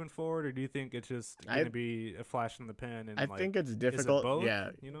time moving forward, or do you think it's just going to be a flash in the pan? And I think it's difficult. Is it both? Yeah,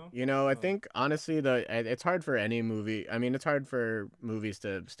 you know. I think honestly, it's hard for any movie. I mean, it's hard for movies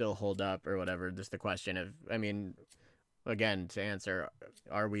to still hold up or whatever. Just the question of, I mean, again, to answer,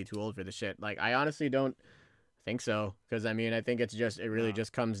 are we too old for the shit? Like, I honestly don't think so, because I mean, I think it really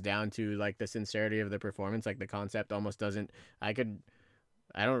just comes down to like the sincerity of the performance. Like the concept almost doesn't. I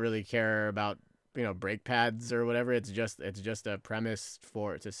don't really care about brake pads or whatever. It's just a premise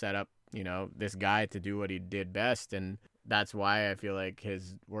to set up this guy to do what he did best, and that's why I feel like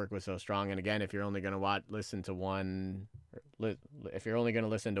his work was so strong. And again, if you're only gonna listen to one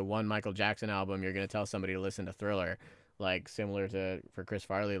Michael Jackson album, you're gonna tell somebody to listen to Thriller. Like similar to for Chris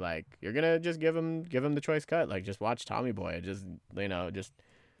Farley, like you're gonna just give him the choice cut. Like just watch Tommy Boy. Just just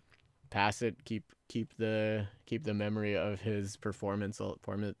pass it. Keep the memory of his performance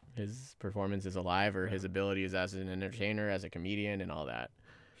is alive, or his abilities as an entertainer, as a comedian, and all that.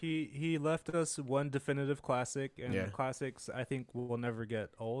 He left us one definitive classic, and classics I think will never get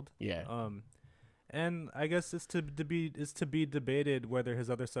old. Yeah. And I guess it's to be debated whether his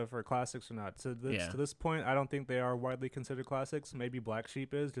other stuff are classics or not. To this point, I don't think they are widely considered classics. Maybe Black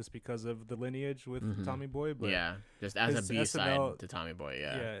Sheep is, just because of the lineage with Tommy Boy. But just as a B-side to Tommy Boy.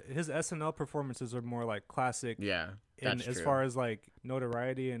 Yeah, his SNL performances are more like classic. Yeah, that's true. As far as like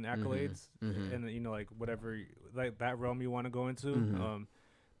notoriety and accolades, and like whatever like that realm you want to go into.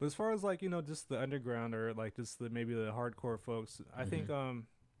 But as far as like just the underground or like just maybe the hardcore folks, I think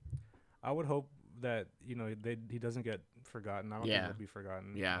I would hope that he doesn't get forgotten. I don't think he'll be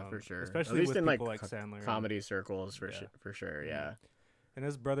forgotten. Yeah, for sure. Especially at least with in people like Sandler, comedy circles for sure. Yeah. And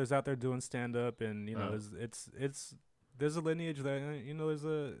his brother's out there doing stand up, and it's there's a lineage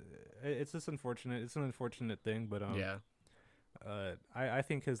that it's just unfortunate. It's an unfortunate thing, but I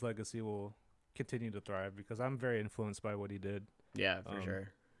think his legacy will continue to thrive because I'm very influenced by what he did. Yeah, for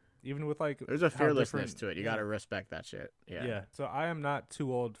sure. Even with like there's a fearlessness to it. You gotta respect that shit. Yeah. So I am not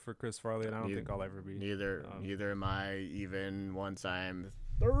too old for Chris Farley, and I don't think I'll ever be. Neither am I. Even once I'm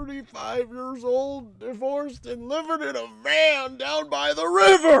 35 years old, divorced, and living in a van down by the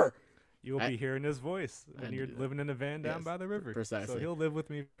river. You'll be hearing his voice when you're living in a van down by the river. Precisely. So he'll live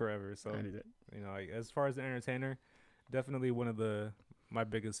with me forever. So like, as far as an entertainer, definitely one of my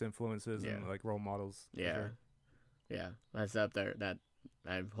biggest influences and like role models. Yeah. Yeah, that's up there. That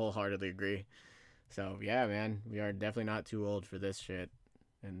I wholeheartedly agree. So yeah, man, we are definitely not too old for this shit.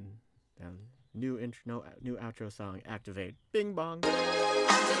 And new intro, no, new outro song, activate, bing bong.